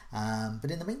well.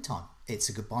 But in the meantime, it's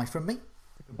a goodbye from me.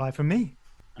 Goodbye from me.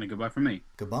 And a goodbye from me.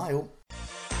 Goodbye all.